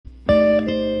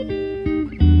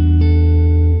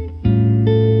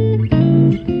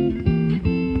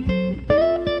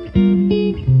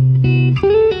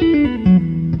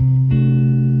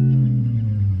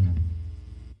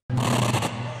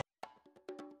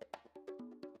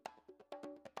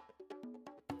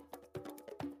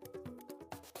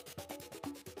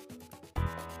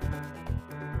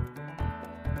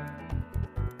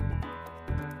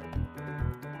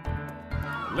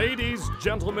Ladies,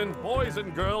 gentlemen, boys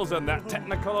and girls, and that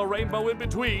technicolor rainbow in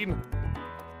between.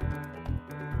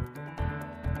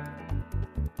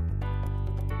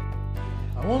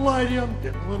 I won't lie to you, I'm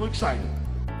getting a little excited.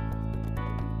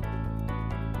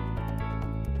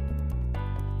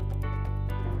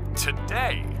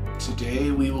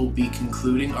 Today we will be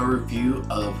concluding our review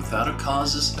of Without a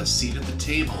Cause's A Seat at the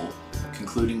Table,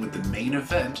 concluding with the main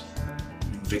event,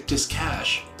 Invictus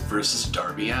Cash versus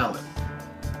Darby Allin.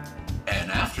 And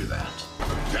after that,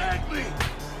 Tag me!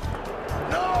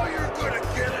 No, you're gonna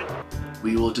get it!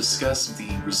 we will discuss the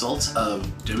results of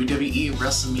WWE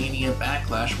WrestleMania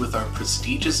Backlash with our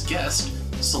prestigious guest,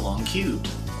 Salon Cubed,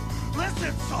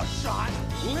 Listen, sunshine!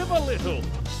 Live a little.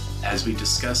 as we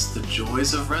discuss the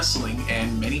joys of wrestling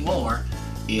and many more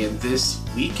in this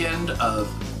weekend of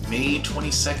May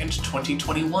 22nd,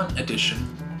 2021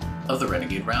 edition of the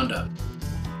Renegade Roundup.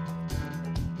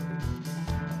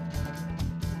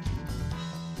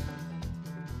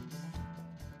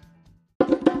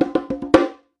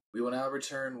 We will now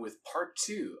return with part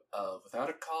 2 of Without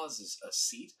a Cause's A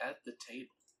Seat at the Table.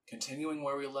 Continuing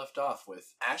where we left off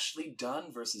with Ashley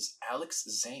Dunn versus Alex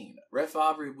Zane. Ref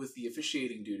Aubrey with the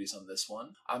officiating duties on this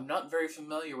one. I'm not very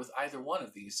familiar with either one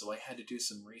of these, so I had to do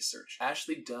some research.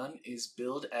 Ashley Dunn is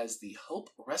billed as the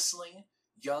Hope Wrestling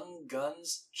Young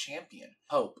Guns champion.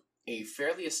 Hope, a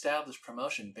fairly established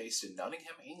promotion based in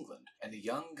Nottingham, England, and the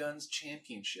Young Guns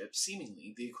Championship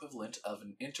seemingly the equivalent of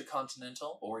an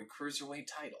intercontinental or a cruiserweight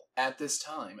title. At this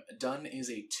time, Dunn is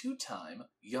a 2-time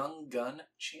Young Gun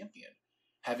champion,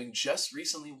 having just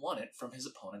recently won it from his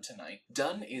opponent tonight.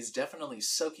 Dunn is definitely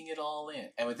soaking it all in,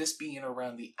 and with this being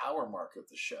around the hour mark of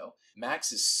the show,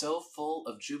 Max is so full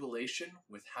of jubilation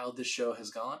with how this show has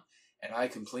gone, and I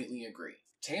completely agree.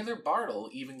 Taylor Bartle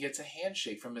even gets a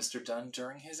handshake from Mr. Dunn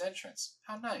during his entrance.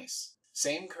 How nice.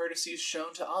 Same courtesy is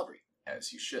shown to Aubrey,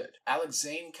 as you should. Alex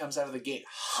Zane comes out of the gate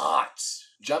hot,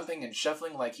 jumping and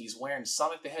shuffling like he's wearing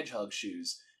Sonic the Hedgehog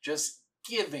shoes, just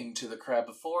giving to the crowd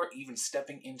before even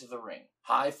stepping into the ring.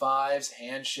 High fives,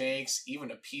 handshakes, even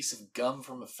a piece of gum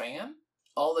from a fan?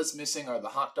 All that's missing are the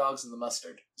hot dogs and the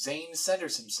mustard. Zane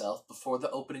centers himself before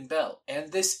the opening bell,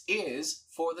 and this is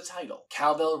for the title.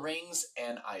 Cowbell rings,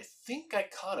 and I think I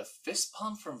caught a fist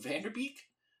pump from Vanderbeek?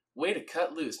 Way to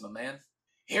cut loose, my man.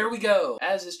 Here we go!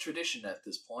 As is tradition at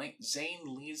this point, Zane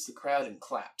leads the crowd in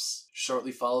claps,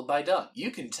 shortly followed by Dunn.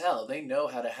 You can tell they know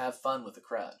how to have fun with the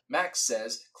crowd. Max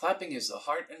says clapping is the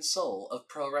heart and soul of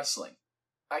pro wrestling.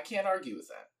 I can't argue with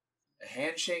that. A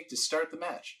handshake to start the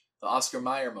match. The Oscar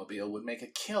Mayer mobile would make a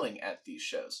killing at these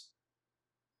shows.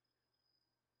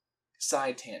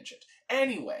 Side tangent.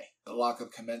 Anyway, the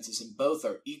lockup commences and both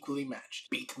are equally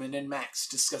matched. Beekman and Max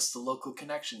discuss the local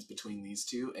connections between these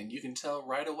two, and you can tell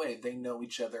right away they know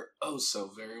each other oh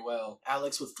so very well.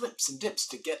 Alex with flips and dips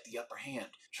to get the upper hand,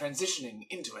 transitioning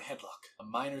into a headlock. A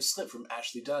minor slip from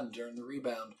Ashley Dunn during the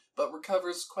rebound, but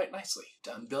recovers quite nicely.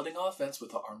 Dunn building offense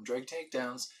with the arm drag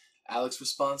takedowns. Alex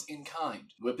responds in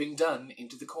kind, whipping Dunn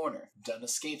into the corner. Dunn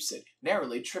escapes it,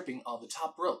 narrowly tripping on the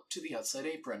top rope to the outside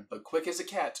apron, but quick as a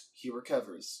cat, he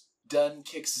recovers. Dunn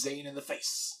kicks Zane in the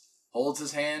face, holds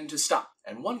his hand to stop,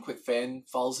 and one quick fan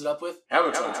follows it up with,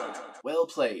 "Hammer-time." Well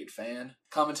played, fan.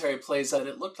 Commentary plays that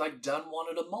it looked like Dunn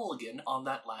wanted a mulligan on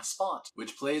that last spot,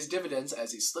 which plays dividends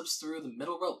as he slips through the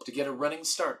middle rope to get a running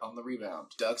start on the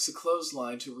rebound. Ducks a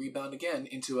clothesline to rebound again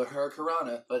into a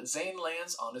hurricanrana, but Zane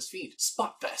lands on his feet.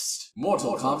 Spot fest.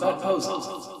 Mortal Kombat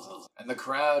poses. And the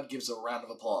crowd gives a round of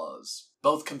applause.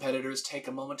 Both competitors take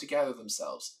a moment to gather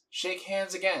themselves, shake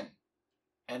hands again,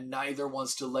 and neither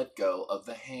wants to let go of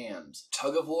the hands.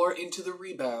 Tug of war into the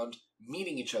rebound,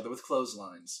 meeting each other with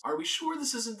clotheslines. Are we sure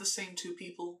this isn't the same two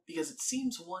people? Because it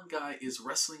seems one guy is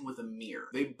wrestling with a mirror.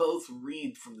 They both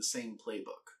read from the same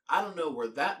playbook. I don't know where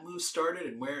that move started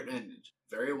and where it ended.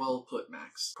 Very well put,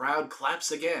 Max. Crowd claps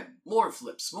again. More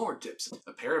flips, more dips.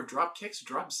 A pair of drop kicks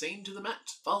drop Zane to the mat.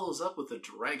 Follows up with a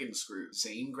dragon screw.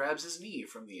 Zane grabs his knee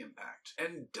from the impact.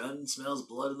 And Dunn smells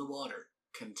blood in the water,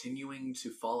 continuing to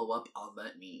follow up on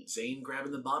that knee. Zane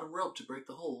grabbing the bottom rope to break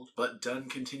the hold, but Dunn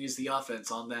continues the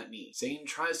offense on that knee. Zane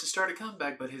tries to start a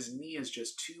comeback, but his knee is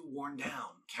just too worn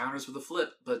down. Counters with a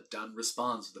flip, but Dunn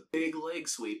responds with a big leg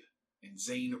sweep, and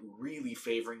Zane really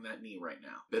favoring that knee right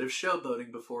now. Bit of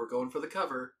showboating before going for the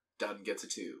cover. Dunn gets a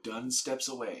 2. Dunn steps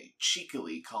away,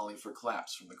 cheekily calling for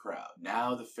claps from the crowd.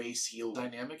 Now the face-heel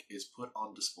dynamic is put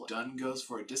on display. Dunn goes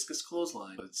for a discus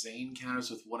clothesline, but Zane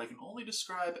counters with what I can only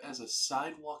describe as a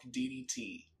sidewalk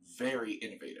DDT. Very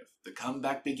innovative. The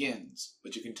comeback begins,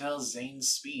 but you can tell Zayn's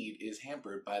speed is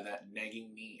hampered by that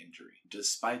nagging knee injury.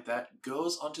 Despite that,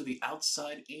 goes onto the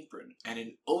outside apron and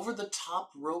an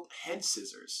over-the-top rope head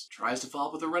scissors. Tries to follow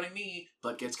up with a running knee,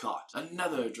 but gets caught.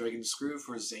 Another dragon screw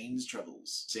for Zayn's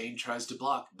troubles. Zayn tries to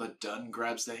block, but Dunn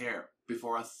grabs the hair.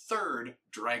 Before a third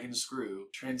dragon screw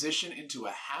transition into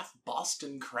a half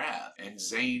Boston crab, and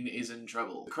Zayn is in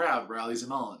trouble. The crowd rallies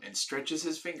him on and stretches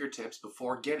his fingertips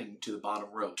before getting to the bottom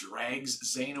rope, drags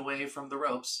Zayn away from the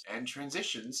ropes, and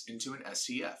transitions into an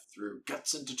STF. Through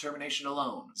guts and determination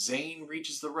alone, Zayn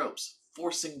reaches the ropes,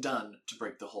 forcing Dunn to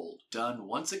break the hold. Dunn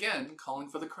once again calling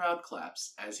for the crowd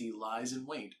claps as he lies in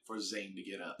wait for Zayn to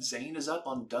get up. Zayn is up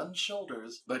on Dunn's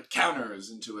shoulders, but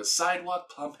counters into a sidewalk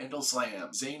pump handle slam.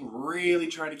 Zayn really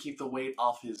trying to keep the weight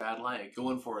off his bad leg,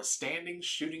 going for a standing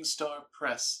shooting star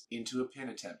press into a pin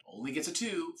attempt. Only gets a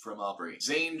 2 from Aubrey.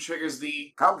 Zayn triggers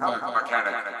the comeback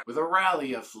mechanic with a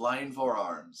rally of flying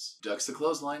forearms. Ducks the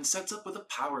clothesline, sets up with a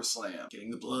power slam,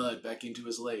 getting the blood back into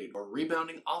his leg, or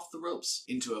rebounding off the ropes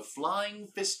into a flying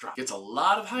fist drop. Gets a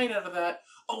lot of height out of that,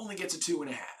 only gets a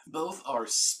 2.5. Both are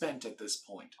spent at this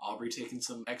point. Aubrey taking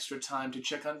some extra time to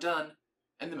check on Dunn,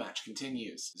 and the match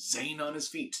continues. Zayn on his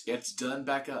feet gets Dunn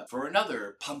back up for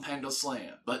another pump handle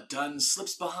slam, but Dunn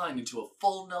slips behind into a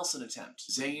full Nelson attempt.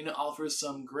 Zayn offers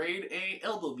some grade A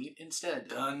elbow meat instead.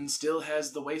 Dunn still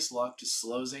has the waist lock to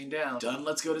slow Zayn down. Dunn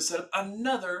lets go to set up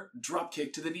another drop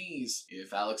kick to the knees.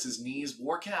 If Alex's knees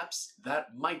wore caps,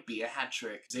 that might be a hat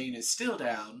trick. Zayn is still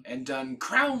down, and Dunn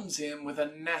crowns him with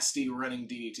a nasty running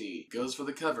DDT. Goes for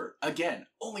the cover. Again,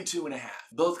 only 2.5.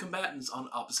 Both combatants on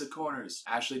opposite corners.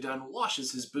 Ashley Dunn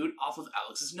washes his boot off of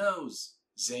Alex's nose.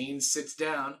 Zayn sits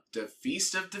down, the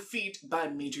feast of defeat by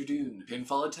Major Dune.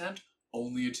 Pinfall attempt,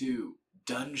 only a 2.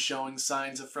 Dunn showing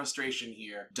signs of frustration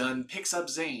here. Dunn picks up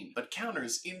Zayn, but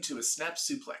counters into a snap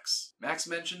suplex. Max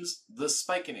mentions the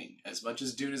spikening, as much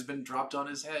as Dune has been dropped on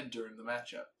his head during the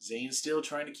matchup. Zayn still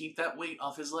trying to keep that weight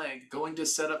off his leg, going to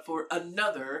set up for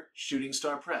another shooting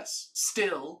star press.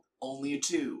 Still, only a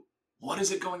 2. What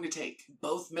is it going to take?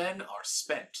 Both men are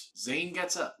spent. Zayn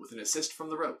gets up with an assist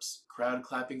from the ropes. Crowd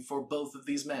clapping for both of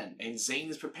these men, and Zayn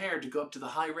is prepared to go up to the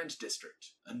high rent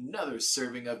district. Another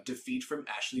serving of defeat from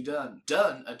Ashley Dunn.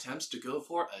 Dunn attempts to go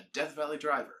for a Death Valley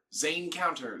driver. Zayn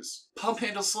counters. Pump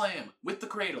handle slam with the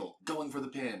cradle, going for the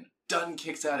pin. Dunn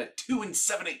kicks out at 2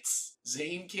 7/8.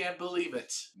 Zayn can't believe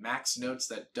it. Max notes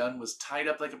that Dunn was tied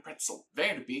up like a pretzel.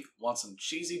 Vanderbeek wants some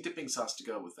cheesy dipping sauce to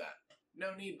go with that.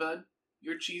 No need, bud.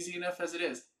 You're cheesy enough as it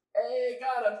is. Hey,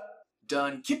 got him.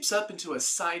 Dunn kips up into a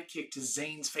side kick to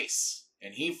Zayn's face,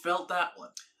 and he felt that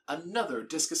one. Another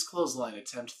discus clothesline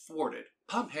attempt thwarted.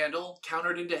 Pump handle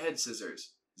countered into head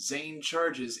scissors. Zayn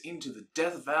charges into the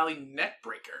Death Valley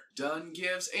neckbreaker. Dunn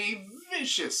gives a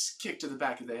vicious kick to the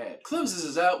back of the head. Closes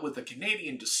us out with a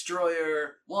Canadian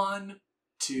Destroyer. 1,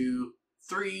 2,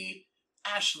 3.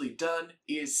 Ashley Dunn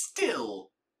is still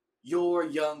your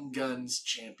Young Guns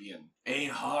champion. A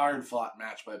hard-fought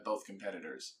match by both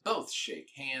competitors. Both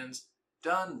shake hands.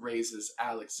 Dunn raises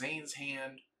Alex Zayn's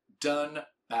hand. Dunn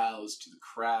bows to the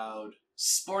crowd.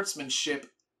 Sportsmanship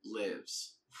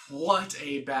lives. What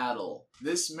a battle.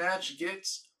 This match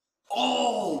gets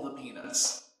all the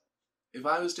peanuts. If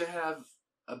I was to have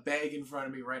a bag in front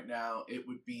of me right now, it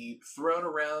would be thrown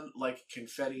around like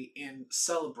confetti in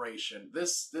celebration.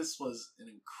 This was an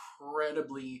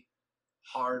incredibly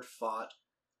hard-fought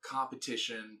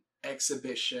competition,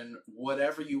 exhibition,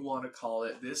 whatever you want to call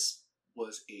it. This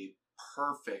was a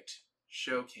perfect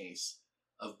showcase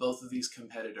of both of these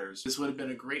competitors. This would have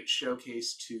been a great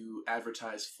showcase to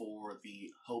advertise for the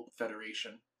Hope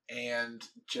Federation. And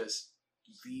just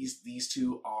these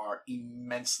two are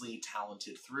immensely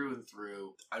talented through and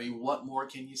through. I mean, what more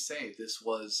can you say? This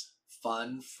was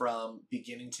fun from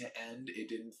beginning to end. It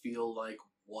didn't feel like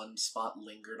one spot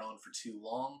lingered on for too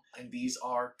long, and these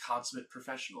are consummate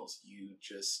professionals.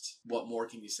 What more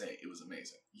can you say? It was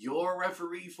amazing. Your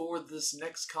referee for this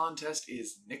next contest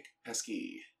is Nick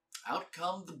Pesky. Out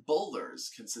come the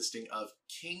bowlers, consisting of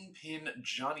Kingpin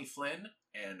Johnny Flynn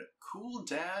and Cool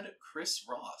Dad Chris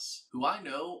Ross, who I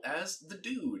know as the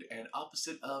Dude and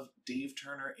opposite of Dave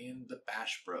Turner in the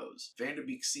Bash Bros.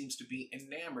 Vanderbeek seems to be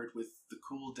enamored with the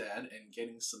Cool Dad and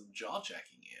getting some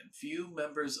jaw-jacking in. Few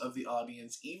members of the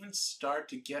audience even start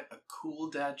to get a Cool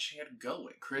Dad chant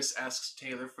going. Chris asks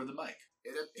Taylor for the mic.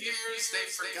 It appears they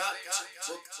forgot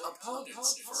to book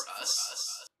opponents for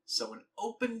us. So an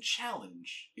open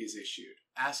challenge is issued.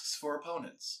 Asks for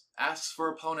opponents,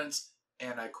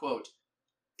 and I quote,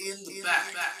 in the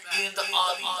back, in the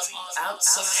audience,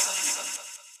 outside.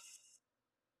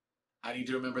 I need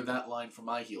to remember that line from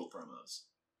my heel promos.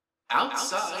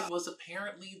 Outside was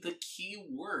apparently the key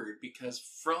word because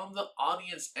from the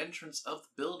audience entrance of the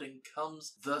building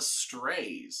comes the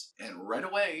Strays. And right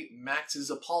away, Max is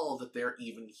appalled that they're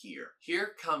even here.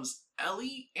 Here comes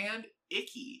Ellie and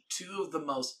Icky, two of the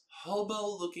most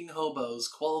hobo-looking hobos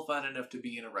qualified enough to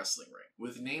be in a wrestling ring.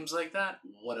 With names like that,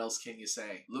 what else can you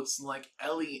say? Looks like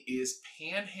Ellie is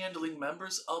panhandling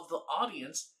members of the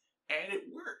audience, and it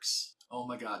works. Oh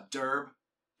my god, Derb,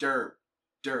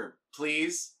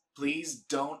 please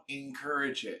don't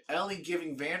encourage it. Ellie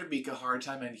giving Vanderbeek a hard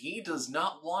time, and he does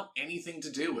not want anything to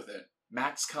do with it.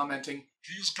 Max commenting,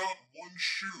 He's got one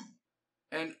shoe.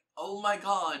 and oh my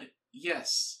god,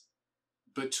 yes.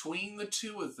 Between the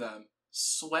two of them,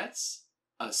 sweats,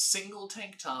 a single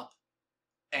tank top,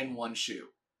 and one shoe.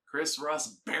 Chris Ross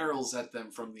barrels at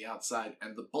them from the outside,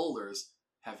 and the Bowlers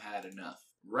have had enough.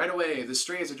 Right away, the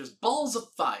Strays are just balls of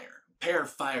fire. A pair of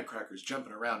firecrackers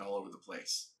jumping around all over the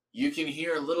place. You can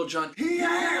hear Little John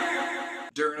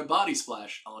during a body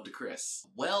splash onto Chris.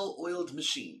 Well-oiled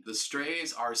machine. The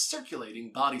Strays are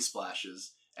circulating body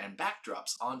splashes and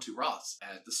backdrops onto Ross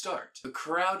at the start. The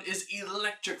crowd is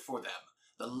electric for them.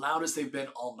 The loudest they've been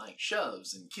all night.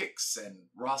 Shoves and kicks, and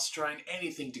Ross trying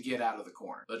anything to get out of the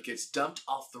corner, but gets dumped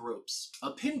off the ropes. A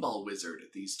pinball wizard,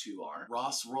 these two are.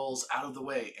 Ross rolls out of the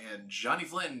way, and Johnny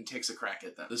Flynn takes a crack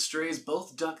at them. The Strays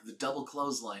both duck the double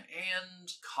clothesline,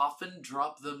 and coffin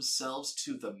drop themselves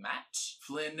to the mat.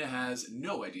 Flynn has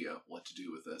no idea what to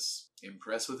do with this.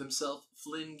 Impressed with himself,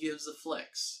 Flynn gives a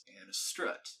flex and a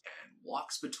strut, and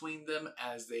walks between them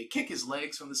as they kick his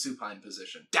legs from the supine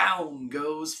position. Down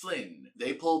goes Flynn.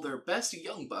 They pull their best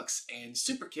Young Bucks and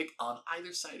super kick on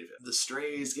either side of him. The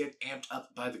Strays get amped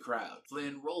up by the crowd.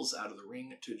 Flynn rolls out of the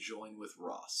ring to join with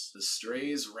Ross. The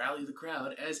Strays rally the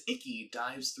crowd as Icky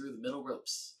dives through the middle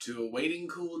ropes. To a waiting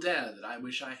cool dad that I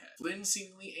wish I had. Flynn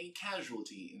seemingly a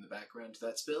casualty in the background to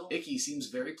that spill. Icky seems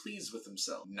very pleased with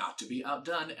himself. Not to be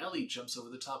outdone, Ellie jumps over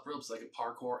the top ropes like a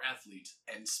parkour athlete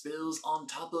and spills on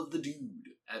top of the dude.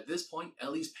 At this point,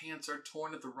 Ellie's pants are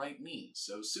torn at the right knee,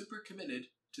 so super committed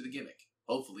to the gimmick.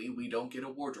 Hopefully, we don't get a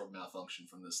wardrobe malfunction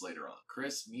from this later on.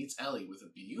 Chris meets Ellie with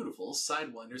a beautiful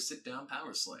Sidewinder sit-down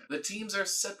power slam. The teams are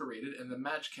separated and the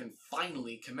match can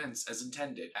finally commence as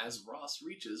intended, as Ross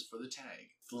reaches for the tag.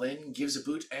 Flynn gives a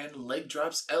boot and leg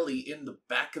drops Ellie in the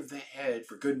back of the head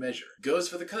for good measure. Goes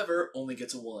for the cover, only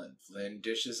gets a 1. Flynn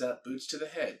dishes out boots to the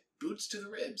head. Boots to the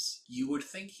ribs. You would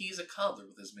think he's a cobbler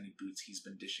with as many boots he's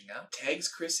been dishing out. Tags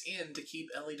Chris in to keep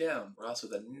Ellie down. Ross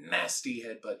with a nasty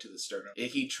headbutt to the sternum.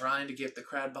 Icky trying to get the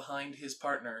crowd behind his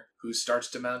partner, who starts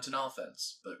to mount an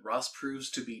offense, but Ross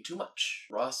proves to be too much.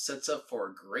 Ross sets up for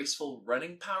a graceful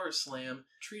running power slam,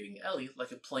 treating Ellie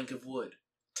like a plank of wood.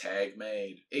 Tag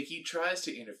made. Icky tries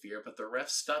to interfere, but the ref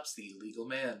stops the illegal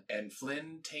man, and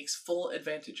Flynn takes full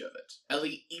advantage of it.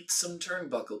 Ellie eats some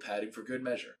turnbuckle padding for good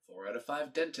measure. 4 out of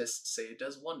 5 dentists say it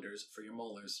does wonders for your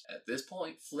molars. At this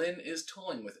point, Flynn is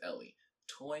toying with Ellie,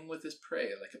 toying with his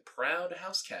prey like a proud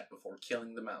house cat before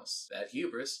killing the mouse. That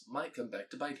hubris might come back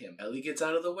to bite him. Ellie gets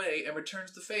out of the way and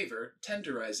returns the favor,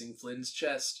 tenderizing Flynn's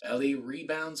chest. Ellie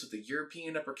rebounds with a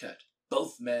European uppercut.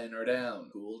 Both men are down.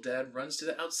 Cool Dad runs to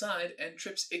the outside and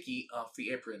trips Icky off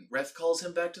the apron. Ref calls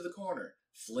him back to the corner.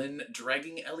 Flynn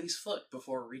dragging Ellie's foot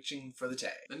before reaching for the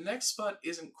tag. The next spot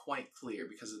isn't quite clear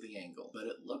because of the angle, but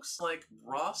it looks like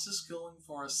Ross is going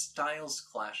for a styles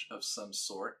clash of some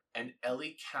sort, and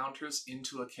Ellie counters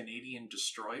into a Canadian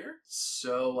destroyer?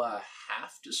 So a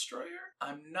half destroyer?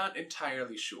 I'm not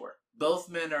entirely sure. Both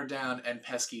men are down and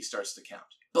Pesky starts to count.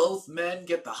 Both men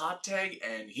get the hot tag,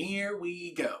 and here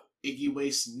we go. Iggy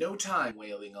wastes no time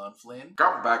wailing on Flynn.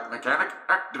 Come back, mechanic.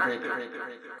 Activate.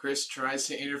 Chris tries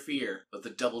to interfere, but the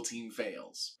double team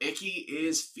fails. Icky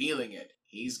is feeling it.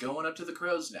 He's going up to the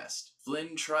crow's nest.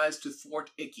 Flynn tries to thwart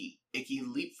Icky. Icky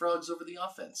leapfrogs over the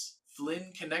offense.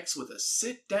 Flynn connects with a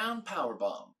sit-down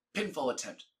powerbomb. Pinfall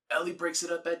attempt. Ellie breaks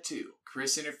it up at 2.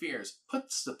 Chris interferes,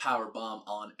 puts the powerbomb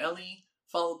on Ellie,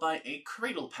 followed by a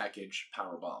cradle package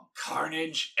powerbomb.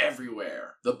 Carnage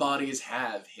everywhere. The bodies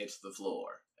have hit the floor.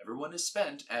 Everyone is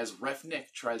spent as Ref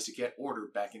Nick tries to get order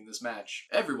back in this match.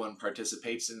 Everyone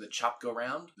participates in the chop go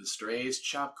round. The Strays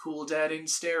chop Cool Dad in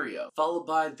stereo, followed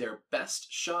by their best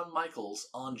Shawn Michaels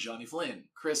on Johnny Flynn.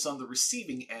 Chris on the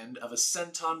receiving end of a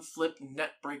senton flip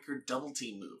netbreaker double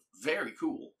team move. Very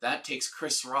cool. That takes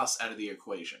Chris Ross out of the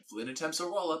equation. Flynn attempts a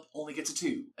roll-up, only gets a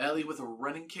 2. Ellie with a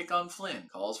running kick on Flynn,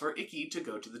 calls for Icky to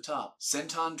go to the top.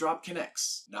 Senton drop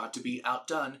connects. Not to be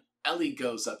outdone, Ellie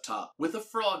goes up top with a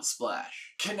frog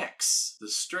splash. Connects. The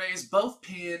Strays both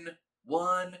pin.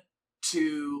 1,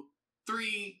 2,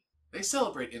 3. They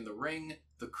celebrate in the ring.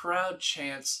 The crowd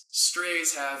chants,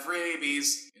 "Strays have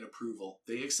rabies," in approval.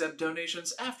 They accept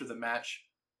donations after the match,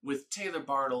 with Taylor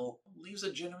Bartle leaves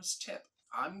a generous tip.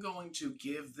 I'm going to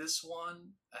give this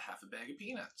one a half a bag of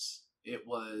peanuts. It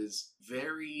was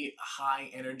very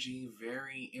high energy,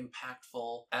 very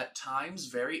impactful, at times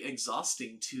very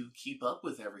exhausting to keep up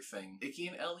with everything. Icky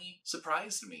and Ellie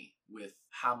surprised me with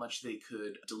how much they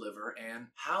could deliver and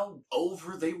how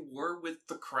over they were with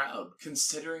the crowd,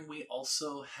 considering we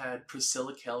also had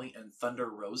Priscilla Kelly and Thunder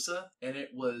Rosa, and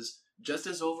it was just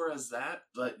as over as that.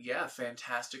 But yeah,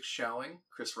 fantastic showing.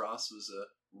 Chris Ross was a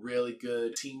really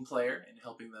good team player in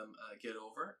helping them get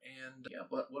over. And yeah,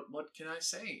 what can I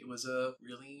say? It was a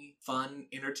really fun,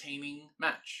 entertaining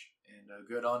match, and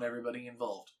good on everybody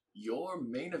involved. Your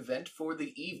main event for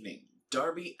the evening: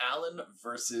 Darby Allin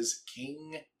versus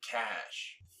King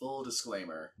Cash. Full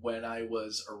disclaimer, when I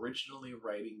was originally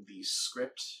writing the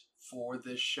script for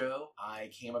this show, I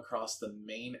came across the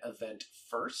main event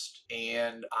first,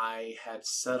 and I had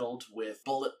settled with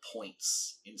bullet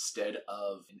points instead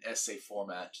of an essay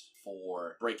format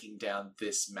for breaking down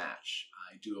this match.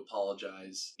 I do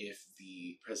apologize if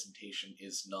the presentation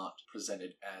is not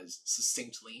presented as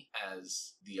succinctly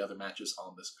as the other matches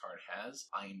on this card has.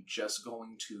 I am just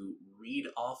going to read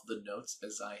off the notes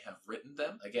as I have written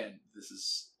them. Again, this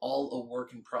is all a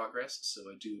work in progress, so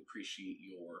I do appreciate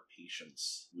your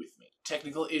patience with me.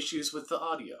 Technical issues with the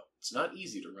audio. It's not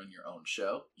easy to run your own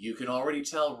show. You can already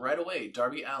tell right away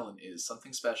Darby Allin is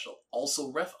something special.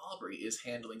 Also, Ref Aubrey is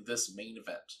handling this main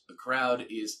event. The crowd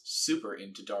is super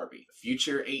into Darby.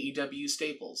 Future AEW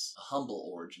staples. A humble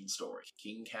origin story.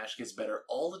 King Cash gets better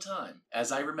all the time,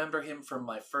 as I remember him from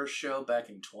my first show back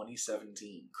in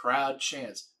 2017. Crowd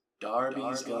chants,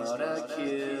 "Darby's gonna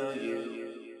kill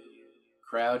you."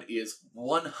 Crowd is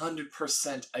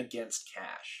 100% against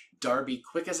Cash. Darby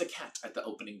quick as a cat at the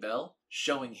opening bell,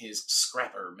 showing his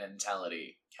scrapper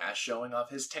mentality. Cash showing off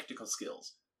his technical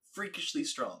skills. Freakishly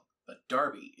strong, but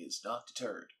Darby is not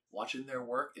deterred. Watching their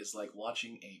work is like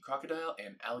watching a crocodile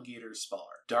and alligator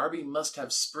spar. Darby must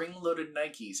have spring-loaded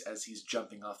Nikes as he's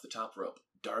jumping off the top rope.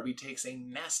 Darby takes a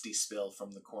nasty spill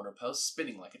from the corner post,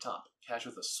 spinning like a top. Cash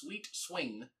with a sweet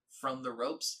swing from the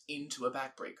ropes into a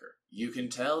backbreaker. You can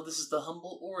tell this is the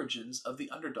humble origins of the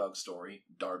underdog story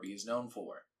Darby is known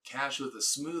for. Cash with a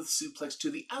smooth suplex to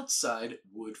the outside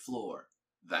wood floor.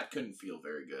 That couldn't feel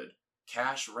very good.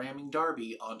 Cash ramming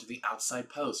Darby onto the outside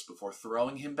post before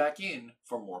throwing him back in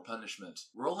for more punishment.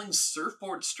 Rolling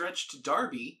surfboard stretch to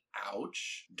Darby.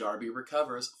 Ouch. Darby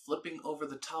recovers, flipping over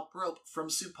the top rope from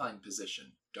supine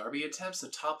position. Darby attempts a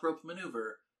top rope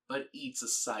maneuver, but eats a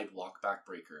sidewalk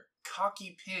backbreaker.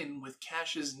 Cocky pin with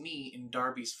Cash's knee in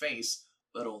Darby's face,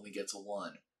 but only gets a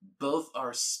 1. Both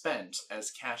are spent as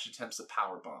Cash attempts a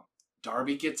powerbomb.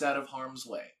 Darby gets out of harm's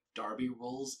way. Darby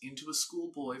rolls into a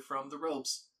schoolboy from the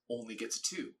ropes, only gets a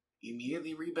 2.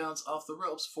 Immediately rebounds off the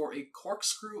ropes for a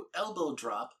corkscrew elbow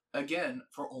drop, again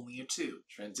for only a 2.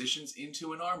 Transitions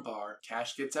into an armbar.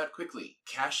 Cash gets out quickly.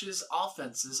 Cash's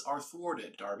offenses are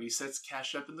thwarted. Darby sets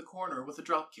Cash up in the corner with a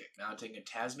dropkick, mounting a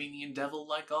Tasmanian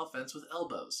devil-like offense with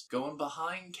elbows. Going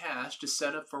behind Cash to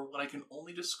set up for what I can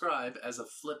only describe as a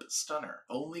flip stunner.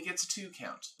 Only gets a 2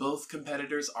 count. Both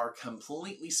competitors are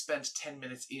completely spent 10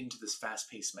 minutes into this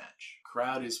fast-paced match.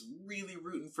 Crowd is really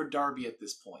rooting for Darby at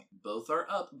this point. Both are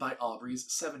up by Aubrey's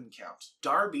 7 count.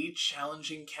 Darby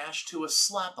challenging Cash to a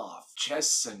slap-off.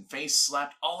 Chests and face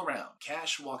slapped all around.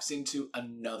 Cash walks into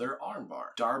another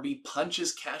armbar. Darby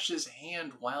punches Cash's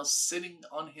hand while sitting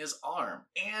on his arm.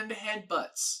 And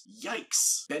headbutts.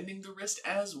 Yikes! Bending the wrist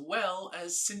as well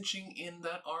as cinching in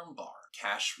that armbar.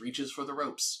 Cash reaches for the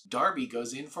ropes. Darby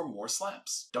goes in for more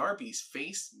slaps. Darby's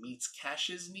face meets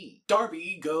Cash's knee.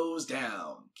 Darby goes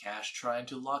down. Cash trying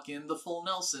to lock in the full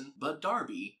Nelson, but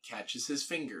Darby catches his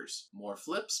fingers. More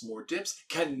flips, more dips.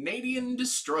 Canadian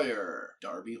Destroyer.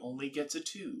 Darby only gets a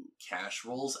 2. Cash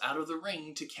rolls out of the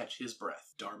ring to catch his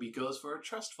breath. Darby goes for a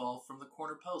trust fall from the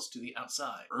corner post to the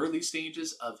outside. Early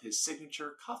stages of his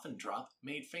signature coffin drop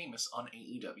made famous on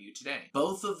AEW Today.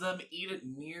 Both of them eat it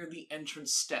near the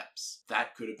entrance steps.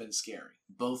 That could have been scary.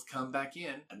 Both come back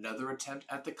in. Another attempt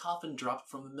at the coffin drop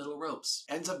from the middle ropes.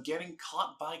 Ends up getting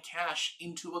caught by Cash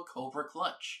into a Cobra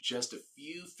clutch. Just a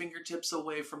few fingertips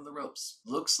away from the ropes.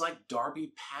 Looks like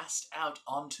Darby passed out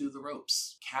onto the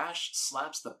ropes. Cash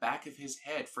slaps the back of his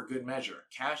head for good measure.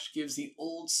 Cash gives the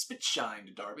old spit shine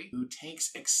to Darby, who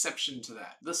takes exception to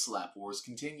that. The slap wars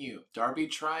continue. Darby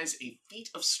tries a feat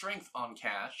of strength on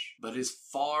Cash, but is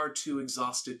far too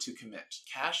exhausted to commit.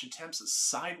 Cash attempts a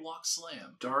sidewalk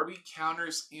slam. Darby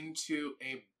counters into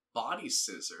a body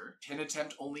scissor, pin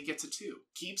attempt only gets a 2.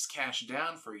 Keeps Cash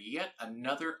down for yet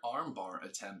another armbar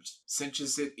attempt.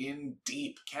 Cinches it in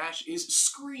deep. Cash is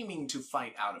screaming to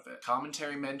fight out of it.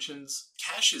 Commentary mentions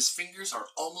Cash's fingers are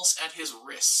almost at his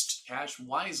wrist. Cash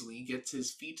wisely gets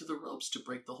his feet to the ropes to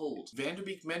break the hold.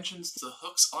 Vanderbeek mentions the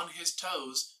hooks on his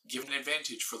toes give an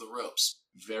advantage for the ropes.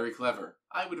 Very clever.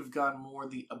 I would have gone more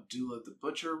the Abdullah the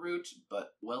Butcher route, but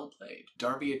well played.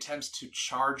 Darby attempts to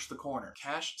charge the corner.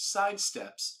 Cash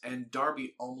sidesteps, and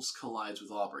Darby almost collides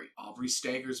with Aubrey. Aubrey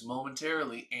staggers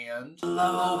momentarily, and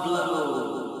low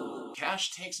blow.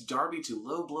 Cash takes Darby to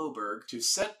low blowberg to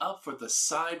set up for the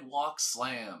sidewalk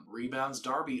slam. Rebounds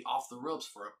Darby off the ropes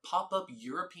for a pop-up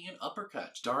European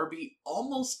uppercut. Darby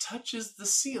almost touches the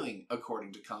ceiling,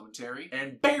 according to commentary,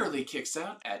 and barely kicks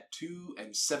out at 2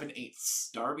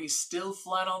 7/8. Darby still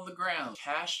flat on the ground.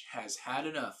 Cash has had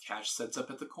enough. Cash sets up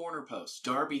at the corner post.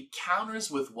 Darby counters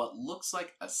with what looks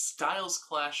like a Styles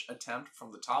Clash attempt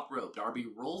from the top rope. Darby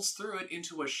rolls through it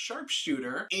into a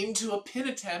sharpshooter, into a pin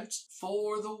attempt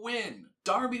for the win.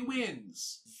 Darby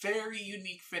wins. Very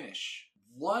unique finish.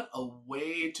 What a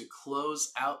way to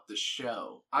close out the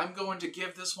show. I'm going to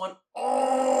give this one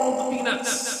all the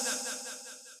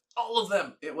peanuts. All of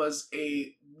them. It was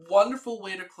a wonderful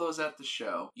way to close out the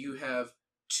show. You have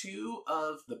 2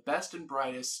 of the best and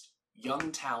brightest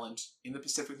young talent in the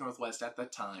Pacific Northwest at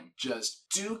that time, just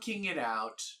duking it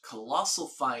out. Colossal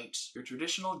fight, your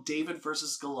traditional David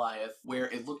versus Goliath, where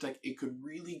it looked like it could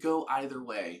really go either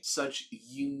way. Such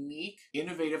unique,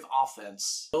 innovative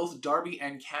offense. Both Darby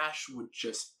and Cash would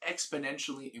just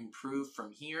exponentially improve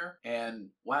from here, and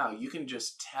wow, you can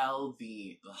just tell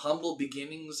the humble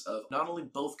beginnings of not only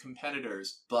both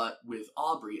competitors, but with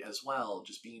Aubrey as well,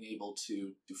 just being able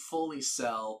to fully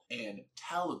sell and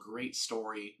tell a great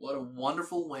story. What a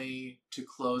wonderful way to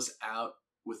close out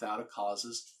Without a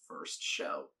Cause's first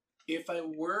show. If I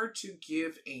were to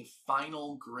give a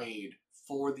final grade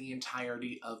for the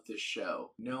entirety of this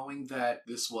show, knowing that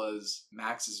this was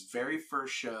Max's very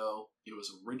first show, it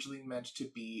was originally meant to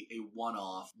be a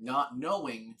one-off, not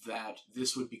knowing that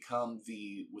this would become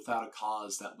the Without a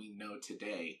Cause that we know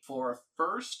today. For a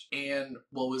first and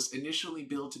what was initially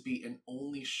billed to be an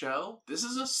only show, this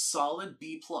is a solid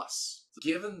B+.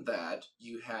 Given that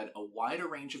you had a wider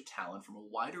range of talent from a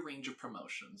wider range of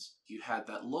promotions, you had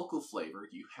that local flavor,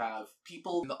 you have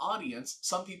people in the audience,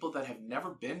 some people that have never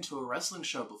been to a wrestling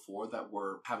show before that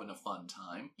were having a fun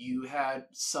time, you had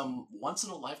some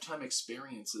once-in-a-lifetime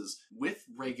experiences with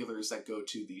regulars that go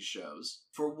to these shows.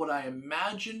 For what I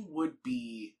imagine would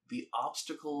be the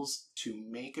obstacles to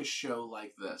make a show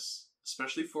like this,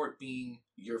 especially for it being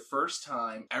your first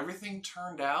time, everything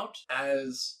turned out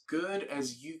as good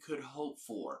as you could hope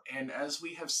for. And as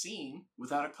we have seen,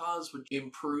 Without a Cause would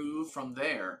improve from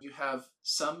there. You have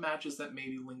some matches that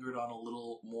maybe lingered on a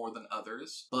little more than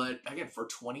others. But again, for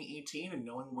 2018 and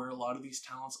knowing where a lot of these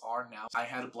talents are now, I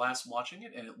had a blast watching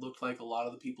it, and it looked like a lot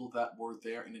of the people that were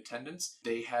there in attendance,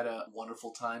 they had a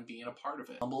wonderful time being a part of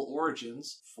it. Humble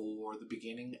origins for the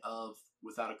beginning of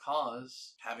Without a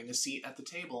Cause, having a seat at the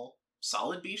table.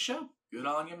 Solid B show. Good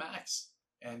on you, Max.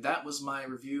 And that was my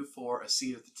review for A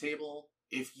Seat at the Table.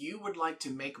 If you would like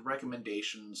to make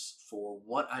recommendations for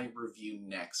what I review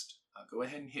next, go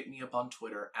ahead and hit me up on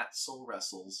Twitter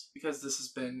 @SoulWrestles, because this has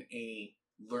been a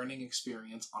learning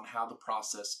experience on how the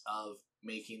process of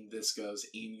making this goes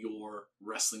in your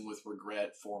Wrestling with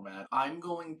Regret format. I'm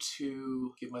going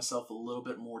to give myself a little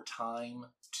bit more time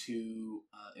to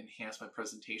enhance my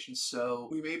presentation, so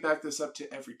we may back this up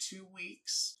to every 2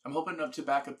 weeks. I'm hoping to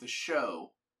back up the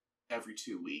show every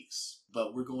 2 weeks,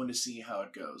 but we're going to see how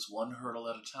it goes, one hurdle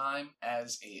at a time.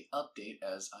 As a update,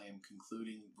 as I am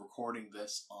concluding recording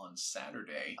this on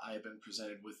Saturday, I have been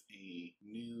presented with a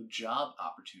new job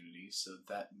opportunity, so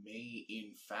that may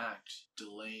in fact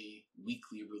delay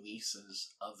weekly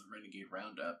releases of the Renegade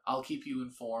Roundup. I'll keep you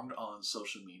informed on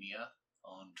social media,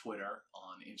 on Twitter,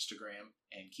 on Instagram,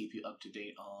 and keep you up to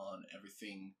date on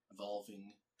everything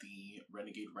involving the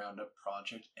Renegade Roundup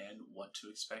project and what to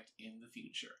expect in the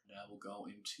future. Now we'll go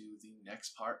into the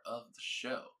next part of the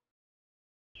show.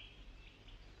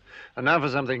 And now for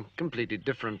something completely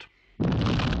different.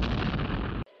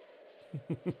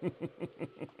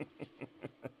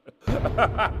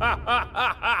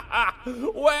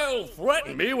 Well,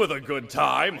 threaten me with a good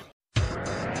time.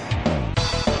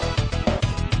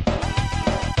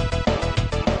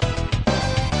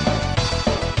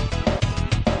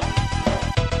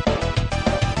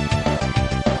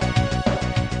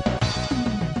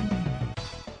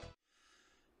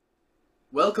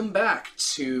 Welcome back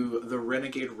to the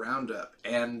Renegade Roundup,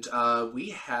 and we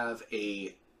have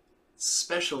a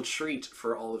special treat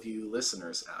for all of you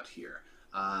listeners out here.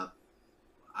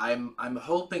 I'm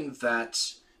hoping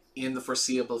that in the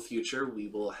foreseeable future we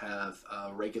will have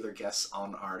regular guests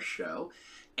on our show,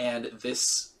 and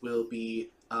this will be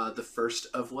the first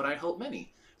of what I hope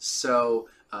many. So,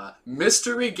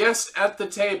 mystery guest at the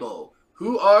table,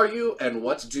 who are you and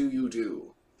what do you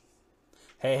do?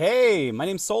 Hey, my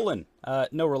name's Solon.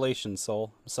 No relation,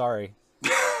 Sol. I'm sorry.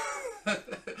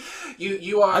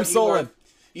 You are. I'm Solon.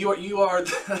 You are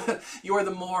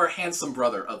the more handsome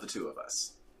brother of the two of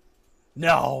us.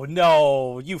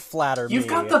 No, you flatter me. You've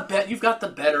got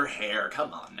the better hair.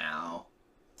 Come on now.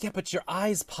 Yeah, but your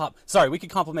eyes pop. Sorry, we could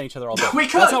compliment each other all day. We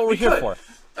could. That's not what we're here for.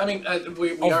 I mean,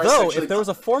 we are Although, essentially... if there was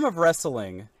a form of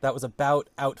wrestling that was about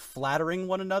out-flattering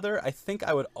one another, I think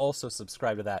I would also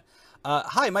subscribe to that.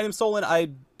 Hi, my name's Solon. I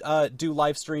do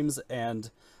live streams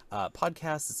and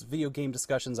podcasts, video game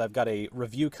discussions. I've got a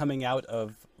review coming out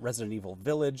of Resident Evil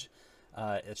Village.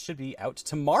 It should be out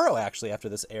tomorrow, actually, after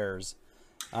this airs.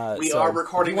 We are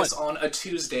recording this on a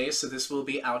Tuesday, so this will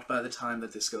be out by the time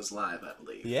that this goes live, I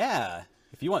believe. Yeah.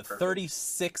 If you want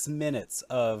 36 minutes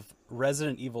of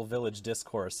Resident Evil Village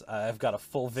discourse, I've got a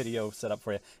full video set up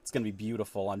for you. It's going to be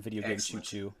beautiful on Video Game Choo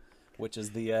Choo, which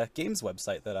is the games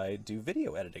website that I do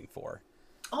video editing for.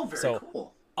 Oh, very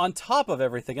cool. On top of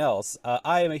everything else,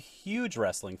 I am a huge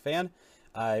wrestling fan.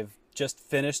 I've just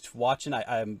finished watching.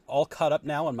 I'm all caught up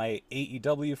now on my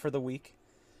AEW for the week.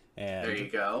 And there you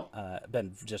go.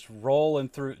 Been just rolling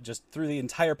through the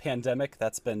entire pandemic.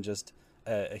 That's been just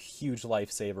a huge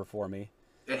lifesaver for me.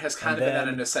 It has kind of been out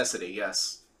of necessity,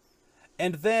 yes.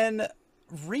 And then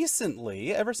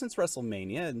recently, ever since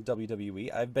WrestleMania and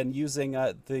WWE, I've been using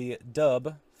the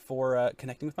dub for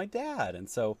connecting with my dad. And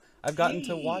so I've gotten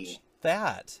to watch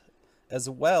that as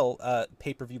well,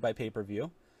 pay-per-view by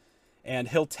pay-per-view. And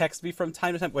he'll text me from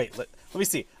time to time. Wait, let me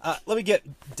see. Let me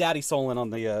get Daddy Solon on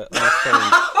the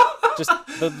phone. Just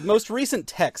the most recent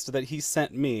text that he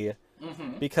sent me,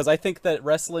 because I think that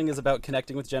wrestling is about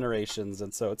connecting with generations,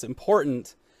 and so it's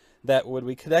important that when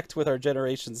we connect with our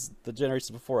generations, the generations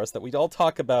before us, that we all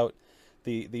talk about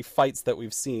the fights that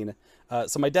we've seen.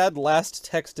 So my dad last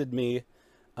texted me,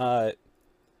 I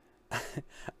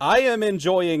am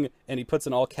enjoying, and he puts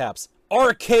in all caps,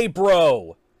 RK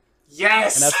Bro.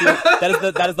 Yes. And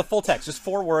that is the full text, just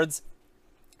 4 words,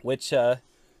 which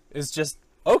is just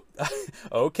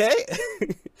okay.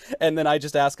 And then I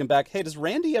just ask him back, hey, does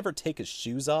Randy ever take his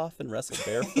shoes off and wrestle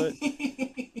barefoot?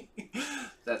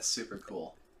 That's super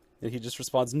cool. And he just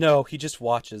responds, no, he just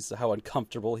watches how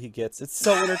uncomfortable he gets. It's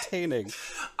so entertaining.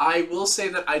 I will say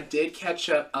that I did catch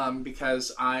up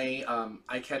because I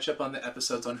catch up on the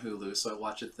episodes on Hulu, so I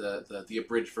watch it the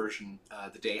abridged version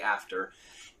the day after.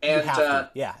 And you have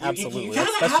to. Yeah, absolutely. You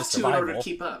gotta have to survival. in order to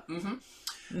keep up.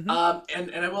 And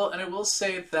I will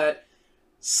say that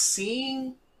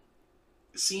seeing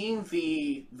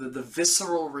the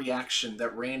visceral reaction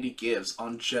that Randy gives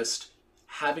on just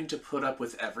having to put up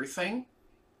with everything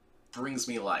brings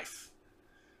me life.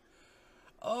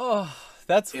 Oh,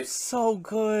 that's so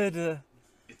good.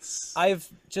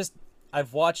 I've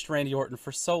watched Randy Orton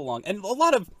for so long, and a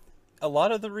lot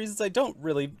of the reasons I don't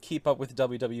really keep up with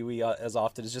WWE as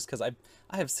often is just because I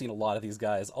have seen a lot of these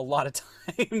guys a lot of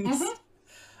times.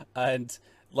 And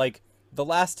like the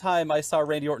last time I saw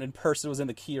Randy Orton in person was in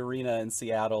the Key Arena in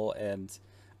Seattle, and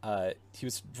he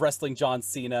was wrestling John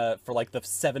Cena for like the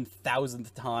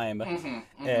 7,000th time.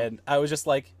 And I was just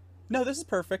like, no, this is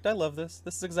perfect. I love this.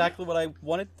 This is exactly what I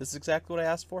wanted. This is exactly what I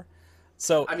asked for.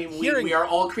 So I mean, we are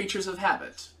all creatures of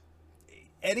habit.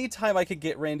 Anytime I could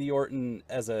get Randy Orton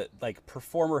as a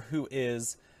performer who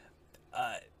is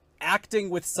acting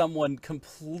with someone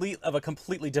of a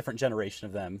completely different generation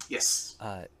of them, yes,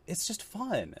 it's just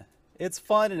fun. It's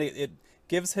fun, and it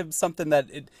gives him something that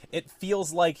it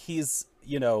feels like he's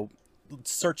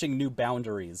searching new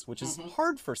boundaries, which is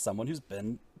hard for someone who's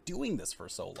been doing this for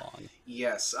so long.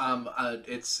 Yes,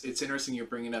 it's interesting you're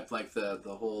bringing up like the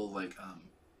whole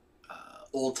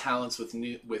old talents with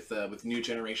new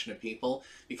generation of people,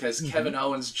 because Kevin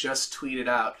Owens just tweeted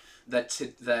out that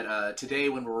today,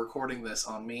 when we're recording this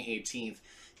on May 18th,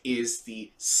 is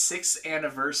the 6th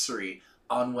anniversary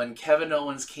on when Kevin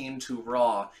Owens came to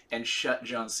Raw and shut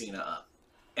John Cena up,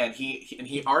 and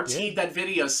he RT'd that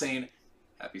video saying,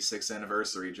 "Happy 6th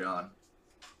anniversary, John."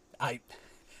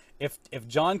 If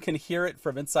John can hear it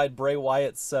from inside Bray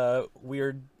Wyatt's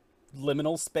weird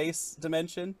liminal space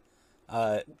dimension,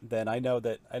 then I know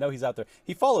he's out there.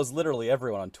 He follows literally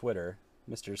everyone on Twitter.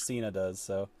 Mr. Cena does,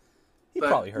 so he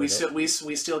probably heard it. We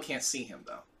still can't see him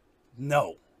though.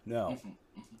 No.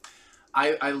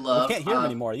 I love. We can't hear him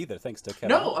anymore either, thanks to Kevin.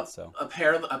 No, So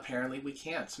apparently we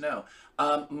can't. No.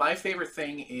 My favorite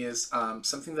thing is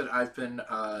something that I've been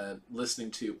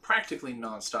listening to practically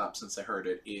nonstop since I heard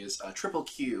it is Triple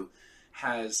Q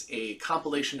has a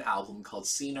compilation album called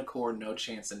Cena Core No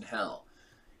Chance in Hell.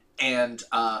 And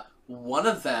one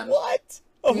of them... What?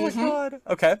 Oh my god.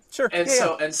 Okay, sure. And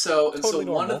yeah, so Totally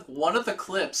one of the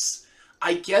clips,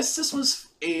 I guess this was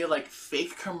a like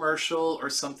fake commercial or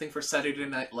something for Saturday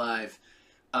Night Live,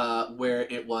 where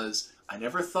it was, I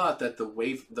never thought that the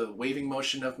waving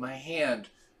motion of my hand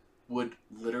would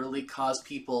literally cause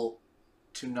people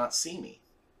to not see me.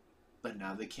 But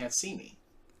now they can't see me.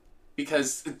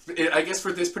 Because I guess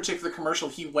for this particular commercial,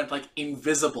 he went like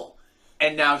invisible.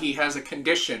 And now he has a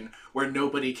condition where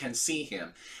nobody can see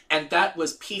him. And that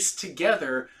was pieced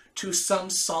together to some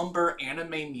somber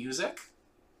anime music.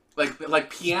 Like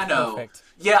piano. Perfect.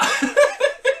 Yeah.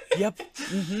 Yep.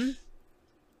 Mm-hmm.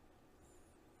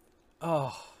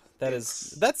 Oh,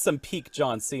 that's some peak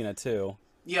John Cena too.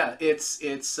 Yeah, it's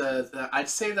I'd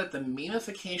say that the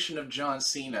memification of John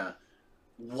Cena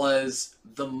was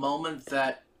the moment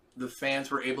that the fans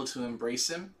were able to embrace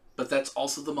him, but that's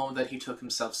also the moment that he took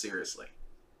himself seriously.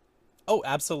 Oh,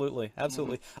 absolutely.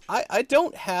 Absolutely. I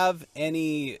don't have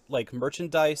any like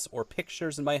merchandise or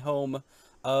pictures in my home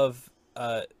of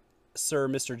Sir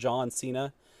Mr. John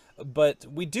Cena, but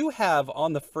we do have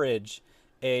on the fridge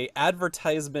a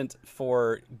advertisement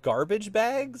for garbage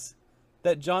bags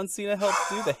that John Cena helped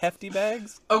do, the hefty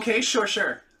bags. Okay,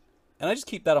 sure. And I just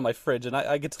keep that on my fridge, and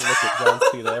I get to look at John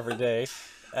Cena every day.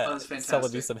 That's fantastic.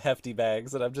 Selling me some hefty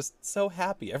bags, and I'm just so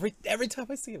happy. Every time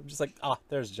I see him, I'm just like,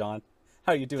 there's John.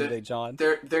 How are you doing today, John?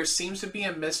 There seems to be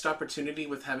a missed opportunity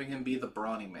with having him be the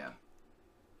brawny man.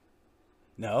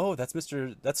 No, that's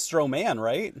Strowman,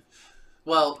 right?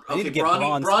 Well, okay,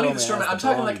 Brawny the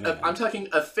Strowman. I'm talking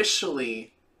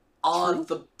officially on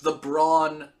the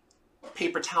Braun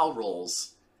paper towel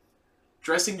rolls,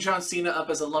 dressing John Cena up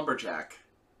as a lumberjack.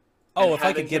 Oh, if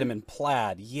I could get him in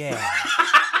plaid, yeah.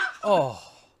 Oh.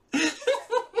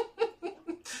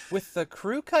 With the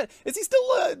crew cut, is he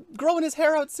still growing his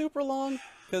hair out super long?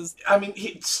 Because I mean,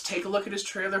 take a look at his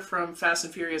trailer from Fast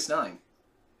and Furious 9.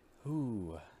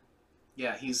 Ooh.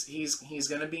 Yeah, he's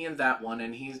gonna be in that one,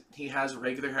 and he has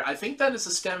regular hair. I think that is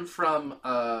a stem from.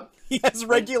 He has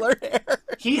regular hair.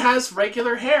 He has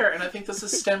regular hair, and I think this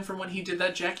is stem from when he did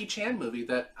that Jackie Chan movie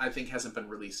that I think hasn't been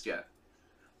released yet.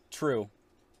 True.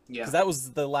 Yeah. Because that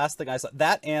was the last thing I saw.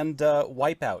 That and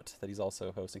Wipeout that he's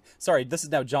also hosting. Sorry, this is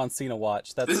now John Cena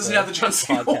Watch. This is now the John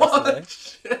Cena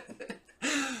Watch.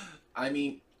 I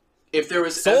mean, if there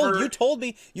was Sold. ever... You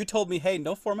told me, hey,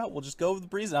 no format. We'll just go with the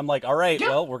breeze. And I'm like, all right,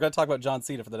 well, we're going to talk about John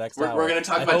Cena for the next hour. We're going to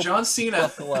talk about John Cena.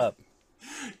 Buckle up.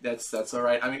 That's all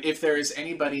right. I mean, if there is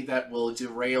anybody that will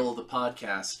derail the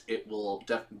podcast, it will.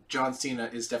 John Cena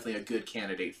is definitely a good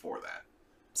candidate for that.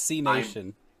 C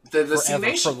Nation. The C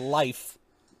Nation for life.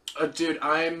 Dude,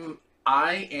 I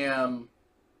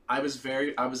was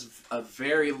a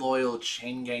very loyal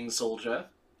Chain Gang soldier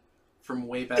from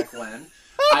way back when.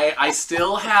 I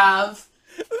still have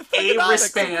a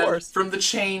wristband from the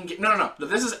Chain Gang. No.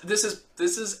 This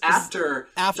is after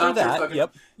Dr. that. Fucking,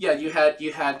 yep. Yeah, you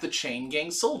had the Chain Gang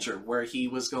soldier where he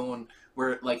was going,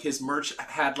 where like his merch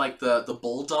had like the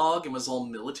bulldog and was all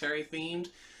military themed,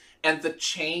 and the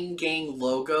Chain Gang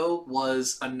logo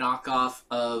was a knockoff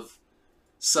of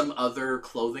some other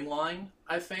clothing line,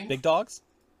 I think. Big Dogs?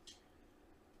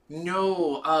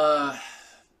 No,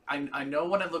 I know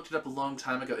when I looked it up a long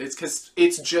time ago. It's because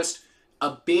it's just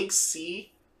a big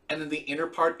C, and then the inner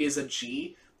part is a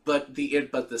G, but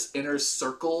this inner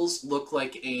circles look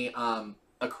like a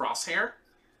crosshair,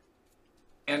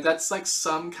 and that's like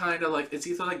some kind of like, it's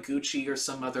either like Gucci or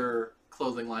some other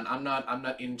clothing line. I'm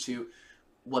not into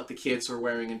what the kids were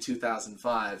wearing in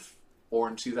 2005. Or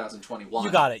in 2021.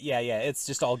 You got it. Yeah. It's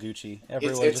just all Gucci.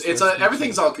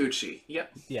 Everything's all Gucci.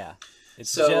 Yep. Yeah.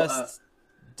 It's just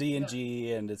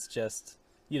D&G, and it's just,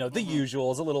 the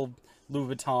usuals, a little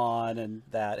Louis Vuitton and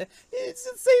that. It's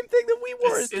the same thing that we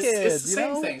wore as kids. It's the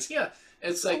same things. Yeah.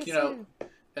 It's like,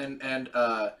 and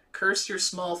curse your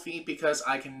small feet because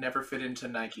I can never fit into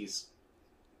Nikes.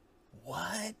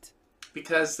 What?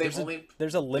 Because there's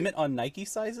a limit on Nike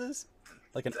sizes?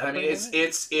 Like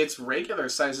it's regular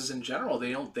sizes in general.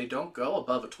 They don't go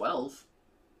above a 12.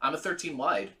 I'm a 13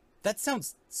 wide. That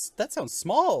sounds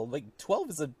small. Like 12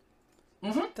 is a.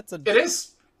 Mm-hmm. It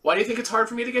is. Why do you think it's hard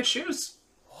for me to get shoes?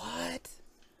 What?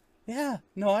 Yeah.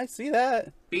 No, I see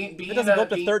that. It doesn't go up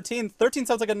to 13. 13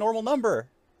 sounds like a normal number.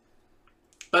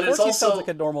 But it's 14 also sounds like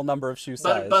a normal number of shoe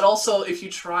size. but also, if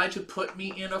you try to put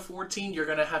me in a 14, you're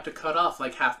gonna have to cut off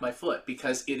like half my foot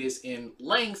because it is in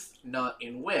length, not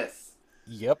in width.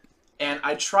 Yep. And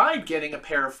I tried getting a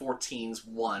pair of 14s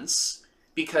once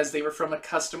because they were from a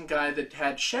custom guy that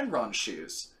had Shenron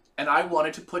shoes, and I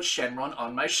wanted to put Shenron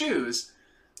on my shoes,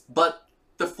 but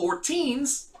the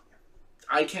 14s,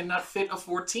 I cannot fit a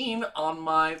 14 on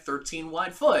my 13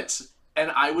 wide foot,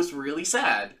 and I was really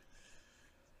sad.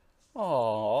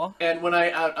 Aww. And when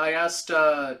I asked,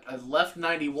 Left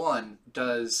 91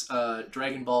 does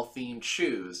Dragon Ball themed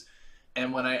shoes,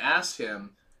 and when I asked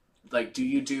him, like, do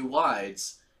you do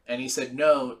wides? And he said,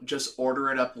 no, just order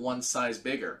it up one size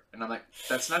bigger. And I'm like,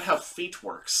 that's not how feet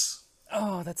works.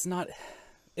 Oh, that's not...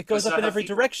 It goes That's up in not every how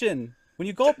direction. When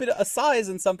you go up in a size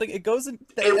in something, it goes in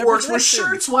It every works with direction.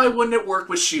 shirts, why wouldn't it work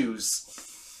with shoes?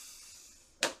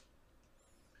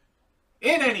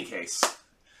 In any case...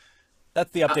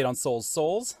 That's the update on Souls.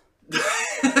 Souls?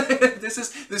 this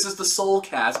is the Soul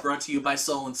Cast brought to you by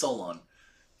Soul and Solon.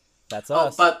 That's Oh,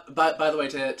 us. but by the way,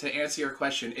 to answer your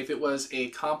question, if it was a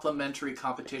complimentary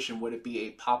competition, would it be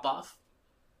a pop-off?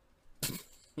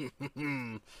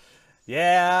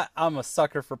 Yeah, I'm a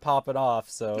sucker for popping off,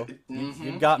 so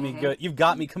you've got me good. You've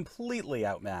got me completely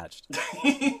outmatched.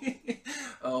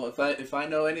 Oh, if I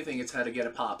know anything, it's how to get a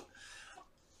pop.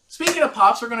 Speaking of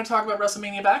pops, we're going to talk about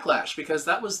WrestleMania Backlash, because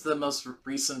that was the most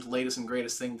recent, latest, and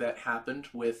greatest thing that happened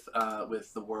with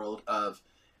the world of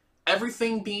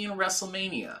everything being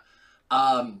WrestleMania.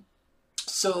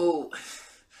 So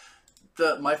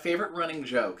my favorite running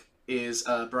joke is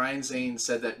Brian Zane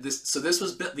said that this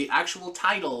was the actual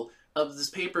title of this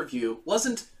pay-per-view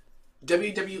wasn't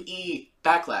WWE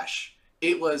Backlash.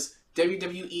 It was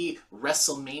WWE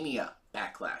WrestleMania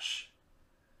Backlash.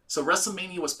 So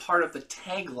WrestleMania was part of the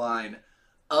tagline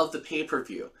of the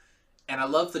pay-per-view. And I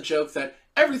love the joke that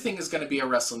everything is going to be a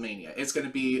WrestleMania. It's going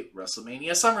to be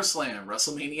WrestleMania SummerSlam,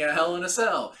 WrestleMania Hell in a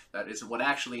Cell. That isn't what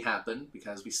actually happened,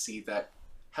 because we see that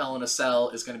Hell in a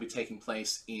Cell is going to be taking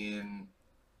place in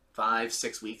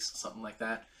 5-6 weeks, something like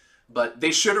that. But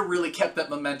they should have really kept that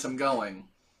momentum going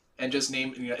and just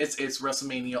named, it's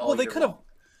WrestleMania all year long.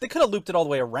 They could have looped it all the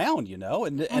way around,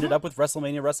 and ended up with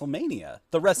WrestleMania,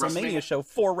 the WrestleMania show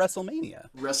for WrestleMania.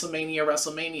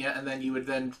 WrestleMania, and then you would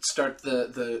then start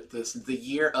the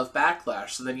year of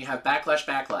Backlash. So then you have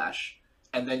Backlash,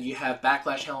 and then you have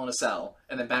Backlash Hell in a Cell,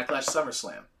 and then Backlash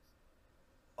SummerSlam.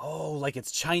 Oh, like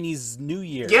it's Chinese New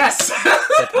Year. Yes!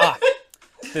 It's like,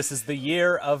 this is the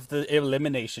year of the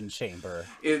Elimination Chamber.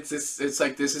 It's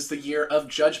like this is the year of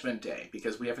Judgment Day,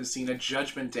 because we haven't seen a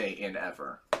Judgment Day in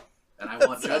ever. And I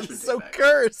want Judgment Day so back.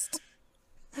 Cursed.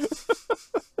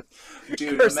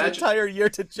 Dude, Curse the imagine, entire year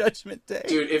to Judgment Day.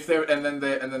 dude, if they're and then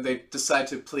they decide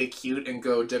to play cute and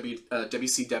go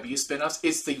WCW spin-offs.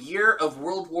 It's the year of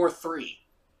World War III.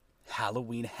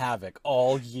 Halloween Havoc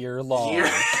all year long.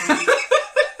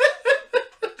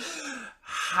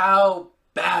 How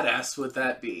badass would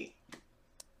that be?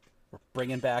 We're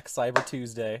bringing back Cyber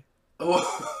Tuesday.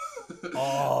 Oh.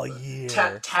 All year.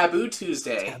 Taboo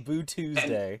Tuesday. Taboo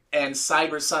Tuesday. And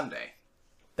Cyber Sunday.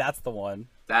 That's the one.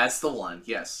 That's the one,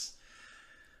 yes.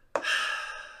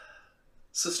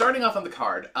 So starting off on the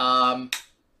card, I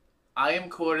am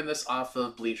quoting this off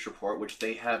of Bleach Report, which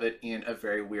they have it in a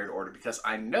very weird order, because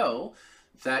I know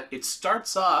that it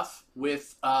starts off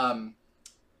with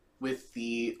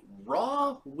the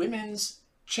Raw Women's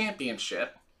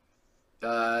Championship.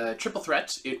 Triple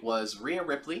threat. It was Rhea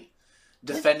Ripley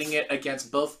defending it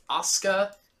against both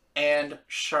Asuka and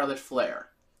Charlotte Flair.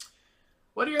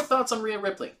 What are your thoughts on Rhea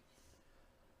Ripley?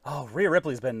 Oh, Rhea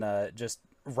Ripley's been just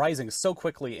rising so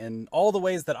quickly in all the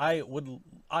ways that I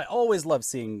always love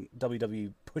seeing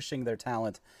WWE pushing their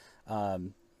talent. So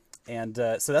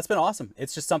that's been awesome.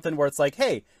 It's just something where it's like,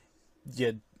 hey,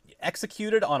 you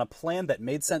executed on a plan that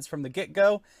made sense from the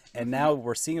get-go, and now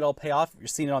we're seeing it all pay off. You're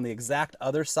seeing it on the exact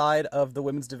other side of the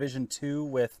Women's Division 2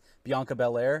 with Bianca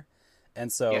Belair. And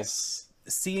so Yes.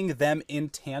 seeing them in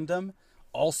tandem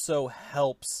also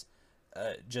helps.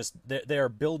 Just they're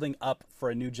building up for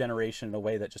a new generation in a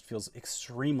way that just feels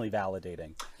extremely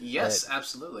validating. Yes,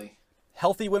 absolutely.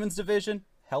 Healthy women's division,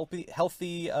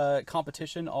 healthy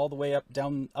competition all the way up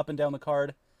and down the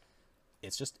card.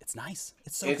 It's nice.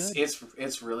 It's so good.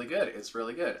 It's really good. It's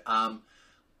really good.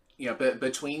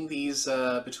 Between these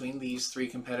three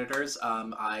competitors,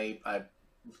 I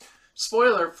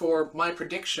spoiler for my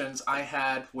predictions, I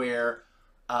had where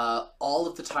all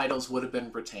of the titles would have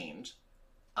been retained.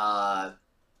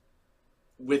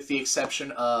 With the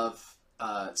exception of,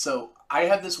 so I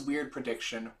had this weird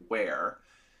prediction where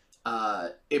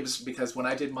it was because when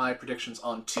I did my predictions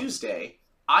on Tuesday,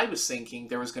 I was thinking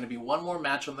there was going to be one more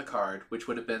match on the card, which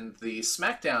would have been the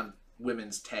SmackDown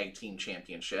Women's Tag Team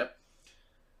Championship.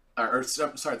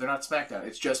 Sorry, they're not SmackDown.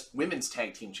 It's just Women's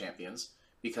Tag Team Champions.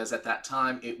 Because at that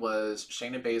time, it was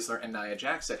Shayna Baszler and Nia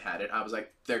Jax that had it. I was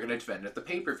like, they're going to defend it at the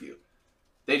pay-per-view.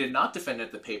 They did not defend it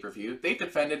at the pay-per-view. They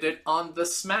defended it on the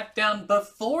SmackDown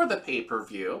before the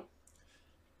pay-per-view.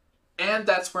 And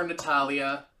that's where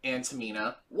Natalya and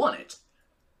Tamina won it.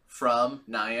 From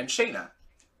Nia and Shayna.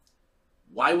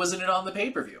 Why wasn't it on the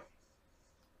pay-per-view?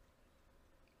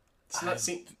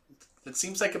 It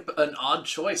seems like an odd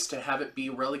choice to have it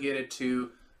be relegated to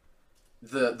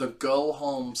the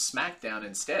go-home SmackDown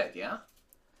instead, yeah?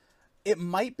 It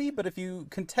might be, but if you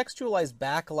contextualize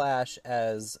Backlash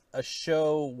as a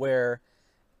show where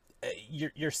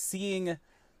you're seeing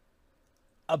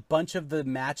a bunch of the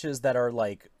matches that are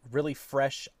like really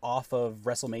fresh off of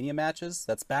WrestleMania matches,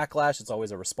 that's Backlash. It's always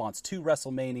a response to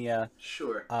WrestleMania.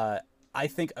 Sure. I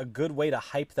think a good way to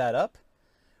hype that up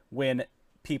when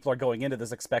people are going into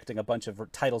this expecting a bunch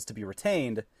of titles to be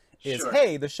retained is, Sure.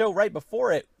 hey, the show right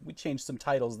before it, we changed some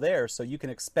titles there, so you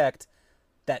can expect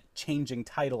that changing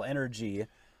title energy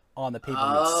on the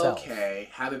pay-per-view itself. Okay,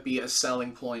 have it be a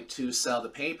selling point to sell the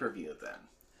pay-per-view then.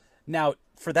 Now,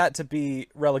 for that to be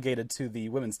relegated to the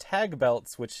women's tag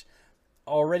belts, which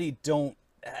already don't...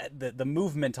 The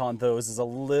movement on those is a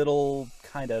little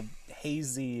kind of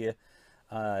hazy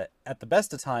at the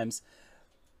best of times.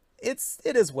 It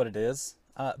is what it is.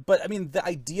 But, I mean, the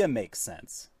idea makes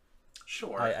sense.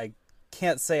 Sure. I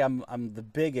can't say I'm the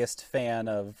biggest fan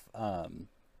of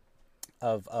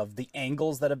the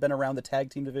angles that have been around the tag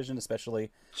team division, especially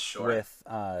Sure. with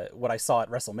what I saw at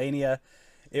WrestleMania.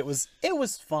 It was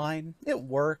fine. It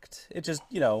worked. It just,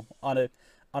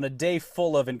 on a day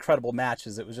full of incredible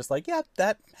matches, it was just like, yeah,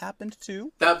 that happened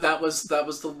too. That was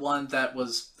the one that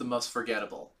was the most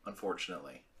forgettable,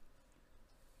 unfortunately.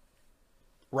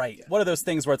 Right. Yeah. One of those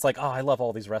things where it's like, oh, I love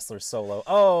all these wrestlers solo.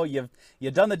 Oh, you've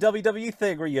done the WWE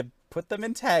thing where you put them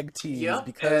in tag teams Yep,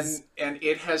 because and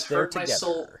it has they're hurt my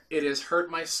soul. together. It has hurt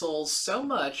my soul so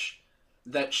much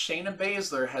that Shayna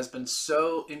Baszler has been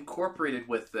so incorporated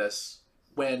with this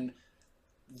when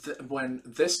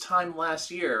this time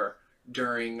last year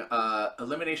during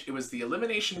elimination, it was the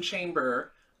Elimination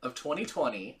Chamber of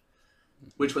 2020,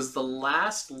 which was the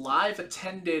last live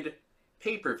attended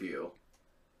pay-per-view.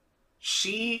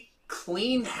 She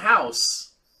cleaned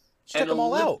house. she took them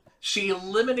all out. She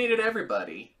eliminated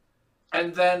everybody.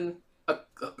 And then, a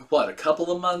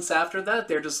couple of months after that,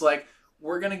 they're just like,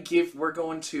 we're going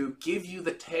to give you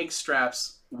the tag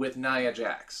straps with Nia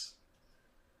Jax.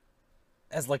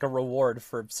 As like a reward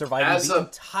for surviving the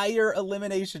entire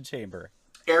Elimination Chamber.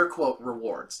 Air quote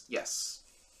rewards, yes.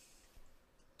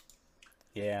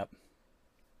 Yeah.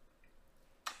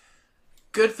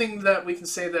 Good thing that we can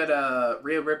say that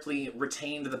Rhea Ripley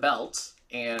retained the belt,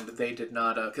 and they did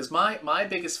not. Because my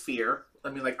biggest fear,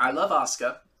 I love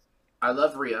Asuka, I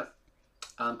love Rhea.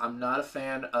 I'm not a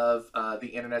fan of the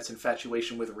internet's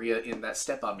infatuation with Rhea in that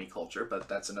step on me culture, but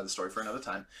that's another story for another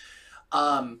time.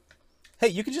 Hey,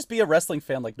 you can just be a wrestling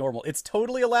fan like normal. It's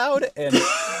totally allowed and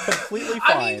completely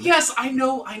fine. I mean, yes, I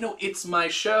know, it's my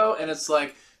show, and it's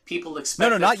like people expect.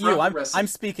 No, not you. I'm wrestling.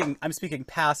 I'm speaking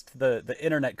past the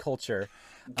internet culture.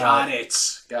 Got it.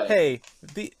 Hey,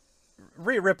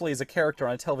 Rhea Ripley is a character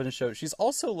on a television show. She's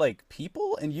also like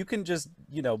people, and you can just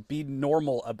be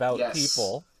normal about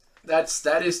people. That's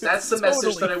the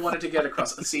message that I wanted to get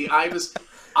across. See, I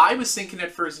was thinking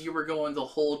at first you were going the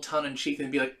whole tongue in cheek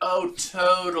and be like, oh,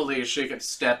 totally, she could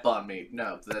step on me.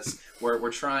 No, that's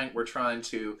we're trying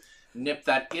to nip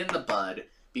that in the bud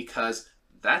because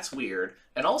that's weird.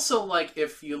 And also, like,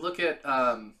 if you look at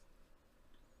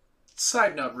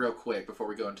side note real quick before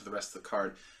we go into the rest of the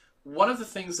card, one of the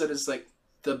things that is like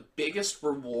the biggest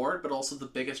reward but also the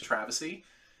biggest travesty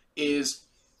is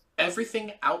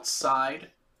everything outside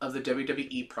of the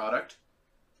WWE product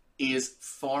is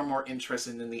far more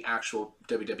interesting than the actual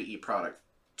WWE product.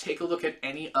 Take a look at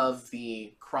any of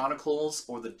the Chronicles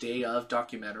or the Day of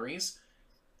documentaries,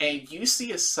 and you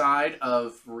see a side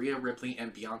of Rhea Ripley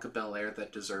and Bianca Belair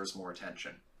that deserves more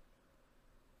attention.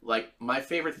 Like, my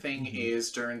favorite thing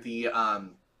is during the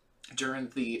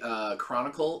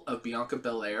Chronicle of Bianca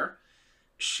Belair,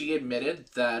 she admitted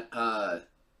that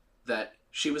that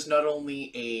she was not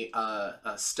only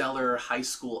a stellar high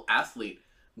school athlete,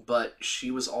 but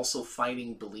she was also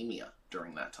fighting bulimia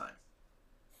during that time.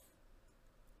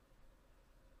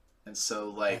 And so,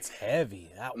 like... That's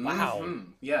heavy. Wow.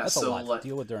 Yeah, that's so, a lot to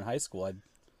deal with during high school.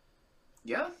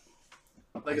 Yeah.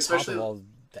 Like, on especially... top of all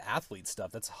the athlete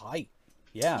stuff, that's high.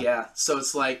 Yeah. Yeah, so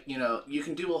it's like, you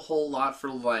can do a whole lot for,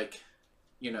 like,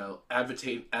 you know,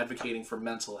 advocating for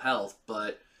mental health,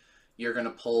 but you're going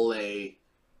to pull a,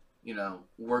 you know,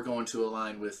 we're going to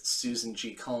align with Susan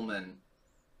G. Komen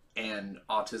and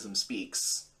Autism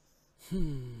Speaks.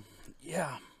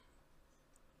 Yeah.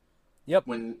 Yep.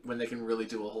 When they can really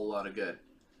do a whole lot of good.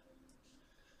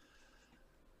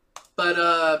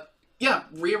 But, yeah,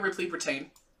 Rhea Ripley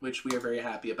retained, which we are very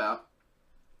happy about.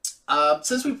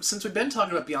 Since we've been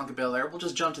talking about Bianca Belair, we'll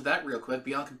just jump to that real quick.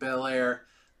 Bianca Belair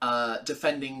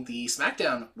defending the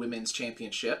SmackDown Women's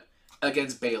Championship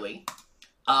against Bayley.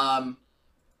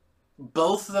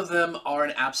 Both of them are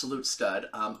an absolute stud.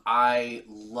 I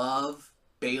love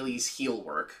Bayley's heel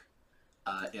work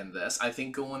in this. I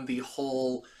think going the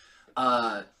whole...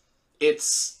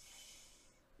 it's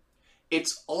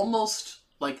almost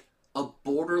like a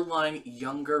borderline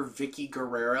younger Vicky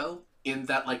Guerrero in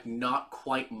that, like, not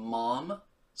quite mom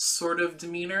sort of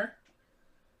demeanor.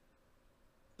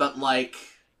 But, like,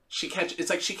 she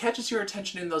catches your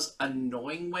attention in those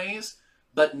annoying ways,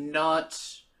 but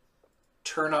not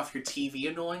turn off your TV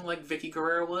annoying like Vicky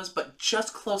Guerrero was, but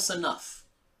just close enough.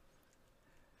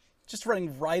 Just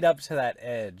running right up to that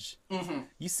edge. Mm-hmm.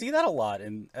 You see that a lot,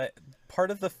 and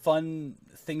part of the fun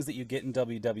things that you get in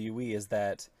WWE is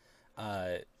that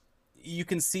you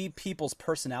can see people's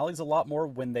personalities a lot more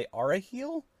when they are a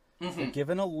heel. Mm-hmm. They're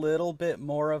given a little bit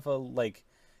more of a, like,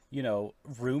 you know,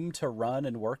 room to run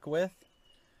and work with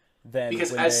than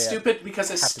because when as they stupid like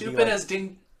as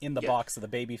Ding in the box of the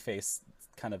babyface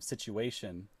kind of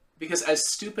situation. Because as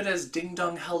stupid as Ding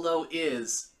Dong Hello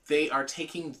is, they are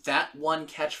taking that one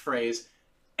catchphrase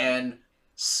and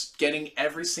getting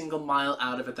every single mile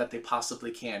out of it that they possibly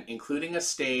can, including a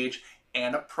stage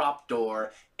and a prop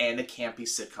door and a campy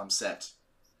sitcom set.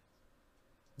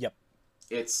 Yep.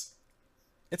 It's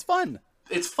fun.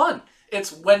 It's fun.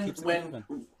 It's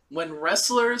when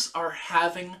wrestlers are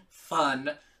having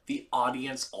fun, the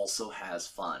audience also has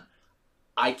fun.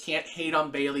 I can't hate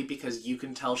on Bayley because you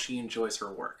can tell she enjoys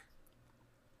her work.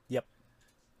 Yep.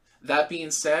 That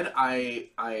being said,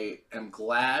 I am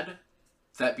glad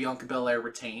that Bianca Belair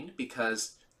retained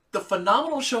because the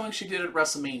phenomenal showing she did at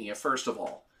WrestleMania, first of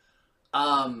all.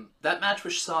 That match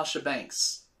with Sasha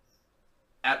Banks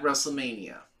at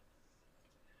WrestleMania.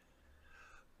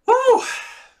 Woo!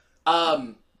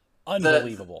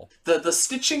 Unbelievable. The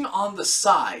stitching on the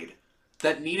side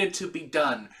that needed to be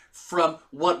done from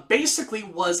what basically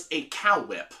was a cow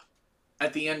whip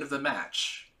at the end of the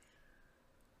match.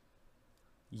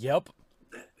 Yep.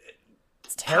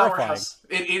 It's terrifying. Powerhouse.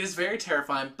 It is very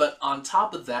terrifying, but on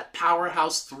top of that,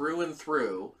 powerhouse through and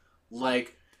through.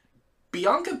 Like,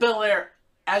 Bianca Belair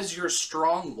as your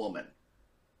strong woman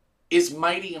is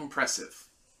mighty impressive.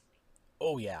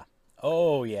 Oh, yeah.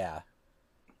 Oh, yeah.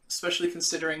 Especially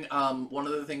considering one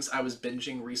of the things I was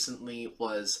binging recently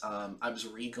was I was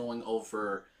re-going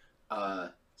over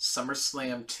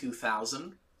SummerSlam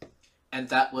 2000. And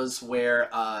that was where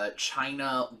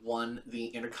Chyna won the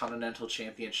Intercontinental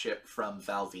Championship from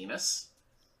Val Venis.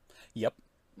 Yep.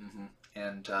 Mm-hmm.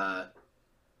 And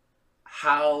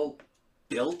how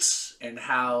built and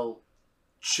how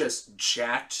just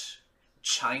jacked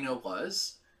Chyna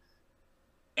was.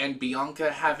 And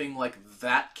Bianca having, like,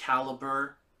 that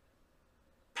caliber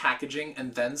packaging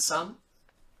and then some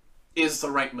is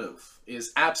the right move.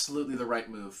 Is absolutely the right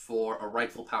move for a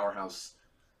rightful powerhouse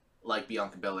like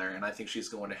Bianca Belair, and I think she's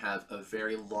going to have a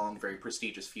very long, very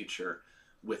prestigious future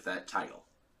with that title.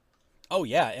 Oh,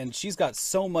 yeah, and she's got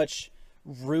so much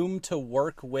room to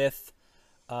work with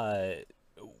the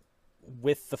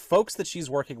folks that she's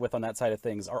working with on that side of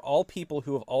things are all people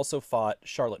who have also fought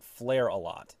Charlotte Flair a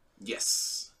lot.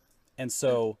 Yes. And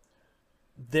so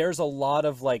there's a lot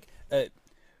of, like,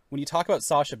 when you talk about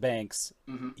Sasha Banks,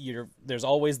 Mm-hmm. there's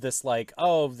always this, like,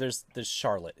 oh, there's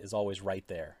Charlotte is always right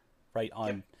there, right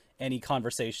on any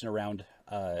conversation around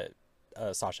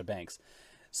Sasha Banks.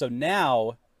 So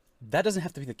now that doesn't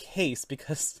have to be the case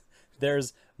because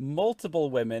there's multiple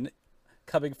women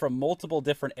coming from multiple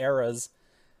different eras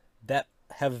that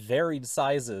have varied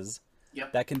sizes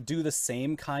that can do the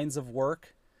same kinds of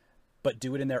work but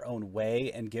do it in their own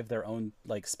way and give their own,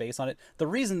 like, space on it. The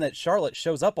reason that Charlotte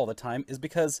shows up all the time is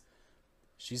because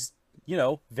she's, you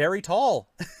know, very tall.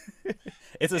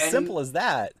 It's as simple as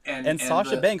that. And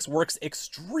Sasha Banks works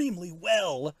extremely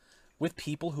well with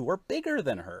people who are bigger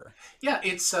than her. Yeah,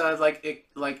 it's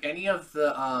like any of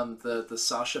the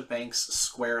Sasha Banks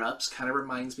square ups kind of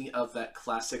reminds me of that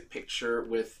classic picture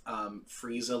with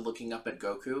Frieza looking up at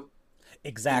Goku.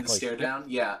 Exactly. In the stare down.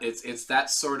 Yeah, it's that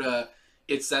sort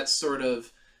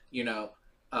of, you know,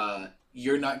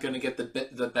 you're not going to get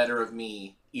the better of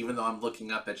me even though I'm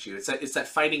looking up at you. It's that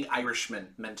fighting Irishman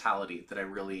mentality that I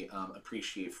really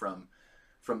appreciate from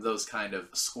from those kind of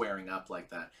squaring up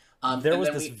like that. There and was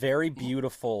then this very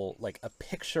beautiful, like a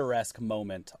picturesque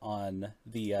moment on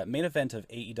the main event of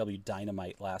AEW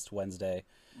Dynamite last Wednesday,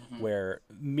 where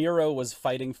Miro was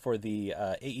fighting for the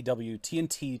AEW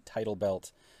TNT title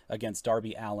belt against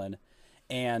Darby Allin,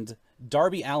 and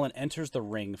Darby Allin enters the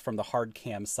ring from the hard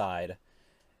cam side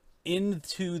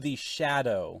into the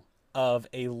shadow of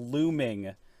a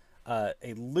looming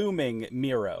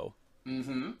Miro.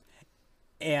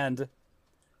 And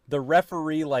the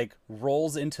referee like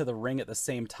rolls into the ring at the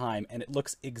same time, and it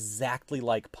looks exactly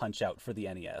like Punch Out for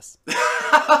the NES.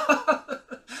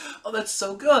 Oh, that's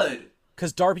so good.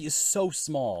 Because Darby is so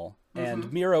small,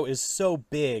 and Miro is so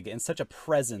big and such a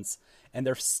presence, and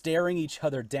they're staring each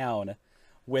other down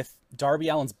with Darby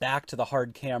Allin's back to the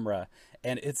hard camera,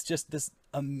 and it's just this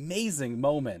amazing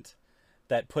moment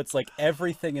that puts like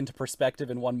everything into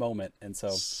perspective in one moment. And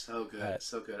so good,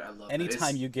 so good. I love it.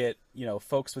 Anytime you get,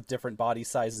 folks with different body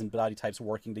sizes and body types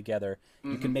working together,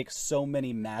 you can make so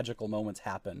many magical moments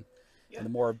happen. Yeah. And the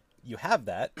more you have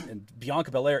that, and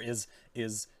Bianca Belair is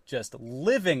just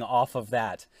living off of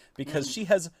that, because she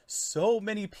has so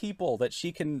many people that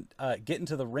she can get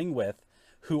into the ring with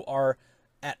who are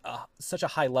at such a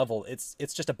high level. It's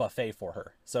just a buffet for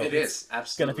her. So it's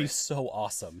absolutely going to be so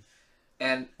awesome.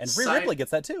 And Rhea Ripley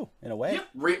gets that too, in a way. Yeah,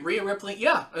 Rhea Ripley,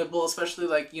 yeah. Well, especially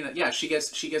like, she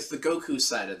gets the Goku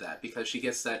side of that, because she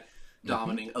gets that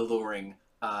dominating, alluring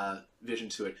vision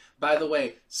to it. By the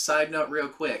way, side note real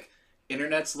quick,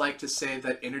 internets like to say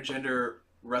that intergender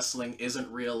wrestling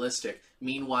isn't realistic.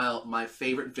 Meanwhile, my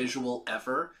favorite visual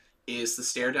ever is the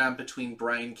stare down between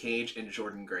Brian Cage and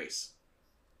Jordynne Grace.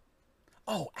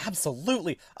 Oh,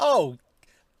 absolutely. Oh,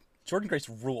 Jordynne Grace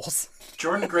rules.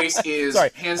 Jordynne Grace is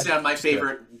hands down my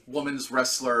favorite women's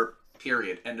wrestler,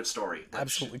 period. End of story.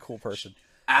 Absolutely cool person.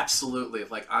 Absolutely.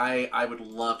 Like, I would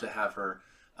love to have her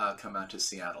come out to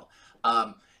Seattle.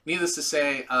 Needless to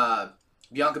say,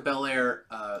 Bianca Belair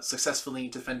successfully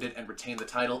defended and retained the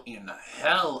title in a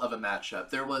hell of a matchup.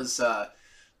 There was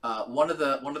one of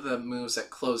the moves that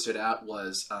closed it out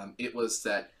was it was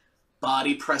that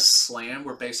body press slam,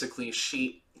 where basically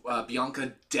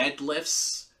Bianca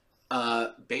deadlifts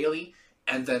Bayley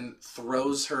and then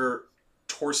throws her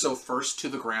torso first to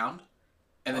the ground,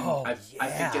 and then I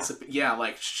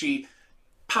think she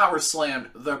power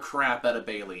slammed the crap out of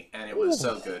Bayley, and it was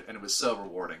so good, and it was so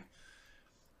rewarding.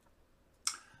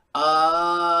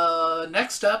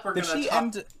 Next up, we're gonna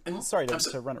talk... Sorry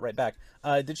to run it right back.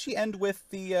 Did she end with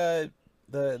the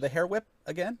hair whip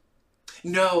again?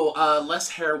 No, less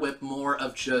hair whip, more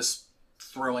of just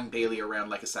throwing Bayley around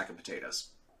like a sack of potatoes.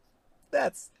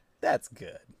 That's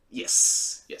good.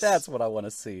 Yes. That's what I want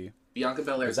to see. Bianca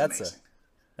Belair is amazing.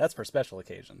 That's for special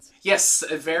occasions. Yes,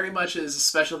 it very much is a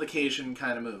special occasion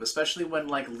kind of move, especially when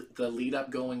like the lead up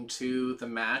going to the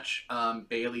match,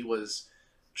 Bayley was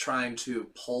trying to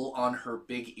pull on her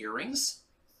big earrings.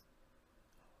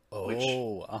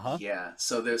 Yeah.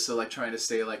 So they're like trying to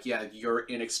say like, yeah, your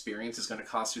inexperience is going to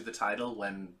cost you the title,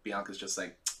 when Bianca's just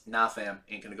like, nah, fam,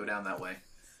 ain't gonna go down that way.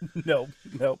 Nope.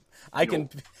 I can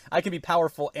be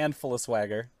powerful and full of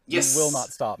swagger. Yes. You will not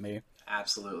stop me.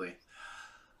 Absolutely.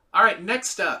 All right,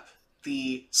 next up,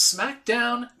 the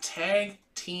SmackDown Tag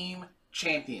Team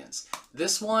Champions.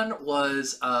 This one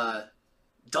was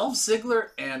Dolph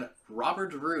Ziggler and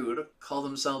Robert Roode, call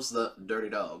themselves the Dirty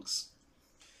Dogs.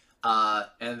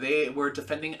 And they were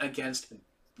defending against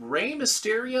Rey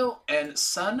Mysterio and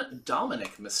son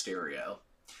Dominic Mysterio.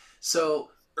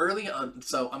 So early on,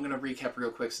 so I'm going to recap real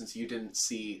quick since you didn't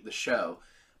see the show.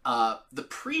 The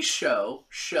pre-show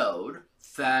showed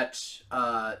that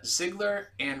Ziggler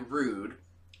and Roode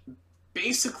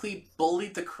basically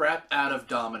bullied the crap out of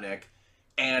Dominic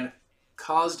and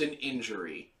caused an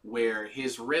injury where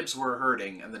his ribs were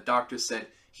hurting, and the doctor said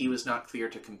he was not clear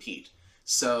to compete.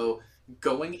 So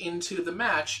going into the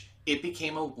match, it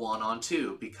became a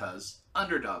 1-on-2 because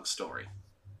underdog story.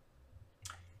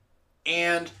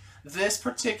 And this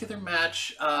particular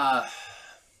match, I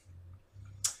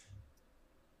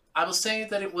will say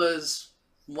that it was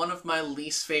one of my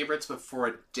least favorites, but for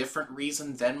a different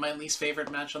reason than my least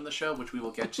favorite match on the show, which we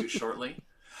will get to shortly.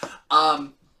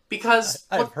 Because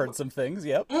I've heard some things.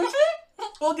 Yep.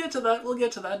 We'll get to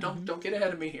that. Don't get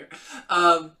ahead of me here.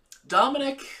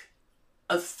 Dominic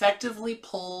effectively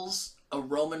pulls a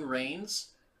Roman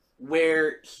Reigns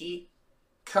where he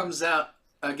comes out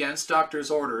against doctor's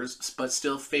orders, but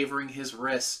still favoring his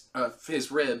ribs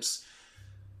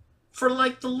for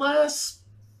like the last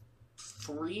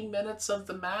 3 minutes of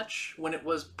the match, when it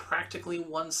was practically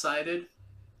one-sided,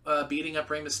 beating up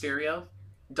Rey Mysterio.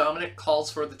 Dominic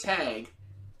calls for the tag,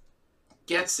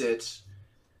 gets it,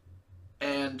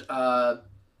 and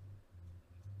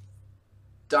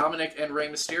Dominic and Rey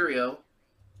Mysterio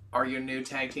are your new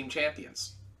tag team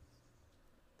champions.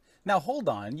 Now, hold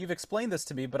on. You've explained this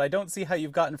to me, but I don't see how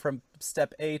you've gotten from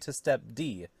step A to step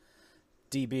D.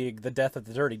 D being the death of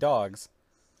the Dirty Dogs.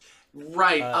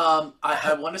 Right. I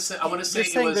want to say. You're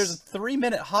saying there's a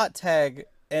 3-minute hot tag,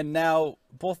 and now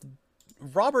both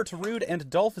Robert Roode and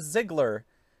Dolph Ziggler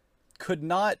could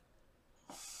not,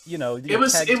 the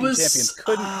tag team champions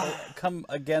couldn't come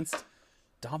against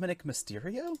Dominic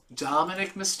Mysterio?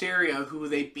 Dominic Mysterio, who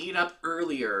they beat up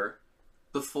earlier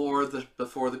before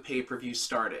the pay-per-view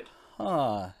started.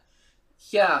 Huh.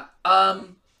 Yeah.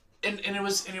 And it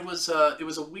was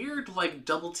a weird like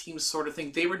double team sort of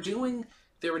thing. They were doing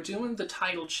the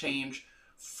title change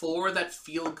for that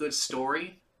feel-good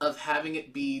story of having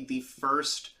it be the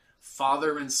first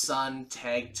father and son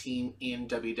tag team in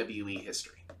WWE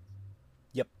history.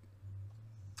 Yep.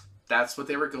 That's what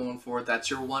they were going for. That's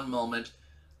your one moment.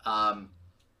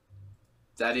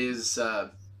 That is,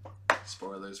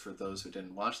 spoilers for those who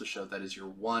didn't watch the show, that is your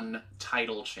one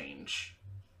title change.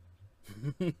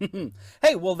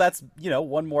 Hey, well, that's,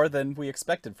 one more than we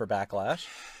expected for Backlash.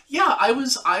 Yeah, I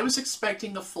was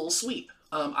expecting a full sweep.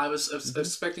 I was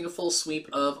expecting a full sweep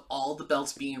of all the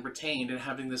belts being retained and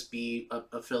having this be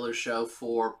a filler show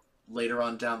for later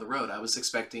on down the road. I was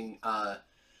expecting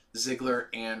Ziggler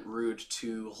and Roode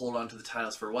to hold on to the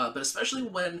titles for a while, but especially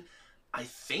when I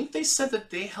think they said that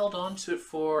they held on to it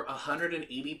for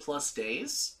 180 plus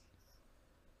days.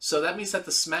 So that means that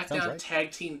the SmackDown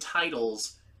tag team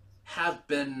titles have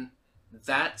been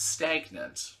that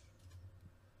stagnant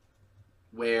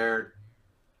where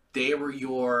they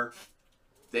were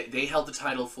they held the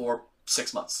title for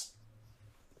 6 months.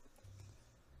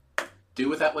 Do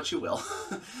with that what you will.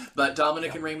 But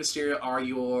Dominic and Rey Mysterio are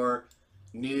your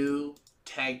new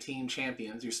tag team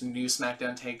champions, your new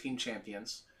SmackDown tag team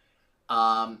champions.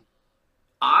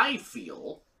 I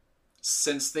feel,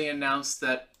 since they announced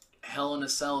that Hell in a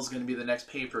Cell is going to be the next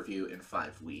pay-per-view in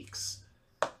 5 weeks,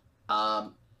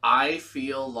 I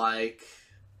feel like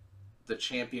the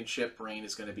championship reign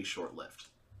is going to be short-lived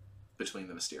between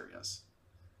the Mysterios.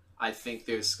 I think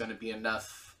there's going to be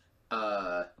enough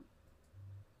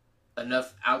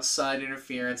outside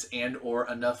interference and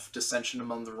or enough dissension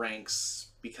among the ranks,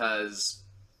 because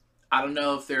I don't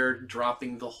know if they're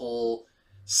dropping the whole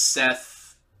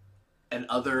Seth and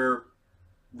other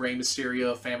Rey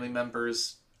Mysterio family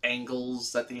members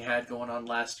angles that they had going on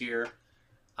last year.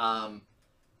 But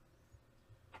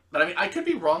I mean, I could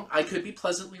be wrong. I could be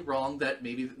pleasantly wrong that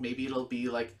maybe it'll be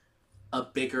like a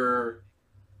bigger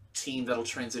team that'll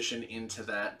transition into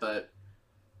that. But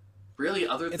really,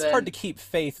 it's hard to keep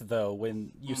faith though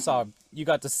when you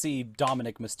got to see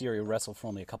Dominic Mysterio wrestle for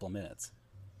only a couple of minutes.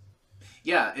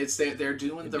 Yeah, they're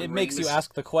doing the. It makes you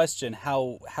ask the question: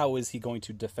 how is he going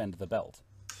to defend the belt?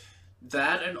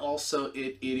 That, and also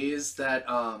it is that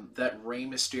that Rey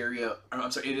Mysterio.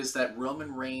 It is that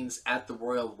Roman Reigns at the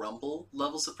Royal Rumble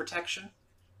levels of protection.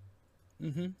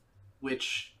 Mm-hmm.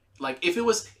 Which, like, if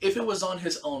it was on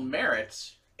his own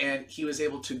merit and he was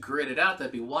able to grit it out,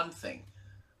 that'd be one thing.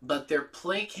 But they're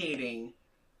placating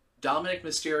Dominic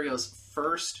Mysterio's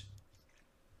first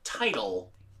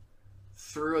title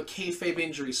through a kayfabe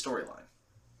injury storyline.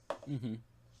 Mm-hmm.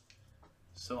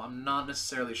 So I'm not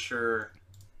necessarily sure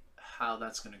how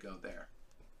that's going to go there.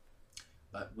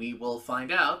 But we will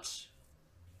find out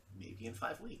maybe in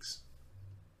 5 weeks.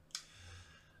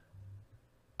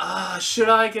 Should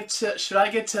I get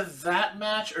to that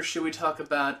match, or should we talk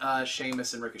about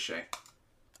Sheamus and Ricochet?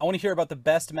 I want to hear about the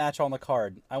best match on the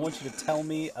card. I want you to tell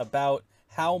me about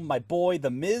how my boy The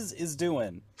Miz is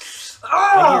doing.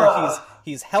 I hear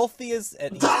he's healthy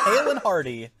and he's hale and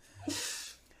hearty.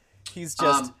 He's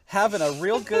just having a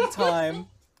real good time.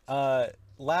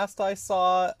 Last I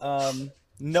saw,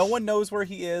 no one knows where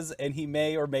he is, and he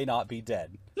may or may not be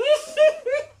dead.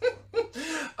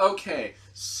 Okay,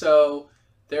 so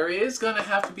there is going to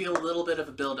have to be a little bit of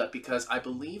a build-up, because I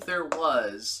believe there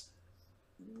was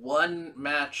one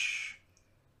match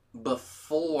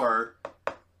before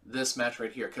this match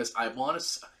right here, because I want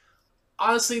to...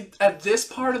 Honestly, at this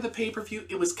part of the pay-per-view,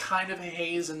 it was kind of a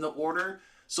haze in the order,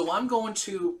 so I'm going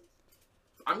to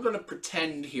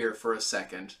pretend here for a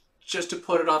second, just to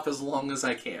put it off as long as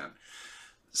I can.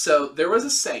 So there was a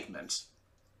segment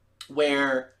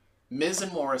where Miz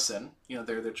and Morrison,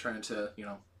 they're trying to,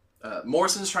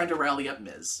 Morrison's trying to rally up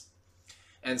Miz,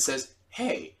 and says,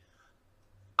 "Hey,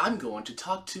 I'm going to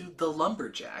talk to the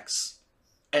Lumberjacks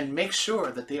and make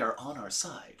sure that they are on our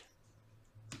side."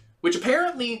 Which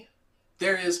apparently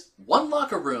there is one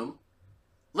locker room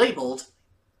labeled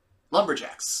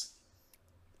Lumberjacks.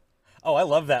 Oh, I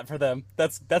love that for them.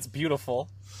 That's beautiful.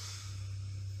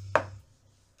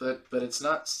 but it's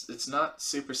not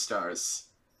Superstars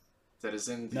that is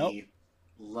in the Nope.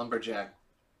 lumberjack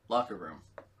locker room.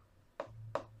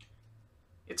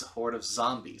 It's a horde of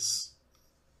zombies.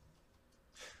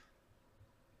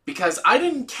 Because I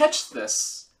didn't catch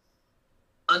this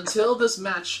until this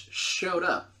match showed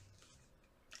up.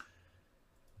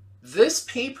 This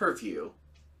pay-per-view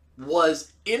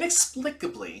was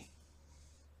inexplicably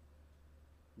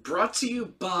brought to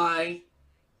you by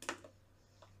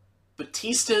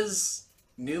Batista's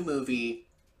new movie,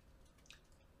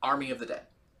 Army of the Dead.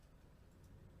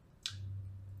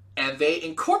 And they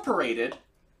incorporated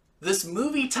this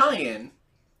movie tie-in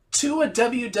to a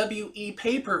WWE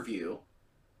pay-per-view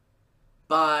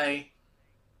by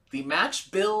the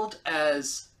match billed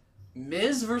as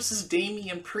Miz versus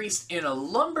Damian Priest in a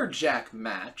lumberjack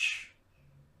match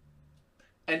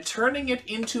and turning it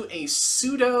into a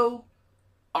pseudo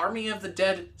Army of the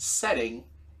Dead setting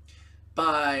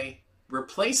by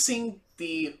replacing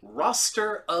the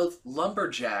roster of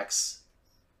lumberjacks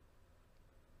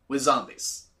with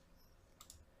zombies.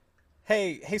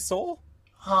 Hey, Soul?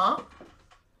 Huh?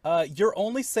 You're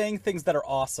only saying things that are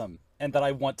awesome and that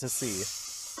I want to see.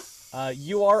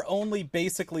 You are only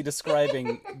basically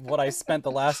describing what I spent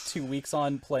the last 2 weeks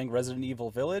on playing Resident Evil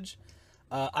Village.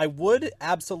 I would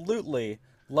absolutely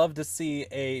love to see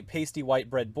a pasty white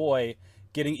bread boy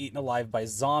getting eaten alive by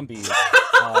zombies.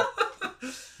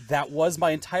 That was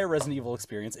my entire Resident Evil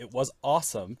experience. It was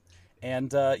awesome.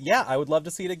 And yeah, I would love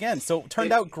to see it again. So it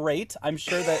turned out great. I'm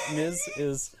sure that Miz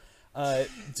is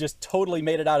just totally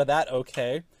made it out of that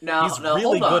okay. He's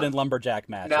really good in lumberjack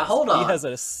matches. Now hold on. He has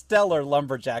a stellar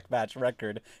lumberjack match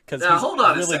record because Now, he's hold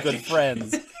on a really good second.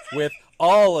 friends with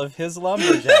all of his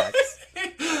lumberjacks.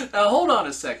 Now hold on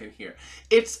a second here.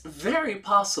 It's very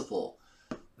possible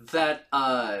that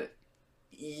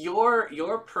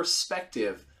your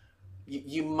perspective,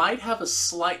 you might have a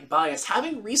slight bias,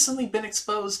 having recently been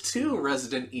exposed to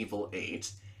Resident Evil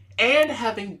 8 and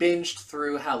having binged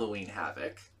through Halloween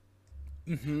Havoc.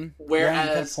 Mm-hmm.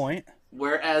 Whereas, point.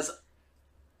 whereas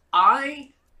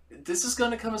this is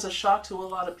going to come as a shock to a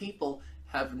lot of people,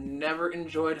 have never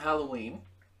enjoyed Halloween,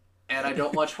 and I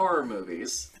don't watch horror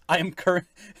movies.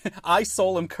 I,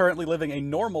 Soul, am currently living a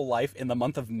normal life in the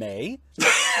month of May.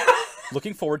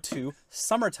 Looking forward to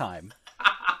summertime.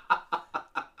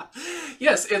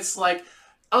 Yes, it's like,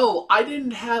 oh, I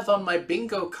didn't have on my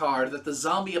bingo card that the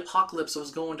zombie apocalypse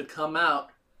was going to come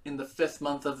out in the 5th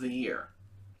month of the year.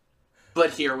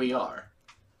 But here we are.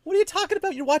 What are you talking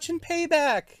about? You're watching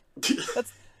Payback.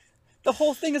 That's the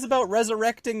whole thing is about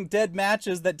resurrecting dead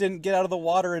matches that didn't get out of the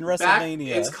water in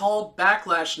WrestleMania. It's called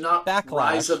Backlash, not Backlash.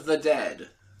 Rise of the Dead.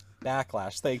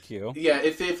 Backlash. Thank you. Yeah,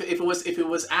 if it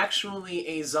was actually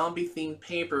a zombie themed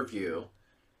pay-per-view,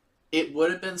 it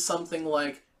would have been something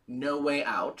like No Way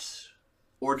Out,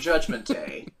 or Judgment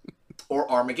Day, or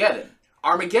Armageddon.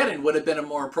 Armageddon would have been a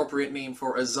more appropriate name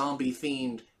for a zombie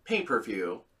themed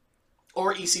pay-per-view,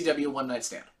 or ECW One Night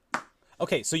Stand.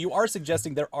 Okay, so you are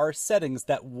suggesting there are settings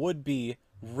that would be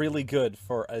really good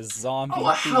for a zombie. Oh,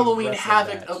 a Halloween wrestling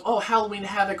Havoc. match. Oh, Halloween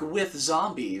Havoc with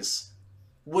zombies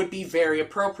would be very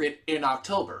appropriate in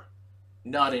October,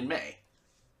 not in May.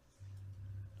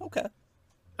 Okay.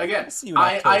 Again, see you in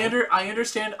October.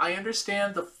 I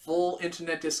understand the full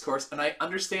internet discourse, and I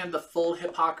understand the full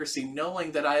hypocrisy,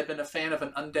 knowing that I have been a fan of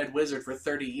an undead wizard for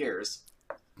 30 years.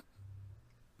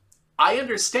 I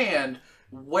understand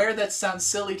where that sounds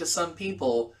silly to some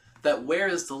people, that where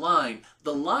is the line?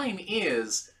 The line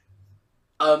is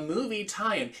a movie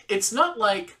tie-in. It's not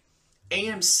like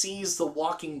AMC's The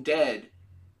Walking Dead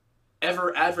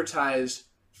ever advertised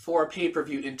for a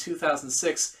pay-per-view in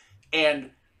 2006,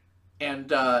 and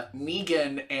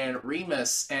Negan and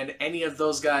Remus and any of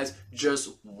those guys just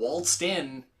waltzed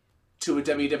in to a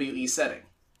WWE setting.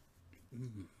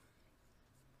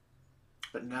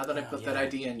 But now that I put that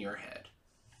idea in your head,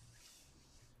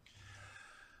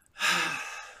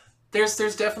 there's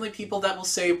definitely people that will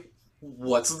say,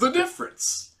 what's the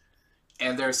difference?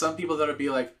 And there are some people that'll be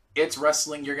like, it's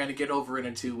wrestling, you're going to get over it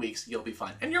in 2 weeks, you'll be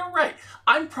fine. And you're right,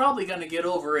 I'm probably going to get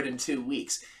over it in 2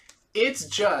 weeks. It's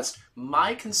just,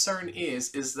 my concern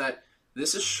is that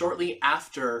this is shortly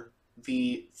after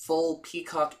the full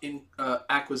Peacock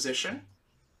acquisition.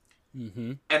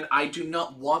 Mm-hmm. And I do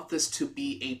not want this to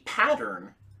be a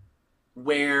pattern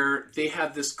where they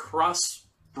have this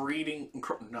cross-branding,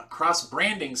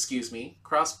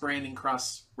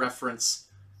 cross-reference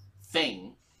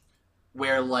thing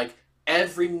where, like,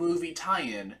 every movie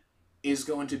tie-in is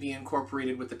going to be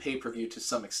incorporated with the pay-per-view to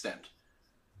some extent.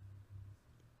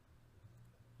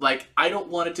 Like, I don't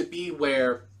want it to be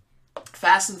where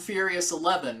Fast and Furious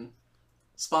 11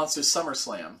 sponsors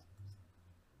SummerSlam,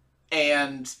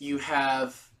 and you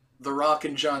have The Rock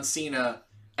and John Cena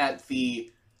at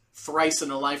the thrice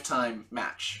in a lifetime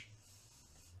match.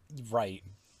 Right.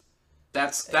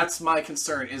 That's my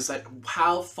concern, is that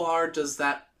how far does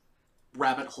that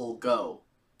rabbit hole go?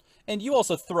 And you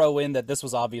also throw in that this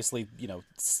was obviously,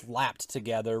 slapped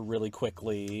together really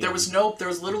quickly. There was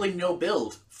literally no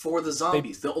build for the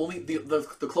zombies.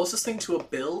 The closest thing to a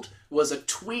build was a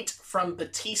tweet from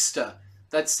Batista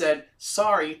that said,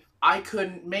 "Sorry, I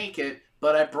couldn't make it,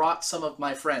 but I brought some of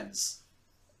my friends."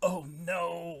 Oh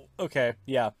no. Okay,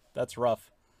 yeah, that's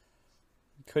rough.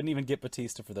 Couldn't even get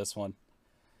Batista for this one.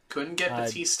 Couldn't get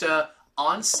Batista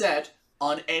on set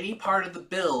on any part of the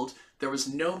build. There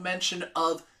was no mention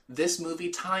of this movie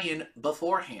tie-in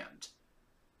beforehand.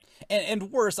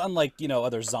 And worse, unlike,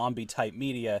 other zombie-type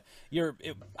media,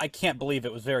 I can't believe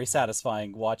it was very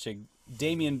satisfying watching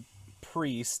Damian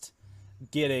Priest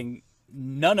getting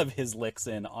none of his licks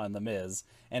in on The Miz,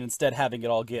 and instead having it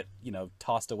all get,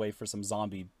 tossed away for some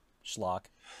zombie schlock.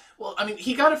 Well, I mean,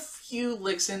 he got a few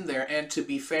licks in there, and to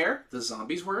be fair, the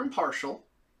zombies were impartial.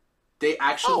 They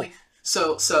actually...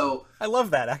 So I love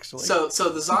that, actually. So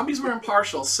the zombies were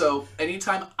impartial, so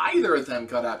anytime either of them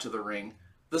got out to the ring,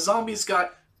 the zombies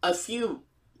got a few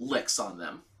licks on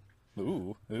them.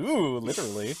 Ooh,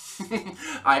 literally.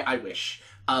 I wish.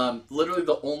 Literally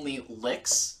the only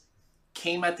licks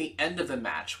came at the end of the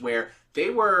match, where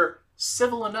they were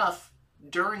civil enough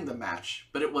during the match,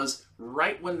 but it was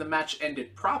right when the match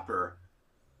ended proper,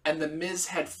 and the Miz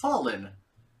had fallen.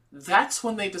 That's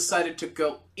when they decided to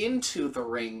go into the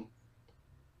ring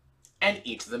and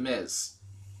eat the Miz.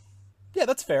 Yeah,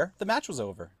 that's fair. The match was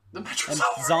over. The match was and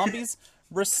over. Zombies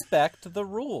respect the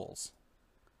rules.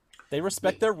 They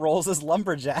respect their roles as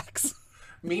lumberjacks.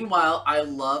 Meanwhile, I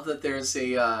love that there's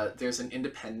an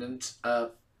independent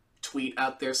tweet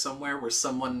out there somewhere where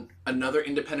another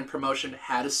independent promotion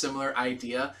had a similar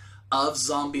idea of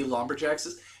zombie lumberjacks,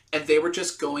 and they were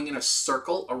just going in a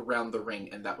circle around the ring,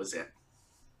 and that was it.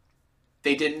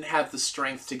 They didn't have the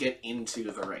strength to get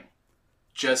into the ring.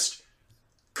 Just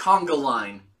conga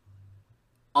line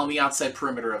on the outside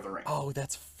perimeter of the ring. Oh,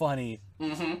 that's funny.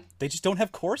 Mm-hmm. They just don't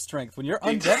have core strength. When you're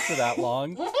undead for that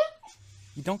long,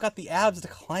 you don't got the abs to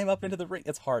climb up into the ring.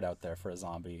 It's hard out there for a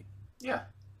zombie. Yeah.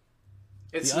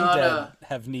 It's the not undead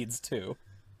have needs too.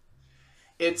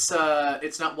 It's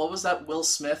not, what was that Will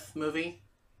Smith movie?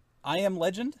 I Am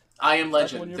Legend? I Am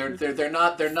Legend. They're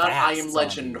not I Am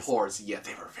Legend zombies. whores. Yeah,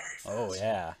 they were very fast. Oh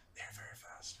yeah. They're very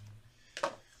fast.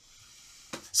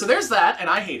 So there's that, and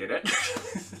I hated it.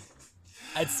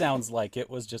 It sounds like it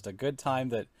was just a good time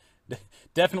that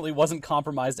definitely wasn't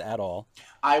compromised at all.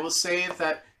 I will say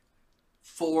that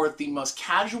for the most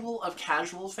casual of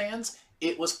casual fans,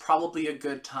 it was probably a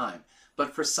good time.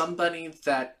 But for somebody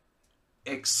that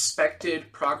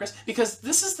expected progress, because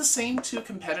this is the same two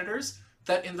competitors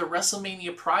that in the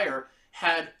WrestleMania prior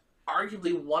had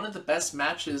arguably one of the best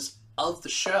matches of the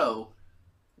show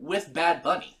with Bad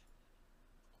Bunny.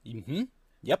 Mm-hmm.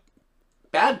 Yep.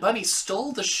 Bad Bunny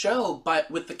stole the show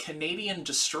with the Canadian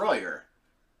Destroyer.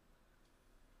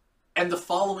 And the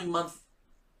following month,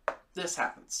 this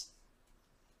happens.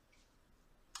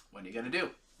 What are you going to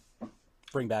do?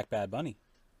 Bring back Bad Bunny.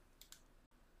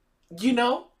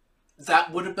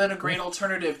 That would have been a great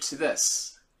alternative to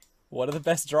this. One of the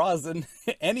best draws in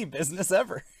any business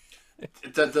ever.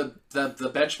 The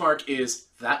benchmark is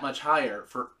that much higher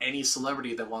for any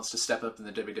celebrity that wants to step up in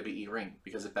the WWE ring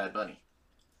because of Bad Bunny.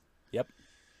 Yep.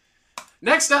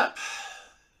 Next up,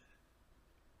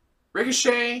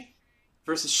 Ricochet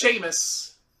versus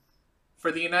Sheamus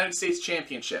for the United States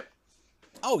Championship.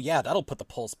 Oh yeah, that'll put the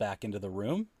pulse back into the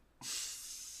room.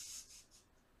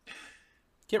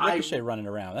 Get Ricochet running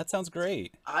around. That sounds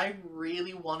great. I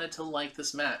really wanted to like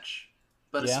this match,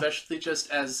 but Yeah. especially just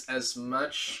as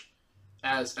much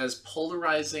as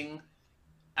polarizing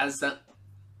as that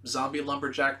zombie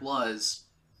lumberjack was,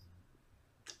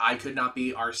 I could not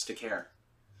be arsed to care.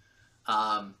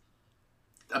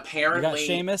 Apparently, You got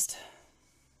Sheamus.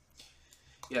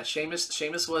 yeah,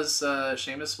 Sheamus was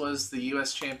the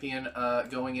U.S. champion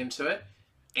going into it,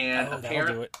 and Oh,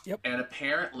 that'll do it. Yep. and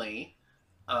apparently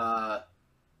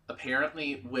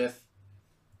with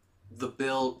the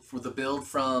build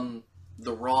from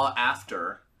the Raw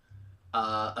after,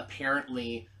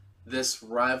 apparently this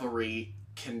rivalry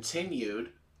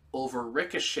continued over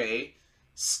Ricochet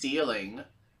stealing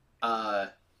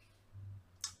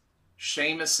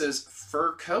Sheamus's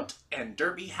fur coat and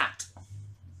derby hat.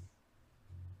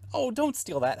 Oh, don't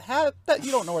steal that hat.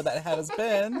 You don't know where that hat has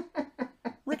been.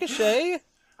 Ricochet.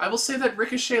 I will say that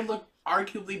Ricochet looked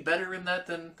arguably better in that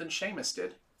than Sheamus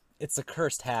did. It's a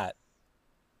cursed hat.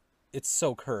 it's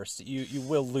so cursed. You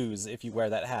will lose if you wear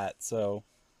that hat. So,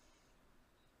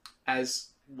 as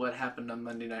what happened on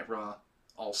Monday Night Raw,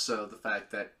 also the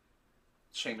fact that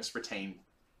Sheamus retained,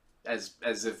 as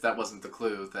if that wasn't the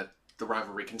clue, that the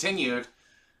rivalry continued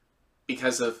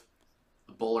because of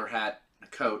a bowler hat, a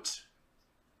coat,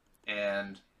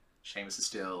 and Sheamus is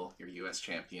still your U.S.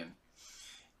 champion.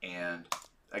 And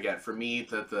again, for me,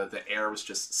 the air was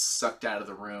just sucked out of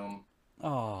the room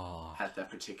at that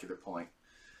particular point.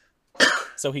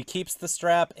 So he keeps the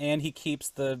strap and he keeps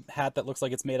the hat that looks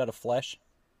like it's made out of flesh?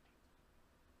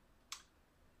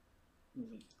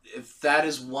 If that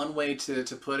is one way to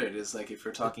put it, is like if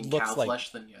you're talking cow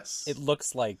flesh, then yes. It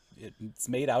looks like it's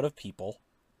made out of people.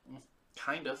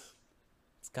 Kind of.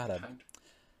 It's got a...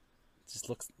 It just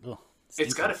looks... Ugh,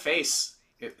 it's got a face.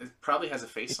 It probably has a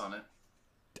face on it.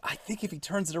 I think if he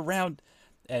turns it around...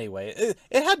 Anyway,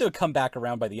 it had to come back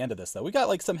around by the end of this, though. We got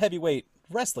like some heavyweight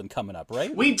wrestling coming up,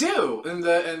 right? We do,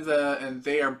 and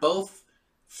they are both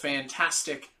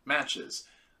fantastic matches.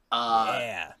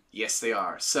 Yeah. Yes, they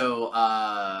are. So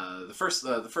the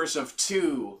first of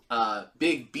two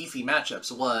big beefy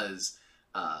matchups was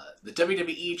the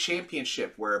WWE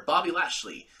Championship, where Bobby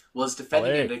Lashley was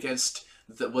defending it against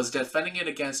Drew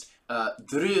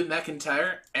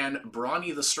McIntyre and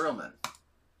Brawny the Strowman.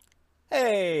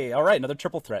 Hey, all right, another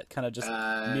triple threat, kind of just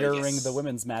mirroring the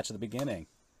women's match at the beginning.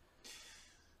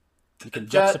 You can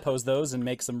juxtapose those and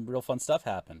make some real fun stuff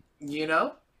happen. You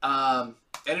know, and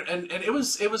it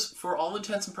was for all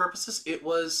intents and purposes, it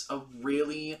was a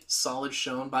really solid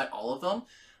shown by all of them.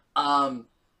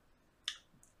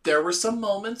 There were some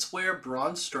moments where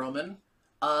Braun Strowman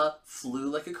flew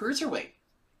like a cruiserweight,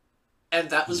 and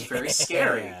that was very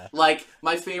scary. Like,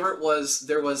 my favorite was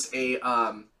there was a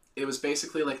it was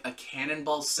basically like a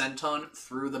cannonball senton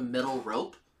through the middle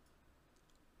rope.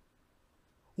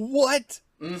 What?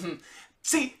 Mm-hmm.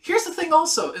 See, here's the thing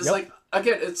also, is like,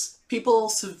 again, it's people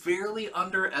severely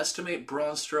underestimate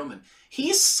Braun Strowman.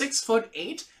 He's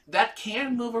 6'8", that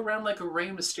can move around like a Rey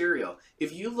Mysterio.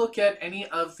 If you look at any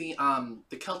of the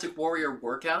Celtic Warrior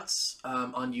workouts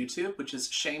on YouTube, which is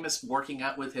Sheamus working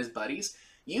out with his buddies,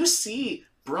 you see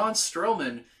Braun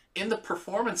Strowman in the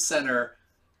Performance Center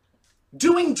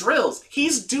doing drills.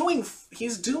 He's doing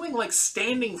like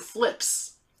standing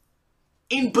flips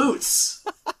in boots,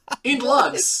 in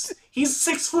lugs. He's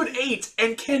 6'8"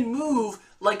 and can move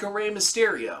like a Rey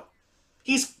Mysterio.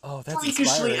 He's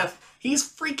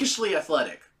freakishly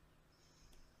athletic.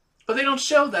 But they don't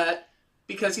show that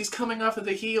because he's coming off of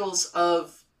the heels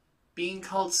of being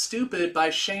called stupid by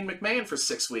Shane McMahon for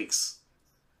 6 weeks.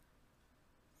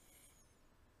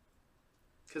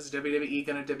 Because WWE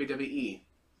gonna WWE.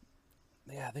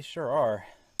 Yeah, they sure are.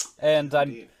 And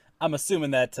I'm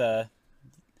assuming that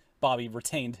Bobby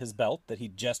retained his belt that he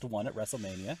just won at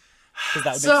WrestleMania.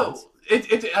 Because that would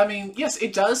make sense. I mean, yes,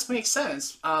 it does make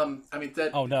sense. I mean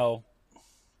that. Oh no.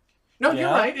 No,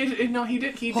 you're right. No, he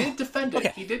did defend it.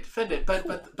 Okay. He did defend it.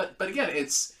 But again,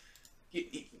 it's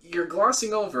you're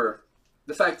glossing over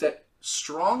the fact that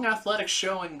strong athletic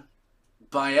showing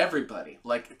by everybody.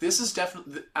 Like, this is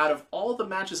definitely, out of all the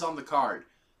matches on the card,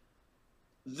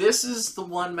 this is the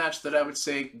one match that I would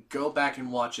say go back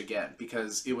and watch again,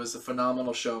 because it was a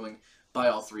phenomenal showing by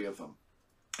all three of them.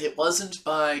 It wasn't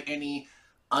by any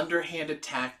underhanded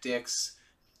tactics.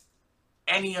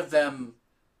 Any of them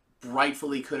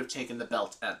rightfully could have taken the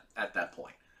belt at that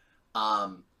point.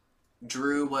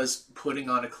 Drew was putting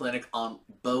on a clinic on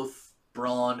both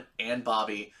Braun and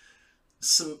Bobby.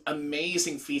 Some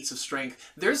amazing feats of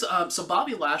strength. There's so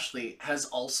Bobby Lashley has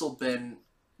also been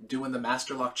doing the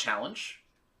Master Lock Challenge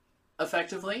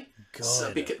effectively. Good.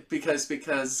 So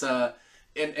because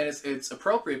it's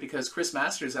appropriate, because Chris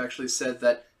Masters actually said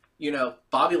that, you know,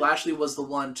 Bobby Lashley was the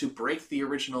one to break the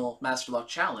original Master Lock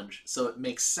Challenge, so it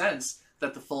makes sense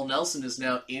that the full Nelson is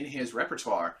now in his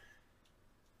repertoire.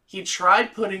 He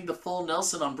tried putting the full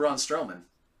Nelson on Braun Strowman.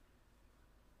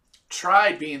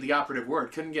 Tried being the operative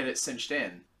word, couldn't get it cinched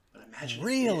in. But imagine.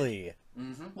 Really?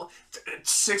 Mm-hmm. Well,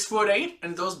 6'8"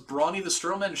 and those Brawny the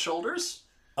Strowman shoulders.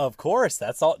 Of course,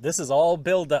 that's all. This is all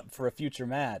build up for a future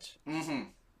match. Mm-hmm.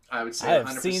 I would say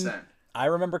 100%. I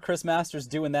remember Chris Masters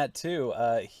doing that too.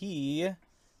 He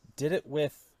did it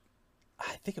with,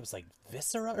 I think it was like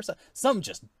Viscera or something. Some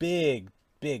just big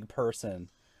person.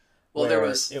 Well, it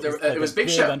was Big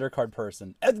Show. Undercard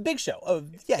person. The Big Show. Oh,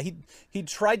 yeah, he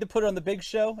tried to put it on the Big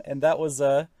Show, and that was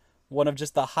one of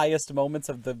just the highest moments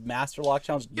of the Master Lock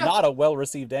Challenge. Yeah. Not a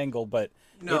well-received angle, but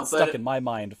it stuck in my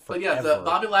mind forever. But yeah,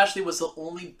 Bobby Lashley was the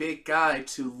only big guy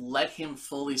to let him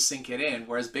fully sink it in,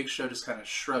 whereas Big Show just kind of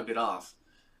shrugged it off.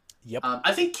 Yep.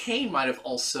 I think Kane might have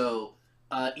also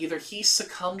Either he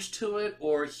succumbed to it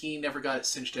or he never got it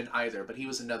cinched in either, but he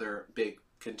was another big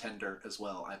contender as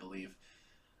well, I believe.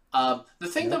 The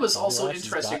thing that was also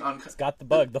interesting He's got the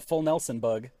bug, the full Nelson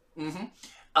bug.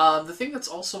 The thing that's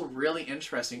also really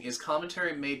interesting is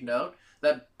commentary made note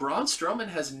that Braun Strowman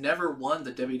has never won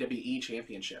the WWE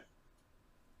Championship.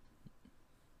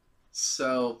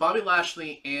 So Bobby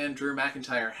Lashley and Drew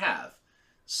McIntyre have.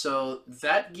 So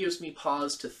that gives me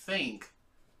pause to think,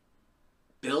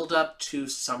 build up to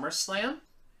SummerSlam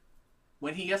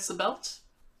when he gets the belt?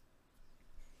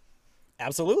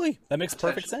 Absolutely. That makes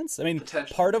perfect sense. I mean,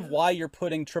 part of why you're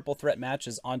putting triple threat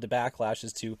matches onto Backlash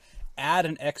is to add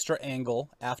an extra angle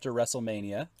after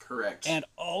WrestleMania. Correct. And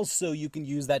also you can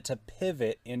use that to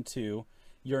pivot into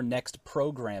your next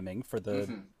programming for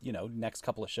the, next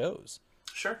couple of shows.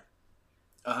 Sure.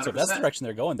 100%. So if that's the direction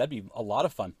they're going, that'd be a lot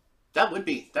of fun. That would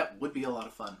be a lot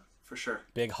of fun, for sure.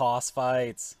 Big Hoss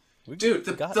fights. Dude,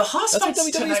 the Hoss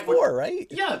fights tonight were, right?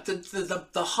 Yeah,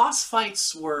 the Hoss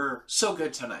fights were so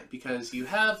good tonight because you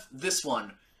have this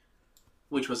one,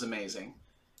 which was amazing,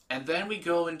 and then we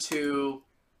go into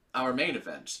our main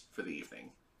event for the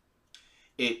evening.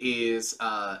 It is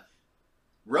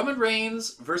Roman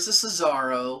Reigns versus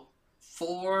Cesaro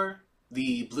for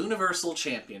the Blue Universal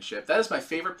Championship. That is my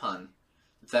favorite pun.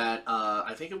 That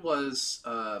I think it was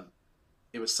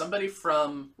somebody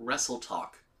from Wrestle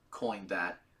Talk coined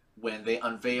that when they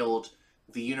unveiled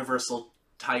the Universal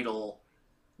title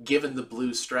given the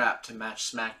blue strap to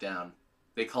match SmackDown.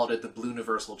 They called it the Blue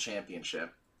Universal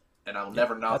Championship. And I will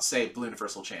never not say Blue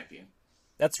Universal Champion.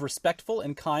 That's respectful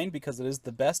and kind because it is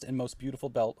the best and most beautiful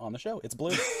belt on the show. It's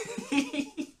blue.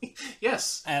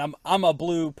 Yes. And I'm a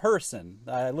blue person.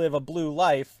 I live a blue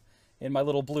life in my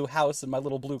little blue house and my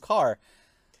little blue car.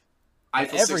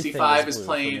 Eiffel 65 is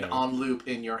playing on loop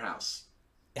in your house.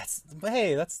 Yes.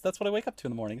 Hey, that's what I wake up to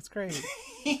in the morning. It's great.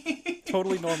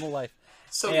 Totally normal life.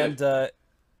 So and good.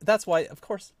 That's why, of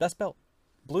course, best belt.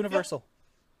 Blue Universal.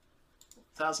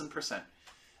 Yep. 1000%.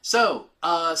 So,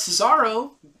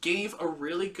 Cesaro gave a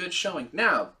really good showing.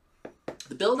 Now,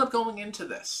 the build-up going into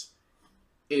this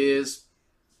is,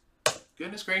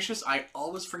 goodness gracious, I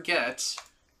always forget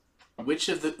which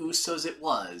of the Usos it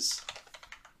was.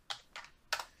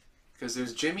 Because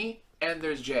there's Jimmy and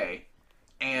there's Jay.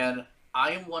 And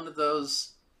I am one of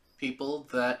those people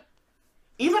that,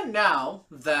 even now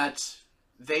that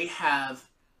they have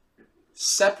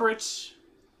separate...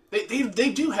 They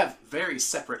do have very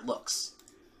separate looks.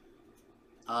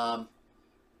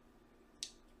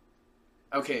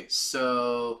 Okay,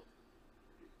 so...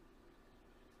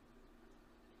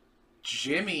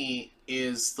 Jimmy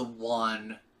is the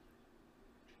one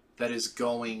that is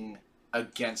going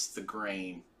against the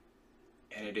grain.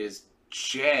 And it is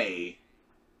Jay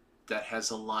that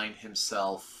has aligned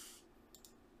himself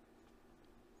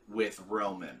with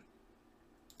Roman.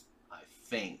 I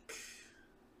think.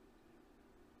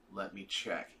 Let me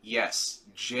check. Yes,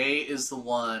 Jay is the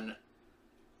one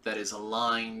that is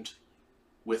aligned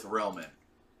with Roman.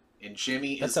 And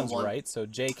Jimmy is the one... That sounds right. So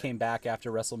Jay came back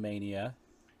after WrestleMania,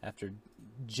 after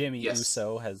Jimmy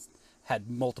Uso has had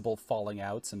multiple falling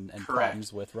outs and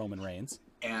problems with Roman Reigns.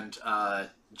 And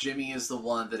Jimmy is the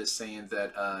one that is saying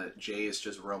that Jay is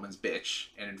just Roman's bitch.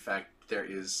 And in fact, there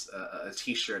is a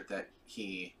t-shirt that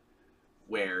he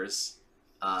wears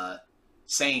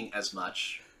saying as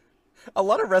much. A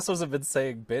lot of wrestlers have been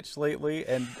saying bitch lately,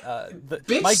 and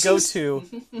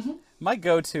my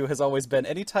go-to has always been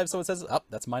anytime someone says, "Oh,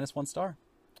 that's -1 star."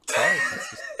 Sorry, that's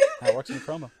just how it works in the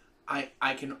promo.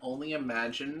 I can only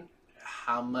imagine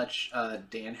how much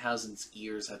Danhausen's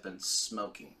ears have been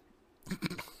smoking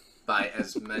by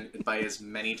as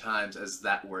many times as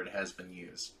that word has been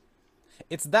used.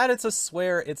 It's that it's a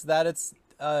swear. It's that it's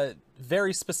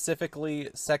very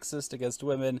specifically sexist against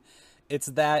women. It's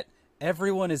that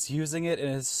everyone is using it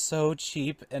and it's so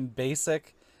cheap and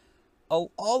basic.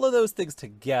 All of those things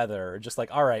together are just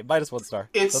like, all right, -1 star.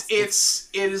 It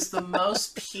is the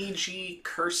most PG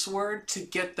curse word to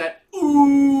get that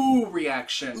ooh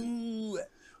reaction. Ooh,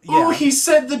 yeah. Ooh, he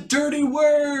said the dirty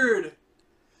word.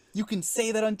 You can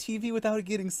say that on TV without it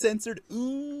getting censored.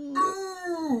 Ooh.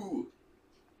 Ooh.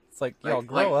 It's like, y'all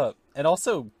grow up. And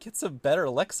also get some better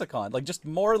lexicon. Like, just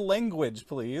more language,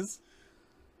 please.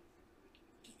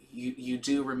 You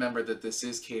do remember that this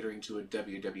is catering to a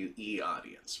WWE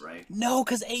audience, right? No,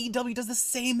 because AEW does the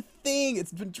same thing.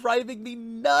 It's been driving me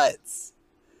nuts.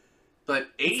 But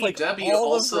AEW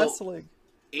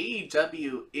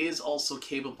is also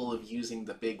capable of using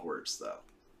the big words, though,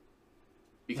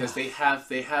 because they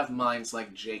have minds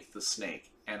like Jake the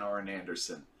Snake and Arn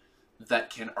Anderson that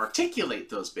can articulate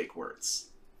those big words.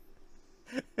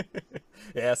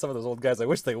 Yeah, some of those old guys, I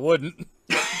wish they wouldn't.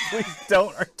 Please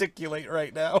don't articulate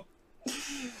right now.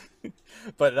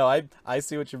 But no, I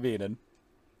see what you're meaning.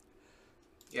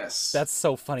 Yes. That's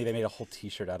so funny. They made a whole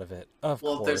T-shirt out of it. Of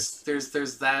course.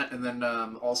 there's that, and then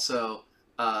also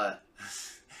I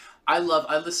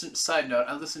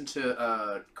listen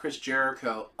to Chris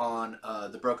Jericho on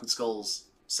the Broken Skulls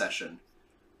session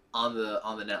on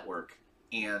the network,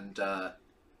 and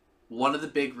one of the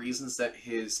big reasons that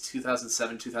his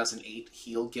 2007-2008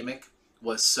 heel gimmick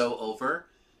was so over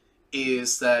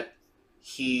is that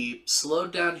he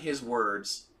slowed down his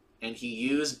words and he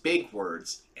used big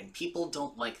words, and people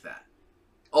don't like that.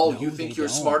 Oh, No, you think they you're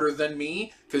don't. smarter than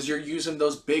me because you're using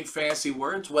those big fancy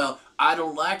words? Well, I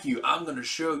don't like you. I'm going to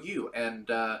show you. And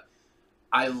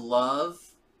I love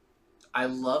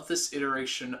this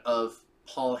iteration of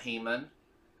Paul Heyman,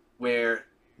 where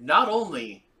not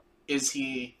only is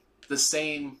he the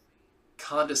same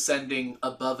condescending,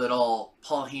 above it all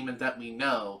Paul Heyman that we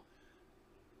know,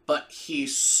 but he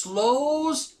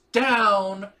slows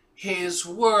down his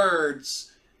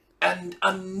words and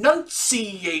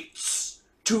enunciates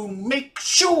to make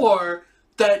sure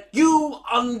that you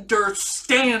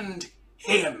understand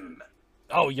him.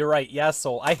 Oh, you're right. Yeah,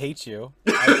 Soul. I hate you.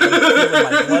 I'm feeling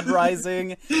my blood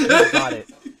rising. You've got it.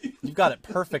 You've got it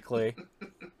perfectly.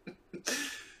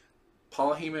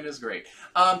 Paul Heyman is great.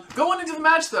 Going into the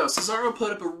match, though, Cesaro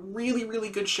put up a really, really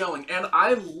good showing, and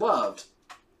I loved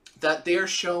that they're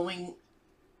showing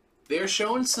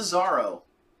Cesaro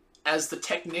as the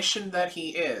technician that he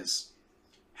is.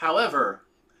 However,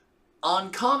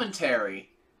 on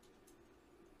commentary,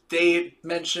 they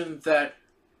mentioned that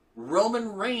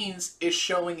Roman Reigns is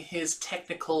showing his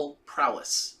technical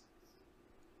prowess.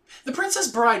 The Princess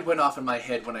Bride went off in my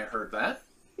head when I heard that.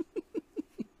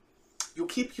 You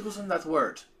keep using that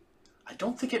word. I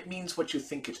don't think it means what you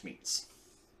think it means.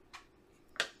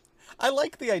 I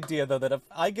like the idea, though, that if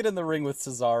I get in the ring with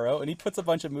Cesaro and he puts a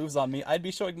bunch of moves on me, I'd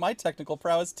be showing my technical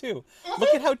prowess, too.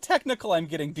 Look at how technical I'm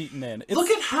getting beaten in. It's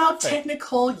Look at how perfect.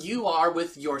 technical you are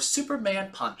with your Superman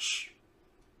punch.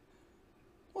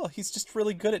 Well, he's just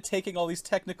really good at taking all these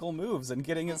technical moves and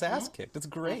getting his ass kicked. It's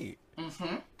great.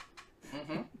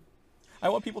 I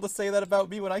want people to say that about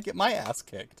me when I get my ass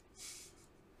kicked.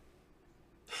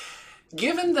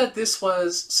 Given that this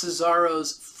was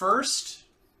Cesaro's first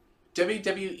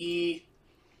WWE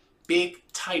big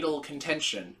title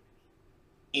contention,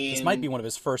 This might be one of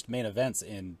his first main events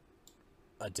in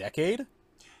a decade.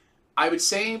 I would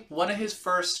say one of his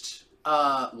first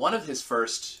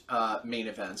main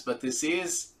events, but this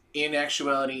is in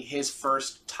actuality his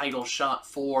first title shot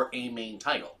for a main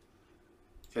title,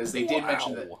 because they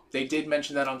did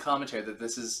mention that on commentary that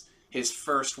this is his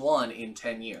first one in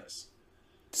 10 years.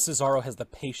 Cesaro has the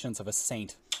patience of a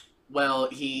saint. Well,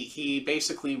 he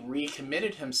basically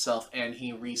recommitted himself and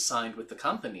he re-signed with the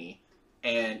company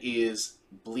and is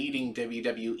bleeding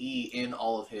WWE in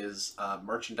all of his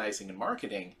merchandising and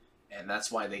marketing, and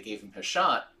that's why they gave him his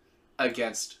shot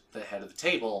against the head of the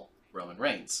table, Roman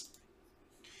Reigns.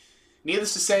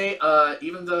 Needless to say,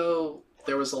 even though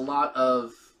there was a lot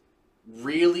of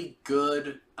really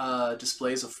good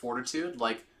displays of fortitude,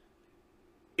 like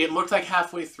it looked like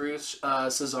halfway through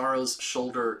Cesaro's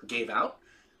shoulder gave out,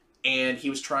 and he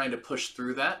was trying to push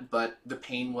through that, but the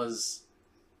pain was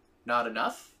not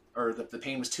enough, or the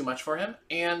pain was too much for him.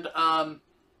 And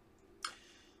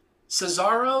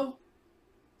Cesaro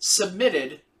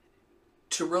submitted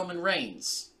to Roman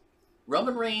Reigns.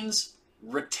 Roman Reigns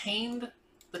retained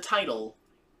the title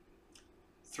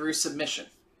through submission.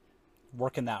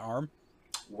 Working that arm.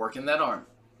 Working that arm.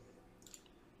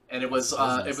 And it was a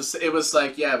lot of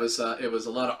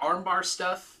armbar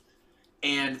stuff.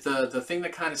 And the thing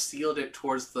that kind of sealed it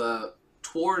towards the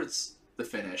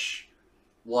finish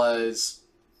was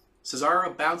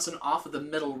Cesaro bouncing off of the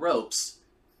middle ropes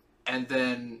and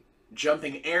then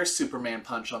jumping air Superman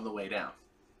punch on the way down.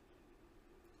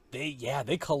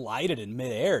 They collided in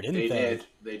midair, didn't they?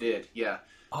 They did, yeah.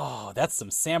 Oh, that's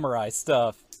some samurai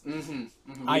stuff.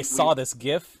 I saw this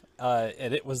GIF,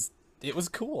 and it was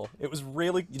cool. It was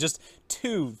really just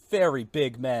two very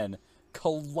big men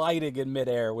colliding in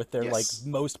midair with their like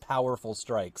most powerful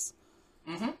strikes.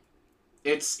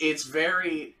 It's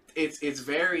very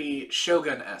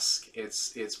Shogun-esque.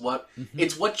 It's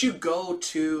what you go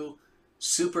to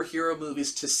superhero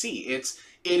movies to see. It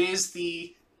is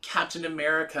the Captain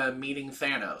America meeting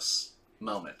Thanos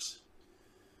moment.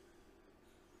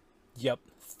 Yep,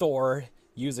 Thor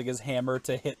using his hammer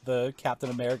to hit the Captain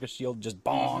America shield, just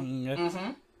bong.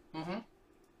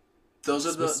 Those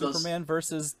are Swiss Superman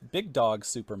versus Big Dog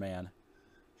Superman.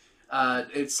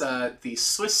 It's the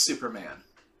Swiss Superman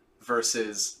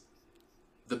versus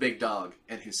the big dog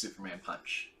and his Superman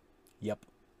punch. Yep.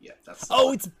 Yeah, that's...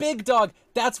 Oh, it's Big Dog.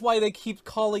 That's why they keep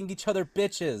calling each other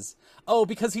bitches. Oh,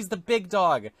 because he's the big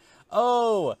dog.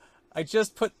 Oh, I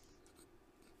just put...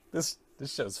 This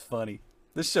show's funny.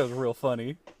 This show's real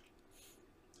funny.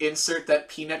 Insert that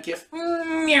peanut gif.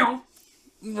 Meow.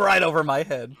 Right over my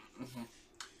head.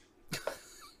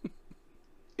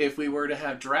 If we were to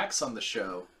have Drax on the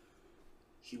show,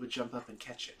 he would jump up and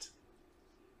catch it.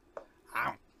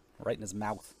 Ow. Right in his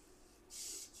mouth.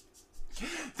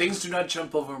 Things do not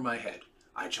jump over my head.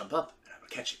 I jump up and I will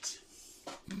catch it.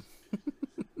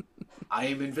 I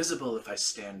am invisible if I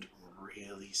stand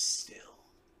really still.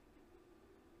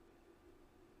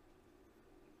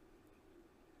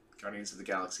 Guardians of the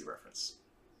Galaxy reference.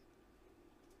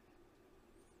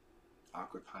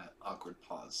 Awkward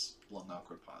pause. Long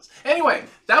awkward pause. Anyway,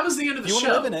 that was the end of the show. You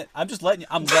want to live in it? I'm letting you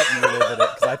live in it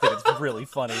because I think it's really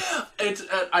funny.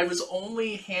 I was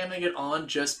only hamming it on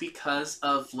just because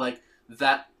of like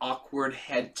that awkward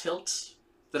head tilt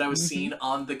that I was seeing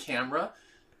on the camera.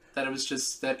 That it was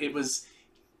just that is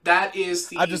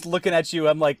the. I'm just looking at you.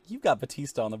 I'm like, you've got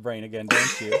Batista on the brain again,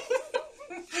 don't you?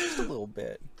 Just a little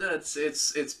bit.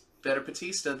 It's better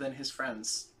Batista than his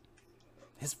friends.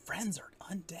 His friends are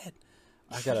undead.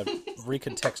 I gotta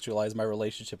recontextualize my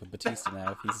relationship with Batista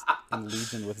now if he's in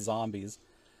Legion with zombies.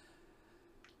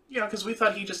 Yeah, because we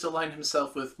thought he just aligned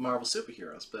himself with Marvel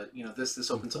superheroes, but you know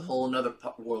this opens a whole another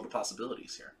world of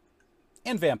possibilities here.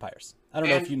 And vampires. I don't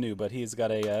know if you knew, but he's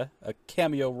got a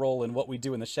cameo role in What We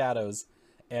Do in the Shadows,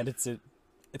 and it's a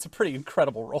pretty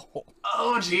incredible role.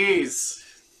 Oh, jeez.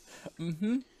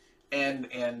 Mm-hmm.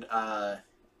 And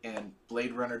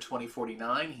Blade Runner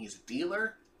 2049, he's a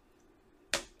dealer.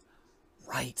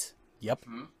 Right. Yep.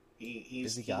 Mm-hmm. He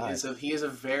is a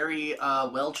very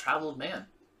well-traveled man.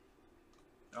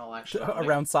 Oh, actually,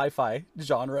 around sci-fi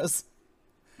genres.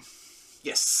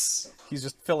 Yes. He's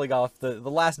just filling off the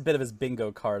last bit of his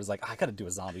bingo card. Is like, I gotta do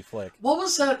a zombie flick. What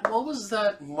was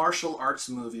that martial arts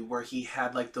movie where he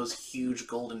had like those huge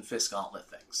golden fist gauntlet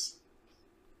things?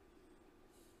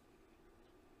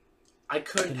 I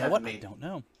couldn't have made. I don't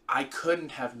know. I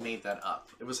couldn't have made that up.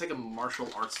 It was like a martial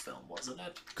arts film, wasn't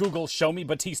it? Google, show me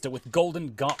Batista with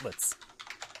golden gauntlets.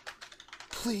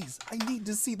 Please, I need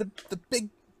to see the big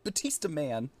Batista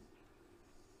man.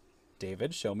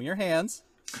 David, show me your hands.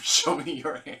 Show me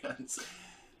your hands.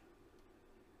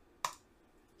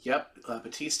 Yep,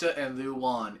 Batista and Liu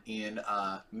Wan in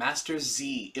Master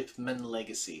Z, Ip Man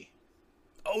Legacy.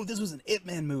 Oh, this was an Ip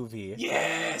Man movie.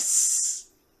 Yes!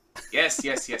 Yes.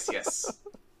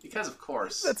 Because of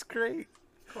course. That's great.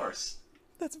 Of course.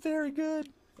 That's very good.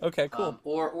 Okay, cool.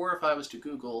 Or if I was to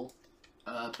Google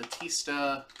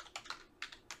Batista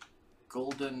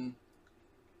golden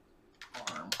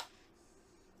arm.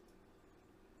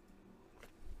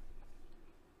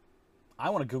 I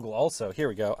want to Google also. Here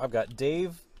we go. I've got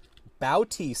Dave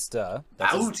Bautista.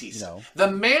 Bautista.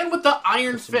 The man with the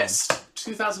iron fist.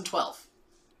 2012.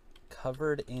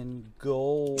 Covered in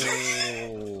gold.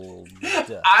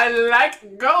 I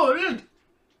like gold.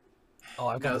 Oh,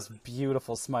 I've got this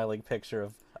beautiful smiling picture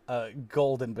of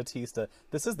golden Batista.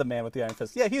 This is the man with the iron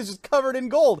fist. Yeah, he's just covered in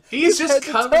gold. He's just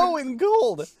head covered to toe in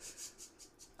gold.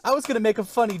 I was gonna make a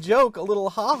funny joke, a little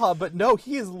haha, but no,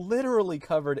 he is literally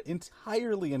covered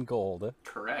entirely in gold.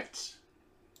 Correct.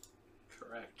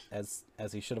 As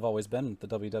he should have always been with the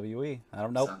WWE. I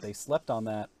don't know. They slept on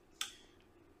that.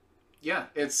 Yeah,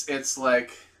 it's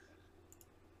like,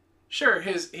 sure,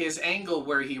 his angle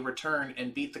where he returned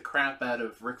and beat the crap out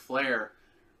of Ric Flair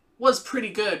was pretty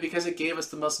good because it gave us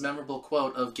the most memorable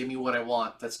quote of "Give me what I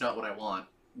want. That's not what I want.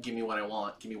 Give me what I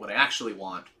want. Give me what I actually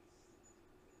want."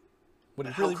 What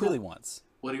he really wants.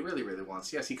 What he really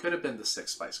wants. Yes, he could have been the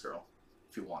sixth Spice Girl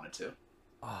if he wanted to.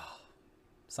 Oh,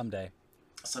 someday.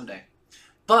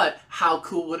 But how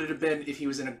cool would it have been if he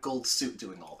was in a gold suit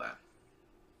doing all that?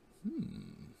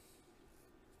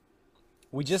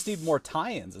 We just need more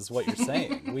tie-ins, is what you're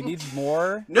saying. We need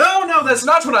more. No, that's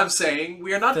not what I'm saying.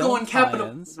 We are not going capital.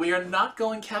 Tie-ins. We are not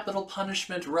going capital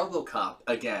punishment RoboCop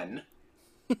again.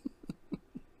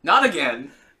 Not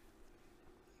again.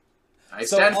 I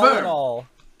stand firm.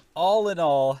 All in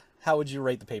all, how would you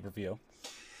rate the pay-per-view?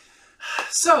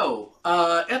 So,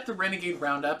 at the Renegade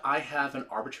Roundup, I have an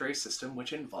arbitrary system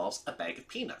which involves a bag of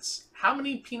peanuts. How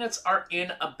many peanuts are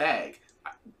in a bag?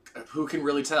 Who can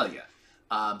really tell you?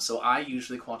 So I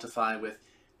usually quantify with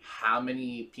how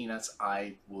many peanuts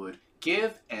I would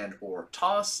give and or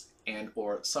toss and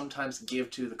or sometimes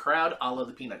give to the crowd, a la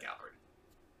the Peanut Gallery.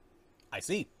 I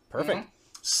see. Perfect. Mm-hmm.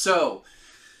 So,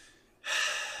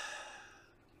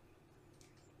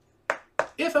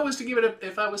 if I was to give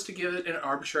it an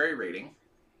arbitrary rating,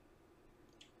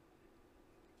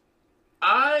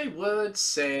 would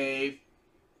say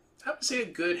a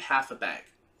good half a bag.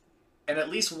 And at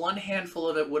least one handful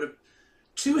of it would have,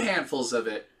 2 handfuls of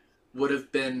it would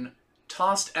have been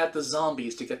tossed at the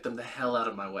zombies to get them the hell out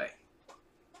of my way.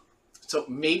 So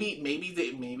maybe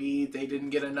they didn't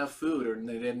get enough food, or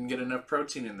they didn't get enough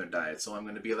protein in their diet. So I'm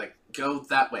going to be like, go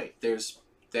that way.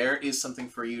 There is something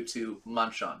for you to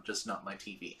munch on, just not my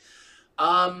TV.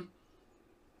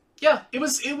 Yeah, it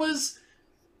was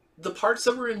the parts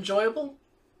that were enjoyable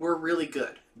were really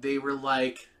good. They were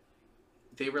like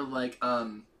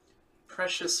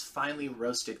precious finely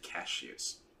roasted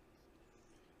cashews.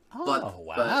 Oh,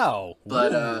 wow.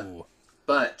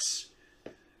 But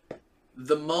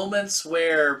the moments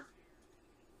where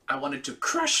I wanted to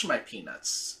crush my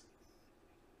peanuts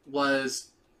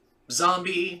was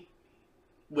Zombie,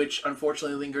 which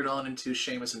unfortunately lingered on into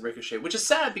Sheamus and Ricochet, which is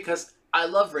sad because I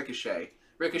love Ricochet.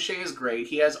 Ricochet is great.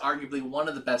 He has arguably one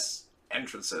of the best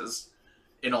entrances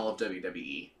in all of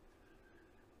WWE.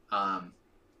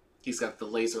 He's got the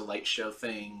laser light show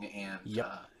thing, and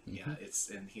yeah, it's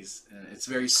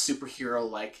very superhero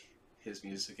like, his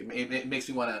music. It makes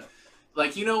me want to,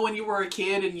 like, you know, when you were a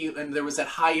kid and there was that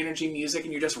high energy music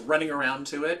and you're just running around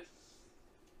to it.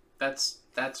 That's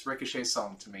Ricochet's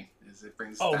song to me. It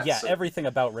brings. Oh yeah, everything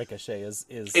about Ricochet is.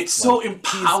 It's like, so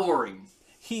empowering.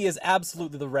 He is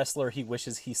absolutely the wrestler he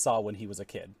wishes he saw when he was a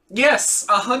kid. Yes,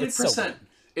 100%. So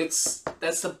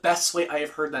That's the best way I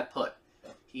have heard that put.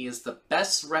 He is the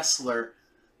best wrestler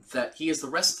that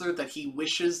he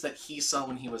wishes that he saw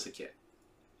when he was a kid.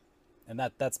 And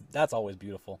that's always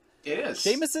beautiful. It is.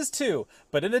 Sheamus is too,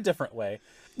 but in a different way.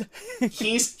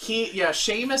 Sheamus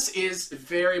is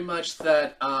very much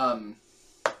that.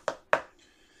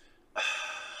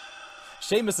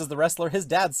 Sheamus is the wrestler his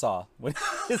dad saw when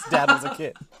his dad was a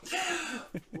kid.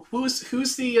 Who's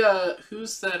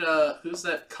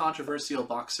that controversial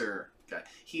boxer guy?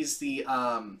 He's the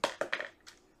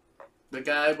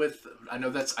guy with, I know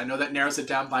that narrows it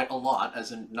down by a lot,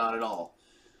 as in not at all.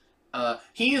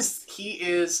 He is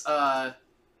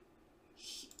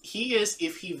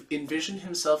if he envisioned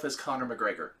himself as Conor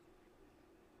McGregor.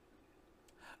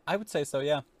 I would say so,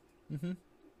 yeah. Mm-hmm.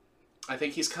 I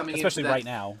think he's coming especially into that, right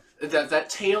now. That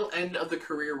tail end of the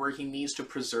career where he needs to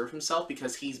preserve himself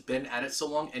because he's been at it so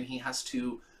long and he has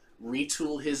to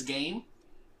retool his game.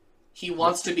 He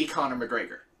wants to be Conor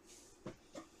McGregor.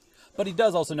 But he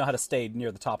does also know how to stay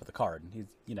near the top of the card. He's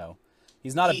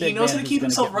not a big man. He knows how to keep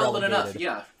himself relevant enough.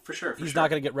 Yeah, for sure. He's not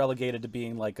going to get relegated to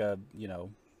being like a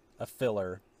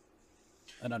filler,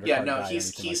 an undercard. Yeah, no, guy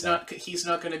he's not. He's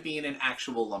not going to be in an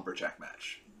actual lumberjack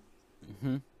match.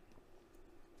 Mm-hmm.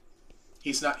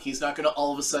 He's not going to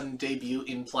all of a sudden debut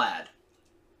in plaid.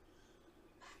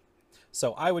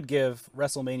 So I would give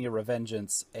WrestleMania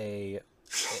Revengeance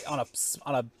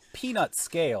on a peanut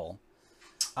scale.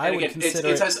 I would consider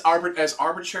it's as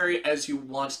arbitrary as you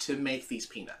want to make these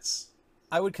peanuts.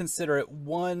 I would consider it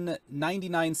one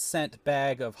 99-cent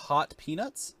bag of hot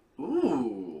peanuts.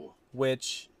 Ooh.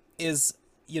 Which is,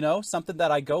 something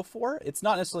that I go for. It's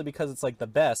not necessarily because it's like the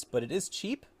best, but it is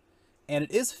cheap and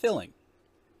it is filling.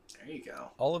 There you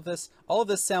go. All of this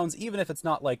sounds, even if it's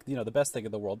not like, the best thing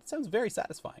in the world, it sounds very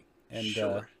satisfying. And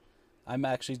sure. I'm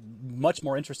actually much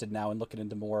more interested now in looking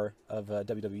into more of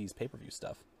WWE's pay-per-view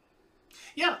stuff.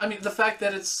 Yeah, I mean, the fact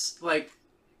that it's like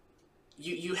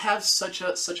you have such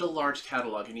a large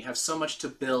catalog and you have so much to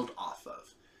build off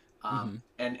of. And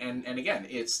again,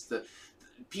 it's the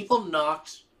people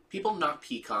knocked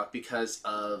Peacock because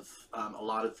of a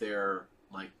lot of their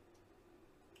like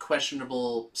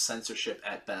questionable censorship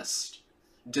at best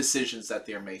decisions that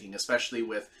they're making, especially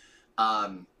with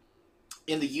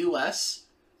in the US.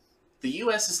 The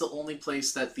US is the only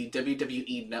place that the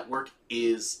WWE network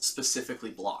is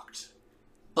specifically blocked.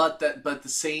 But the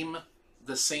same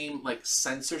like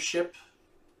censorship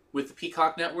with the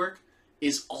Peacock network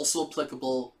is also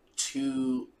applicable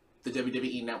to the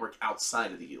WWE network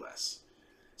outside of the US.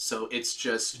 So it's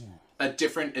just a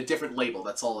different label.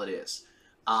 That's all it is.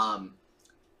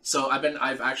 So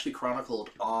I've actually chronicled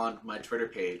on my Twitter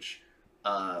page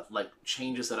like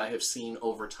changes that I have seen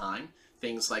over time.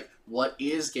 Things like what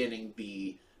is getting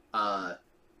the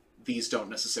these don't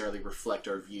necessarily reflect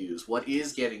our views. What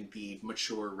is getting the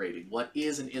mature rating? What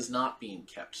is and is not being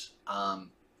kept? And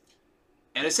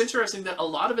it's interesting that a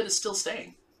lot of it is still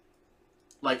staying.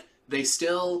 Like, they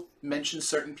still mention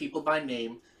certain people by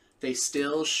name. They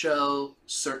still show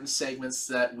certain segments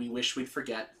that we wish we'd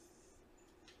forget.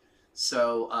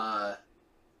 So,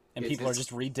 and people are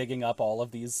just redigging up all of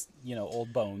these,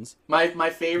 old bones. My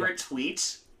favorite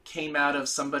tweet came out of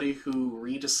somebody who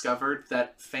rediscovered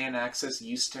that Fan Access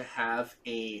used to have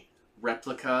a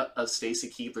replica of Stacy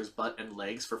Keibler's butt and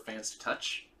legs for fans to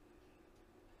touch.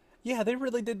 Yeah, they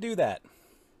really did do that.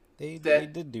 They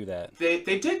did do that. They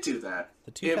did do that.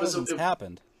 The 2000s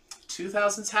happened.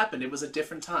 2000s happened. It was a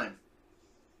different time.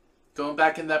 Going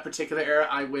back in that particular era,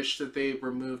 I wish that they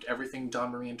removed everything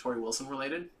Dawn Marie and Tori Wilson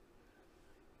related.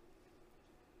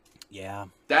 Yeah.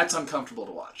 That's uncomfortable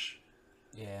to watch.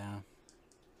 Yeah.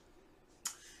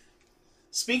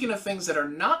 Speaking of things that are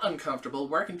not uncomfortable,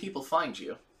 where can people find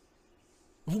you?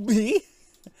 Me?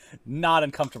 Not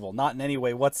uncomfortable. Not in any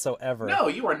way whatsoever. No,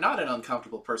 you are not an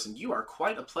uncomfortable person. You are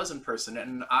quite a pleasant person.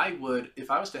 And I would, if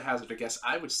I was to hazard a guess,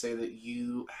 I would say that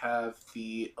you have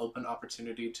the open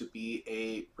opportunity to be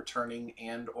a returning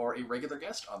and or a regular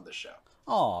guest on this show.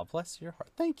 Aw, bless your heart.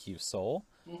 Thank you, Soul.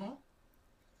 Mm-hmm.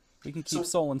 We can keep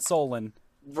Soul and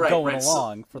going right.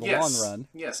 along for the long Yes. run.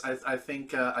 Yes, I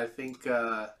think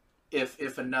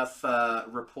if enough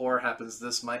rapport happens,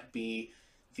 this might be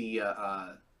the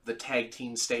tag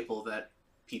team staple that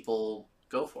people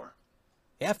go for.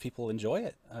 Yeah, if people enjoy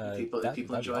it. People that'd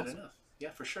enjoy be it awesome. enough.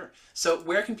 Yeah, for sure. So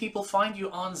where can people find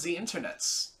you on the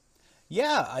internets?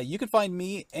 Yeah, you can find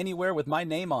me anywhere with my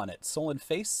name on it. Solon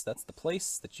Face, that's the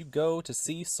place that you go to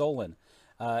see Solon.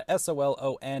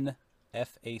 SOLONFACE,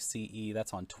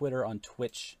 that's on Twitter, on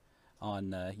Twitch,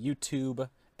 on YouTube,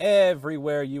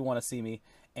 everywhere you want to see me.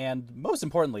 And most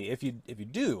importantly, if you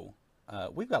do,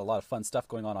 we've got a lot of fun stuff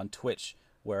going on Twitch,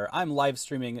 where I'm live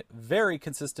streaming very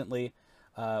consistently.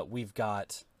 We've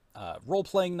got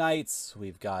role-playing nights,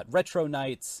 we've got retro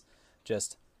nights,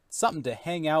 just something to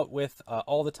hang out with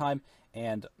all the time.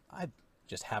 And I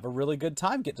just have a really good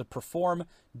time, get to perform,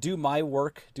 do my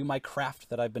work, do my craft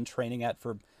that I've been training at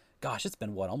for, gosh, it's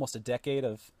been, almost a decade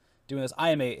of doing this. I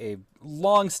am a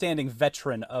long-standing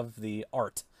veteran of the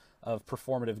art of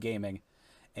performative gaming.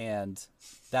 And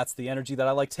that's the energy that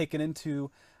I like taking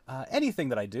into anything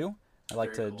that I do. I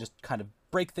like to just kind of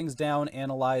break things down,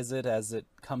 analyze it as it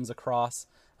comes across,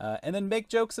 and then make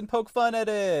jokes and poke fun at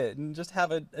it, and just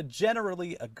have a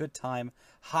generally a good time,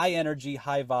 high energy,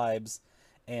 high vibes,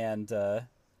 and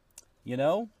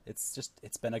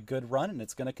it's been a good run, and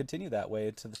it's going to continue that way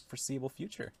into the foreseeable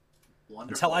future.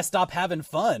 Wonderful. Until I stop having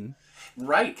fun.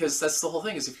 Right, because that's the whole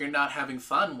thing. Is if you're not having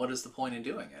fun, what is the point in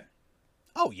doing it?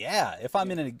 Oh yeah, if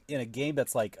I'm in a game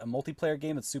that's like a multiplayer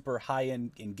game that's super high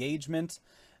in engagement,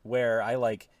 where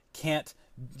I can't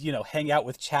hang out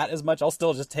with chat as much, I'll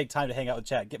still just take time to hang out with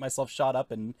chat, get myself shot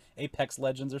up in Apex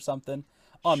Legends or something.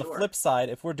 On the flip side,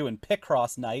 if we're doing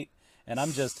Picross night and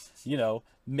I'm just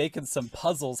making some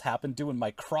puzzles happen, doing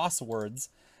my crosswords,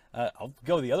 I'll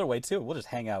go the other way too. We'll just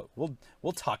hang out.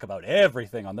 We'll talk about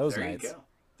everything on those nights.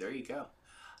 There you go.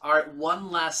 All right,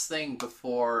 one last thing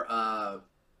before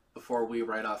we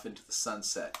ride off into the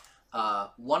sunset.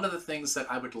 One of the things that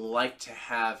I would like to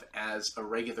have as a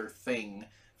regular thing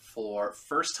for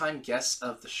first-time guests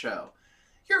of the show.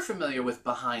 You're familiar with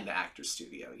Behind the Actor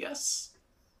Studio, yes?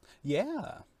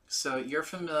 Yeah. So you're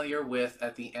familiar with,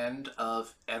 at the end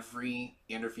of every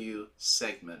interview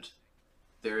segment,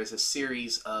 there is a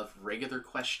series of regular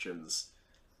questions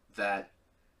that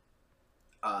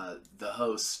the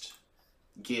host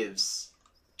gives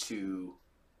to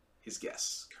his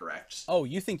guests, correct? Oh,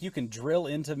 you think you can drill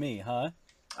into me, huh?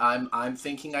 I'm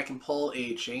thinking I can pull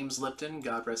a James Lipton,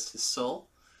 God rest his soul,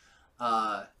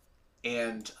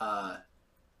 and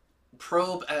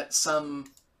probe at some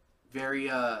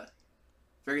very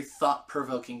very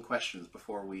thought-provoking questions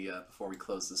before we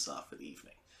close this off for the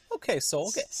evening. Okay,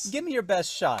 Soul, give me your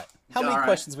best shot. How many All right.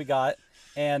 questions we got,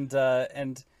 and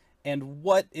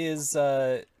what is?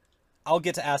 I'll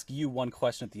get to ask you one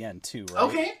question at the end too, right?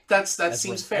 Okay, that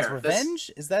seems fair. As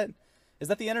revenge? Is that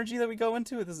the energy that we go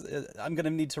into? I'm gonna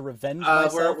need to revenge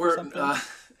myself or something?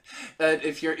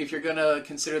 If you're gonna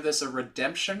consider this a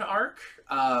redemption arc,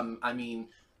 I mean,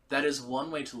 that is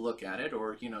one way to look at it,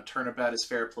 or turn about as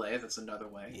fair play. That's another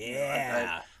way.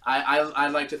 Yeah. I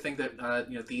like to think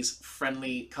that these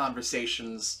friendly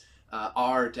conversations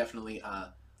are definitely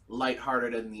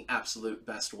lighthearted in the absolute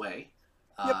best way.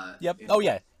 Yep. Oh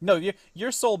yeah. No,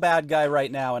 you're Soul bad guy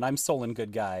right now, and I'm Soul and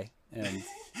good guy. And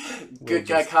good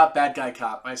guy cop, bad guy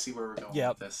cop. I see where we're going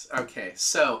with this. Okay,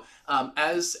 so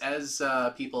as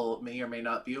people may or may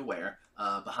not be aware,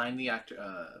 behind the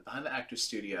actor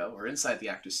studio, or inside the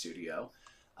actor studio,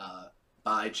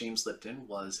 by James Lipton,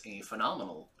 was a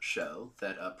phenomenal show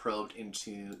that probed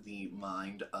into the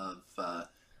mind of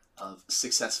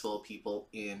successful people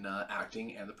in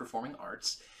acting and the performing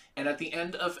arts. And at the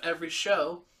end of every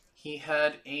show, he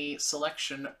had a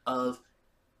selection of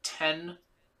 10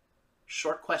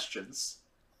 short questions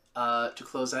to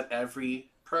close out every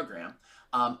program.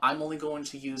 I'm only going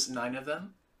to use 9 of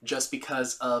them just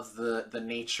because of the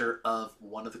nature of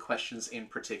one of the questions in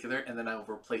particular, and then I'll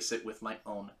replace it with my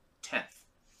own 10th.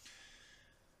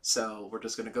 So we're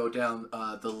just going to go down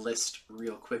the list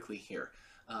real quickly here.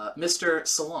 Mr.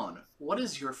 Salon, what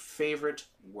is your favorite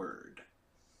word?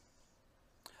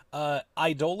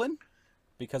 Eidolon,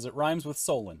 because it rhymes with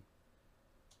Solon.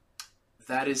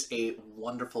 That is a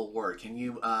wonderful word. Can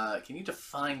you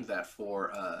define that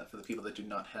for the people that do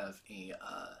not have a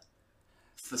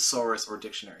thesaurus or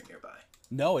dictionary nearby?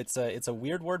 No, it's a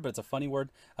weird word, but it's a funny word.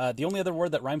 The only other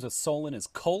word that rhymes with Solon is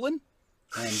colon,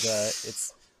 and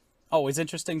it's always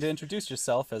interesting to introduce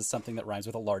yourself as something that rhymes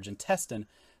with a large intestine.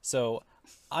 So,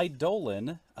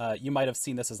 Eidolon, you might have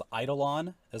seen this as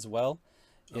Eidolon as well.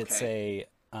 It's Okay.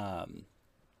 how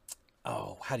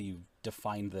do you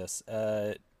define this?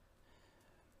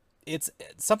 It's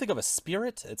something of a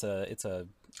spirit. It's a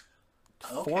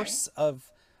Okay. force of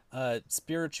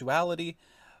spirituality.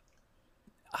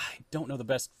 I don't know the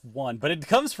best one, but it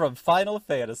comes from Final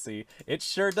Fantasy. It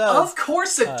sure does. Of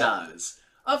course it does.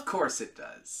 Of course it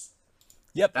does.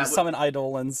 Yep, That you would- summon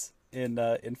Eidolons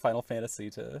in Final Fantasy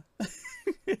to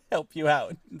help you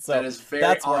out. So That is very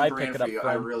that's where on I brand pick it for up you. from.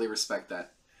 I really respect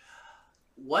that.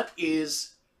 What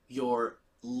is your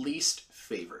least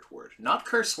favorite word? Not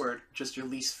curse word, just your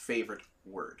least favorite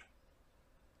word.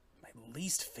 My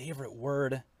least favorite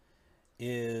word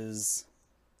is...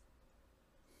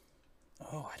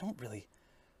 Oh, I don't really...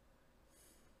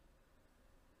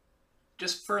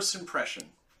 Just first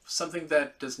impression. Something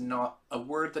that does not... A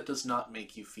word that does not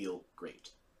make you feel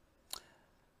great.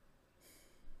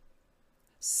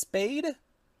 Spade?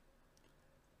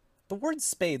 The word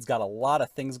spade's got a lot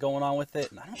of things going on with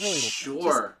it, and I don't really...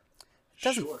 Sure. It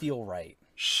doesn't Sure. feel right.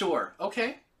 Sure.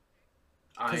 Okay.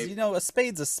 Because, you know, a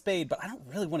spade's a spade, but I don't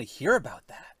really want to hear about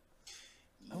that.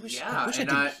 I wish I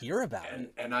didn't hear about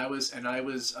it. And I was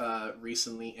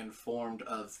recently informed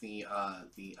of the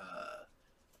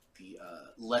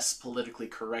less politically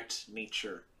correct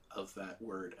nature of that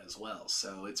word as well.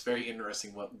 So it's very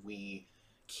interesting what we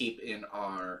keep in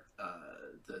our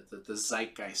the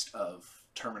zeitgeist of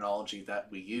terminology that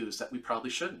we use that we probably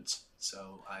shouldn't.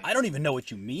 So I don't even know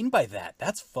what you mean by that.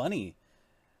 That's funny.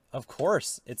 Of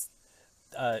course, it's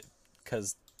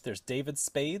because there's David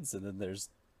Spades, and then there's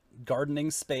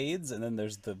gardening spades, and then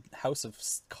there's the House of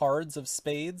Cards of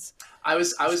Spades.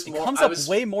 It comes up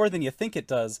way more than you think it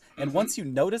does, and once you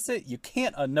notice it, you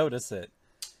can't unnotice it.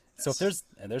 So if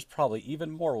there's probably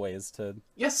even more ways to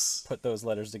Yes, put those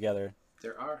letters together.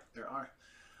 there are.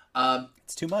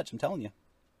 It's too much, I'm telling you.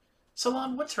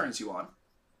 Salon, what turns you on?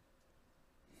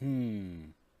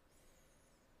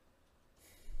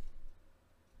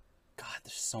 God,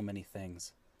 there's so many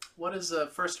things. What is a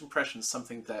first impression?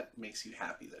 Something that makes you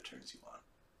happy, that turns you on.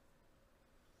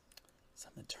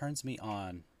 Something that turns me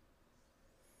on.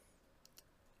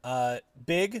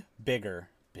 Big, bigger,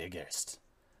 biggest.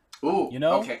 Ooh, You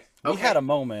know, okay. we had a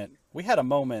moment.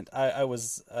 I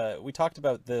was. We talked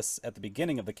about this at the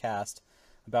beginning of the cast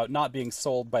about not being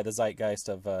sold by the zeitgeist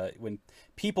of when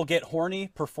people get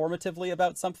horny performatively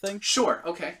about something. Sure,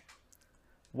 okay.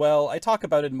 Well, I talk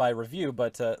about it in my review,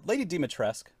 but Lady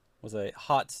Dimitrescu was a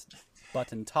hot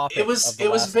button topic. It was of the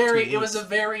last 2 it was weeks. a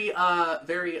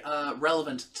very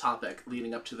relevant topic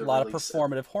leading up to the A lot of release.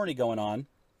 performative horny going on.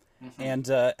 And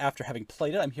after having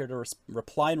played it, I'm here to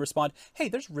reply and respond, hey,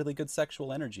 there's really good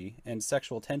sexual energy and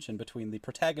sexual tension between the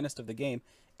protagonist of the game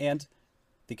and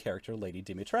the character Lady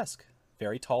Dimitrescu.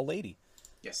 Very tall lady.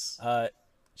 Yes.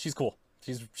 She's cool.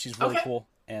 She's really Okay. cool,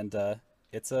 and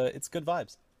it's good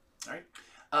vibes. All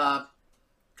right.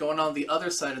 Going on the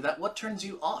other side of that, what turns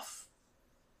you off?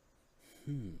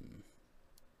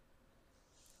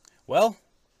 Well,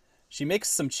 she makes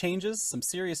some changes, some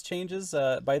serious changes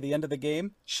by the end of the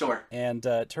game, Sure. and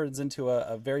turns into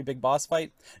a very big boss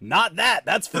fight. Not that,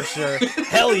 that's for sure.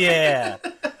 Hell yeah.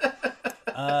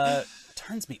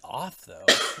 Turns me off though.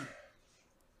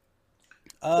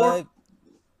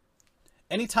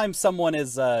 Anytime someone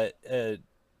is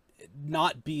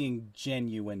not being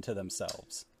genuine to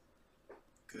themselves.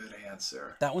 Good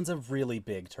answer. That one's a really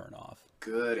big turnoff.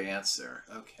 Good answer.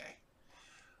 Okay.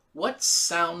 What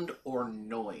sound or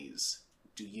noise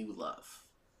do you love?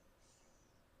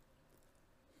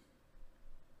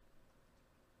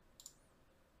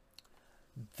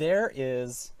 There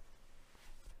is...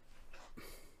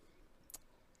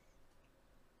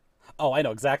 Oh, I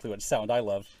know exactly which sound I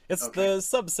love. It's Okay. the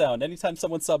sub sound. Anytime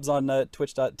someone subs on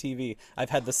twitch.tv, I've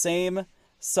had the same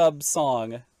sub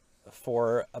song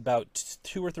for about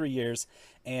 2 or 3 years,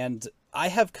 and I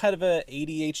have kind of a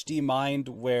ADHD mind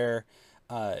where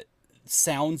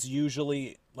sounds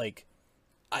usually, like,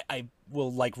 I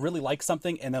will like really like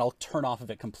something, and then I'll turn off of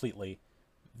it completely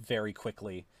very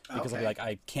quickly because I'll be like,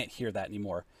 I can't hear that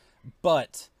anymore.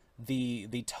 But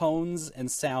the tones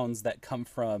and sounds that come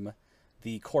from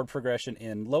the chord progression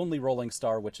in Lonely Rolling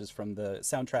Star, which is from the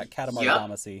soundtrack Katamari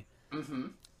Damacy,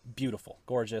 beautiful,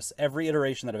 gorgeous. Every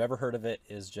iteration that I've ever heard of it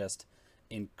is just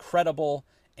incredible,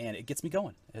 and it gets me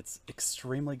going. It's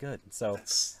extremely good. So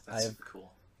That's super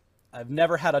cool. I've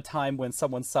never had a time when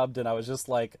someone subbed and I was just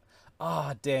like,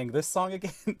 ah, dang, this song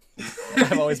again?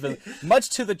 I've always been, much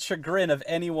to the chagrin of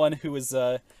anyone who is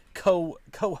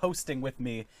co-hosting with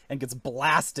me and gets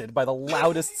blasted by the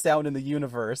loudest sound in the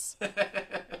universe.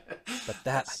 But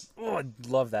I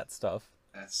love that stuff.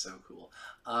 That's so cool.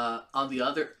 On the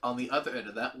other end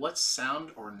of that, what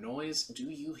sound or noise do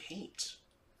you hate?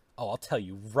 Oh, I'll tell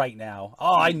you right now.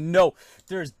 Oh, I know.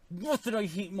 There's nothing I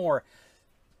hate more.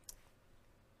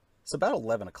 So about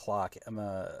 11 o'clock,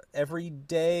 every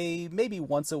day, maybe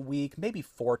once a week, maybe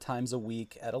 4 times a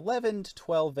week, at 11 to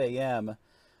 12 a.m.,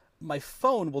 my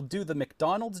phone will do the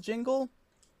McDonald's jingle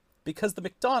because the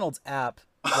McDonald's app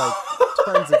like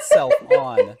turns itself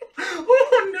on.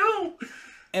 Oh no!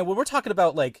 And when we're talking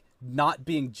about like not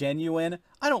being genuine,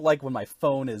 I don't like when my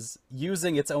phone is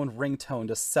using its own ringtone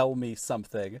to sell me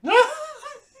something.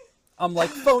 I'm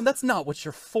like, phone, that's not what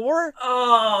you're for.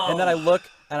 Oh. And then I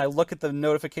look at the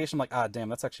notification. I'm like, ah, damn,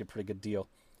 that's actually a pretty good deal.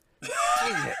 Dang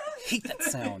it, I hate that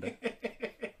sound. I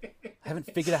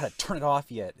haven't figured out how to turn it off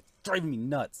yet. It's driving me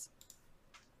nuts.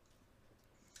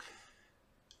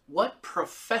 What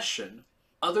profession,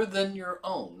 other than your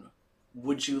own,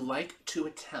 would you like to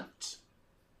attempt?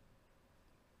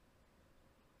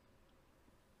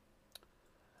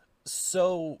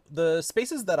 So the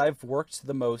spaces that I've worked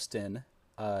the most in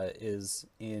is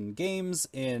in games,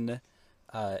 in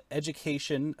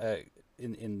education,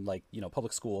 in like, you know,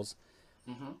 public schools,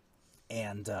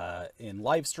 and in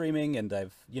live streaming, and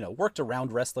I've, you know, worked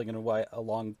around wrestling in a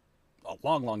long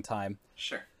time.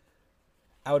 Sure.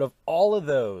 Out of all of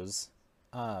those,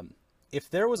 if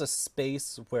there was a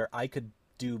space where I could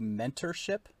do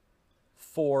mentorship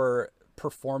for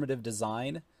performative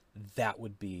design, that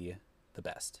would be the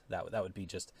best. That would be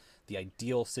just the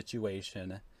ideal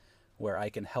situation where I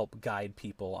can help guide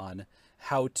people on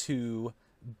how to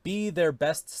be their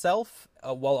best self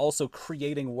while also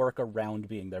creating work around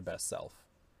being their best self.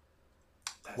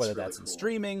 Whether that's in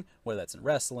streaming, whether that's in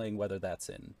wrestling, whether that's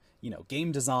in, you know,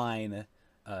 game design,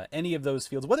 any of those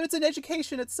fields, whether it's in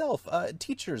education itself.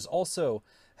 Teachers also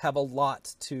have a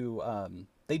lot to,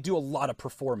 they do a lot of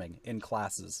performing in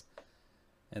classes.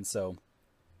 And so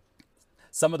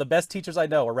some of the best teachers I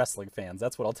know are wrestling fans.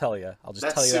 That's what I'll tell you. I'll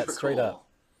just tell you that straight up.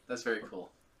 That's very cool.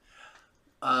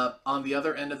 On the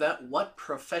other end of that, what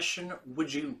profession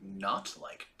would you not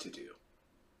like to do?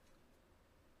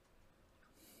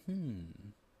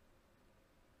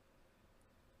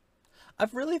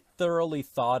 I've really thoroughly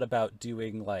thought about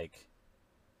doing, like,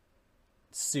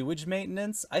 sewage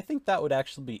maintenance. I think that would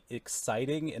actually be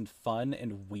exciting and fun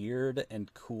and weird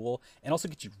and cool, and also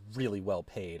get you really well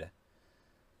paid.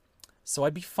 So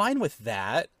I'd be fine with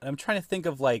that. I'm trying to think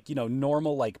of, like, you know,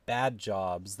 normal, like, bad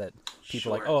jobs that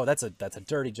people are like, oh, that's a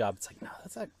dirty job. It's like, no,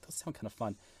 that sounds kind of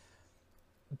fun.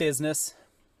 Business.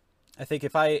 I think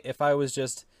if I was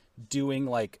just doing,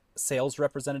 like, sales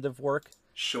representative work.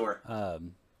 Sure.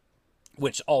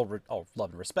 Which all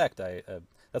love and respect.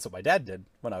 That's what my dad did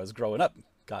when I was growing up.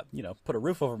 Got, you know, put a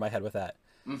roof over my head with that.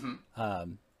 I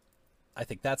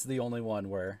think that's the only one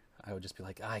where I would just be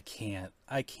like, I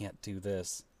can't do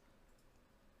this.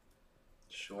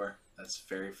 Sure, that's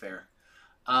very fair.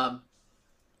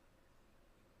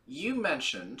 You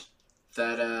mentioned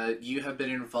that you have been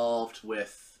involved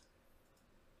with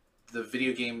the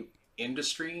video game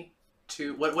industry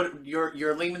too. What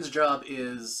your layman's job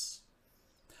is?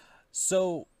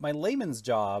 So my layman's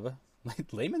job,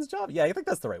 yeah, I think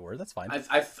that's the right word. That's fine.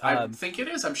 I think it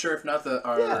is. I'm sure if not,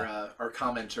 our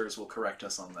commenters will correct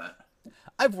us on that.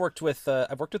 I've worked with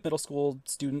middle school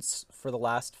students for the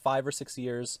last 5 or 6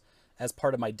 years as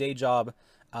part of my day job,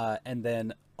 and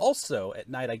then also at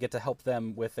night I get to help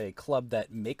them with a club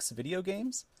that makes video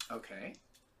games. Okay.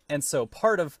 And so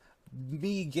part of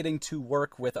me getting to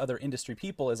work with other industry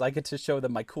people is I get to show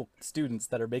them my cool students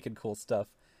that are making cool stuff.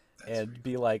 And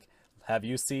be like, have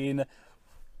you seen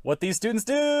what these students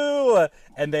do?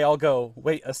 And they all go,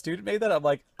 wait, a student made that? I'm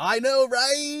like, I know,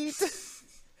 right?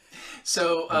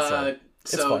 So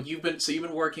you've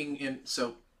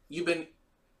been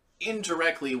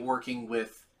indirectly working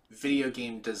with video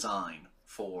game design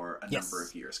for a number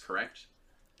of years, correct?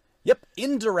 Yep,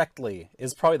 indirectly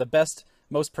is probably the best,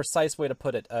 most precise way to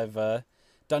put it. I've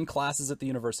done classes at the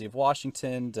University of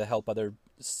Washington to help other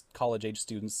college-age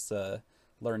students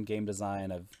learn game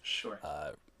design. I've Sure.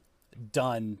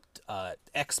 done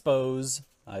expos.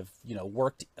 I've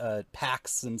worked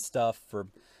PAX and stuff for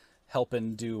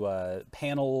helping do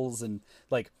panels, and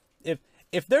like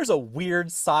if there's a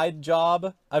weird side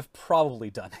job, I've probably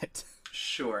done it.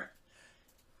 Sure.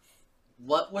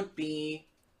 What would be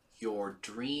your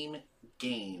dream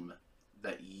game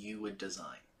that you would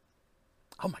design?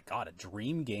 Oh my god, a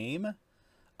dream game?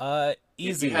 If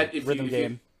Easy. you had- if Rhythm you-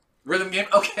 game. Rhythm game?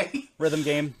 Okay. Rhythm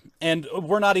game. And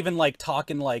we're not even like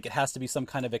talking like it has to be some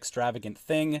kind of extravagant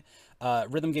thing.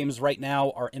 Rhythm games right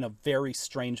now are in a very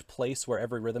strange place where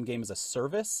every rhythm game is a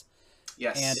service.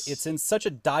 Yes. And it's in such a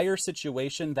dire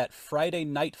situation that Friday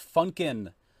Night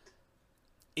Funkin'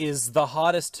 is the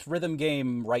hottest rhythm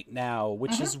game right now,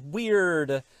 which is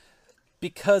weird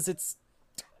because it's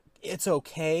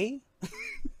okay.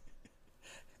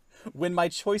 When my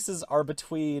choices are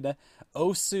between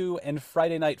Osu and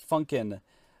Friday Night Funkin',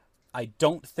 I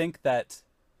don't think that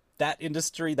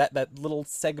industry, that little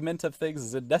segment of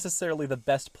things is necessarily the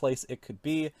best place it could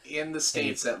be. In the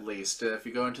States, at least. If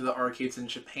you go into the arcades in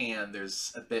Japan,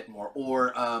 there's a bit more.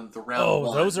 Or the round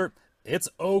one. Those are... It's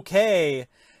okay.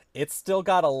 It's still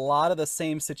got a lot of the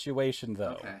same situation,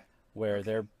 though. Okay. Where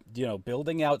they're,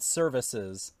 building out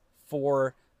services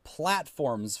for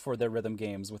platforms for their rhythm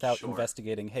games without Sure.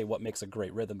 investigating, hey, what makes a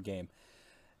great rhythm game?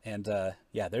 And,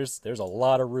 there's a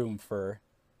lot of room for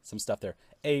some stuff there.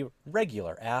 A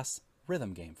regular ass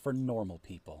rhythm game for normal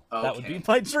people. That would be Okay.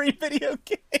 my dream video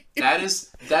game. That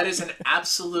is an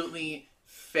absolutely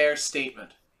fair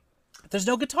statement. There's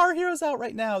no Guitar Heroes out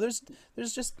right now. There's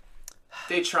just...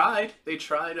 They tried.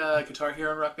 Guitar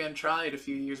Hero and Rock Band tried a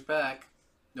few years back.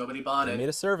 Nobody bought They it. made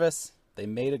a service. They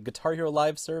made a Guitar Hero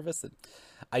Live service.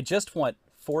 I just want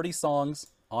 40 songs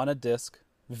on a disc,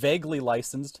 vaguely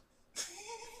licensed.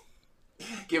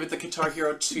 Give it the Guitar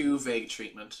Hero 2 vague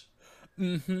treatment.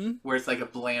 Mm-hmm. Where it's like a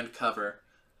bland cover.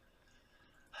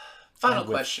 Final and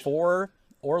with question. 4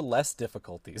 or less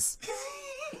difficulties.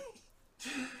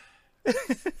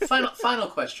 Final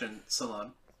question,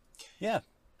 Salon. Yeah.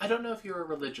 I don't know if you're a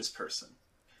religious person,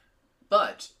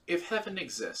 but if heaven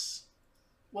exists,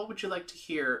 what would you like to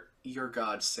hear your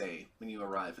God say when you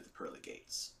arrive at the pearly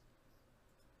gates?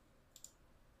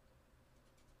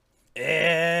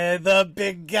 The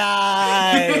big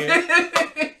guy.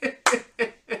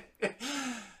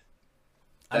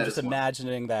 I'm just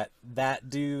imagining that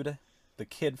dude, the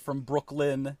kid from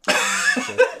Brooklyn,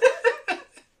 just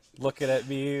looking at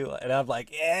me, and I'm like,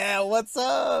 yeah, what's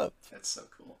up? That's so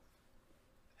cool.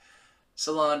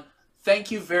 Salon,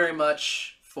 thank you very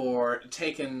much for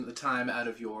taking the time out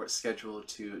of your schedule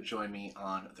to join me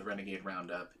on the Renegade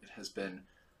Roundup. It has been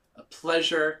a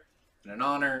pleasure and an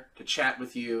honor to chat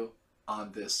with you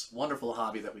on this wonderful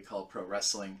hobby that we call pro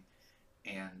wrestling.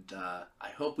 And I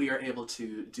hope we are able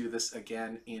to do this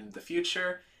again in the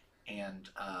future and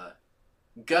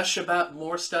gush about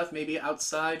more stuff maybe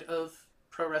outside of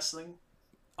pro wrestling.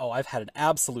 Oh, I've had an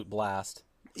absolute blast.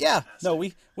 Yeah, no,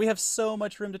 we have so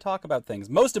much room to talk about things.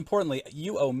 Most importantly,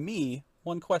 you owe me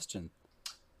one question.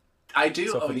 I do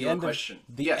So owe for the you a end question.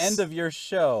 of the Yes. end of your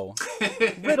show,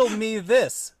 riddle me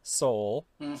this, soul.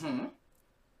 Mm-hmm.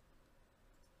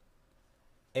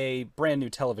 A brand new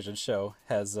television show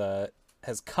has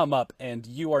come up, and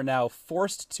you are now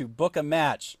forced to book a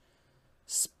match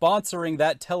sponsoring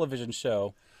that television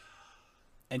show,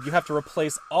 and you have to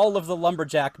replace all of the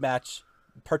lumberjack match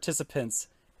participants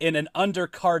in an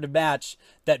undercard match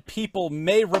that people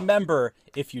may remember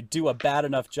if you do a bad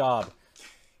enough job.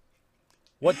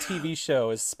 What TV show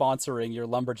is sponsoring your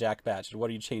lumberjack match, and what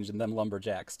are you changing them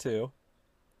lumberjacks to?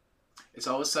 It's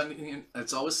always sunny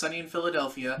in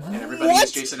Philadelphia, and everybody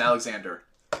is Jason Alexander.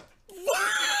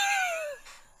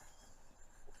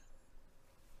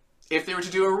 If they were to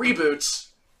do a reboot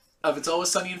of It's Always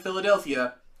Sunny in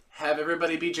Philadelphia, have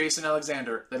everybody be Jason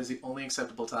Alexander. That is the only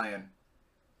acceptable tie-in.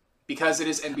 Because it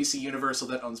is NBC Universal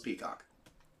that owns Peacock.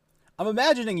 I'm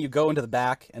imagining you go into the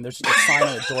back, and there's just a sign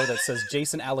on the door that says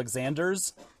Jason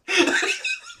Alexander's.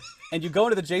 And you go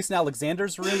into the Jason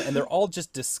Alexander's room, and they're all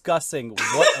just discussing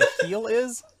what a heel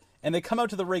is. And they come out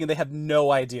to the ring, and they have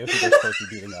no idea who they're supposed to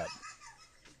be beating up.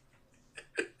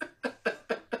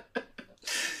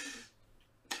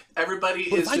 Everybody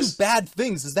But is if I do just... bad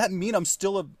things, does that mean I'm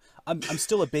still a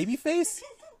babyface?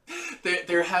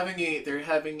 They're having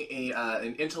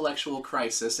an intellectual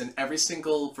crisis, and every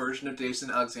single version of Jason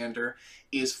Alexander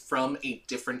is from a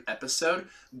different episode,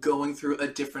 going through a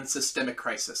different systemic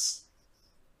crisis.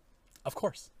 Of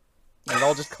course. And it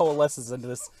all just coalesces into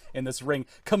this ring,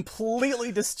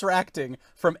 completely distracting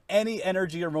from any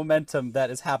energy or momentum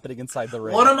that is happening inside the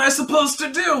ring. What am I supposed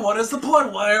to do? What is the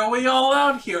point? Why are we all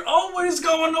out here? Oh, what is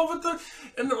going on with the...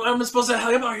 And I'm supposed to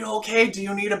help him? Are you okay? Do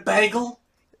you need a bagel?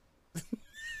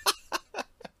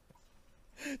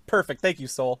 Perfect. Thank you,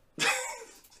 Soul.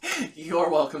 You're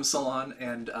welcome, Salon.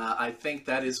 And I think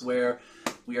that is where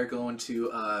we are going to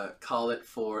call it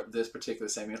for this particular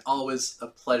segment. Always a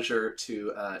pleasure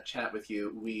to chat with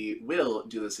you. We will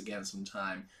do this again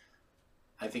sometime.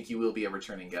 I think you will be a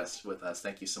returning guest with us.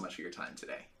 Thank you so much for your time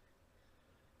today.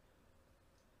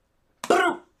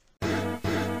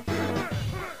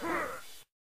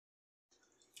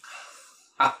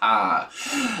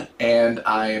 And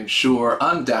I am sure,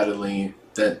 undoubtedly,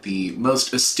 that the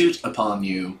most astute upon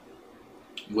you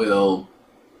will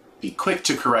be quick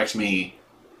to correct me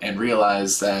and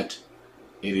realize that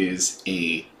it is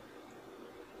a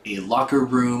locker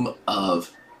room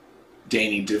of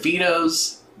Danny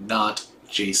DeVito's, not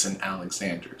Jason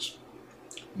Alexander's.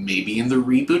 Maybe in the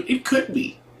reboot it could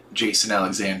be Jason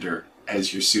Alexander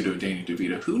as your pseudo Danny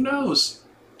DeVito. Who knows?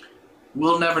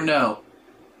 We'll never know.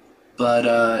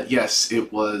 But yes,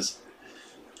 it was...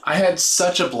 I had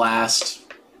such a blast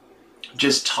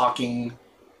just talking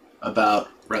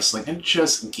about wrestling and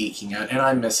just geeking out, and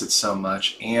I miss it so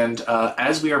much. And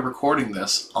as we are recording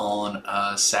this on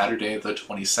Saturday the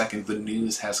 22nd, the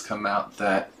news has come out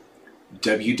that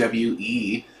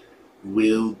WWE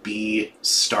will be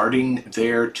starting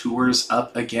their tours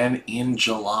up again in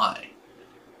July.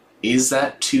 Is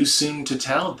that too soon to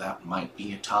tell? That might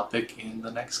be a topic in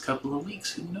the next couple of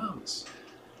weeks. Who knows?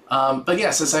 But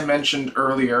yes, as I mentioned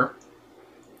earlier,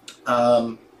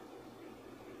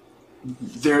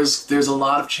 there's a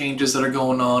lot of changes that are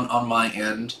going on my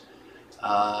end.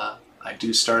 I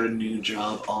do start a new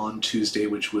job on Tuesday,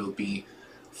 which will be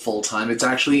full-time. It's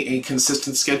actually a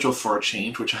consistent schedule for a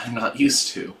change, which I'm not used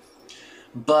to.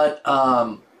 But,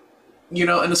 you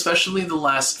know, and especially the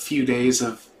last few days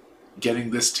of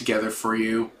getting this together for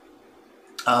you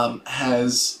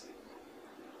has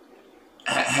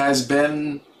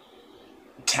been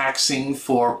taxing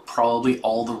for probably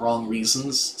all the wrong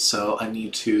reasons. So I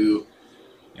need to,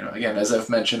 you know, again, as I've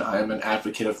mentioned, I am an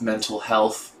advocate of mental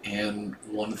health, and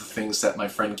one of the things that my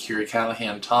friend Kiri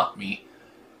Callahan taught me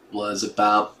was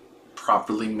about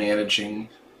properly managing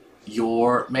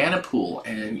your mana pool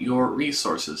and your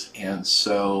resources. And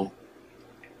so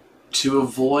to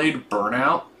avoid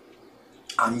burnout,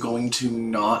 I'm going to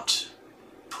not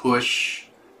push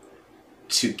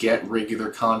to get regular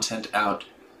content out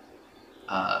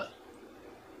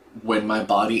when my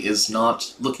body is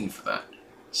not looking for that.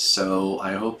 So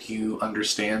I hope you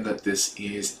understand that this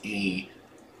is a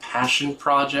passion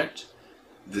project.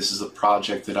 This is a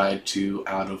project that I do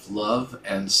out of love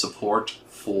and support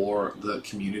for the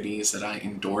communities that I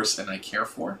endorse and I care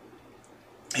for.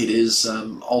 It is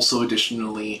also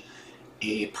additionally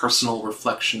a personal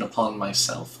reflection upon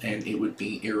myself, and it would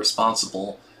be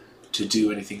irresponsible to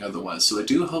do anything otherwise. So I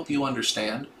do hope you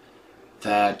understand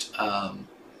that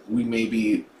we may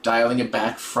be dialing it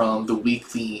back from the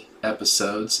weekly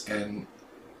episodes and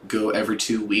go every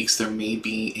 2 weeks. There may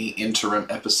be an interim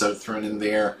episode thrown in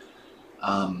there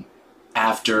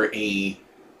after a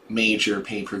major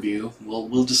pay-per-view.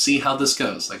 We'll just see how this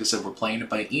goes. Like I said, we're playing it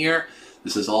by ear.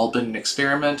 This has all been an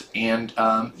experiment, and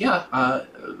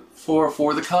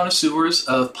for the connoisseurs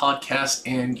of podcasts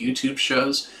and YouTube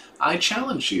shows, I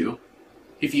challenge you,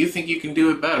 if you think you can do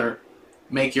it better,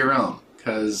 make your own,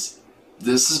 because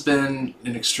this has been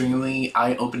an extremely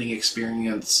eye-opening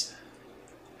experience.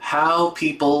 How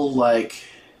people like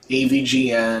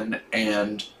AVGN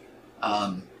and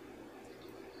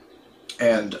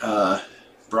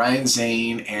Brian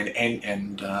Zane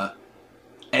and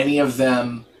any of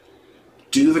them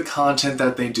do the content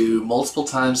that they do multiple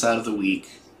times out of the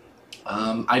week.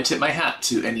 I tip my hat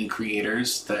to any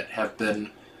creators that have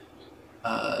been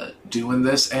doing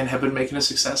this and have been making a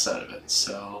success out of it.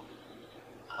 So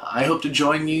I hope to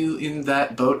join you in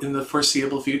that boat in the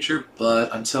foreseeable future,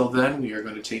 but until then, we are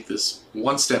going to take this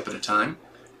one step at a time.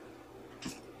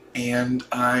 And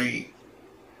I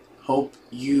hope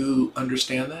you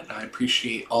understand that. I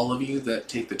appreciate all of you that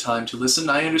take the time to listen.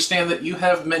 I understand that you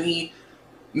have many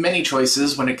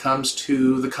choices when it comes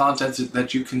to the content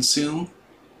that you consume,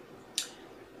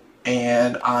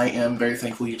 and I am very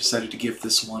thankful you decided to give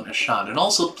this one a shot. And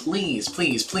also, please,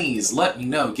 please, please let me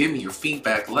know, give me your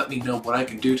feedback, let me know what I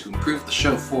can do to improve the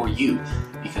show for you,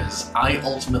 because I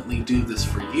ultimately do this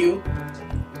for you.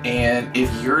 And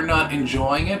if you're not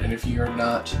enjoying it, and if you're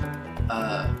not,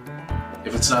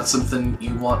 if it's not something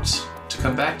you want to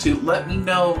come back to, let me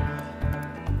know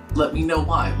let me know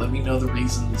why. Let me know the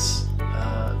reasons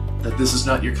that this is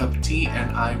not your cup of tea,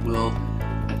 and I will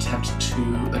attempt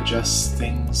to adjust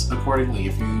things accordingly.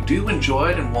 If you do enjoy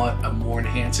it and want a more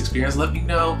enhanced experience, let me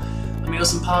know. Let me know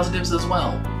some positives as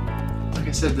well. Like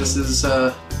I said, this is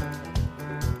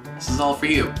all for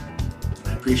you.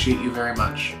 I appreciate you very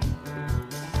much.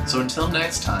 So until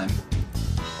next time,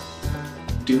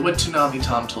 do what Toonami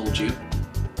Tom told you,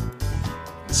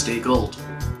 and stay gold.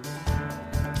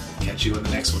 Catch you in the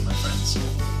next one, my friends.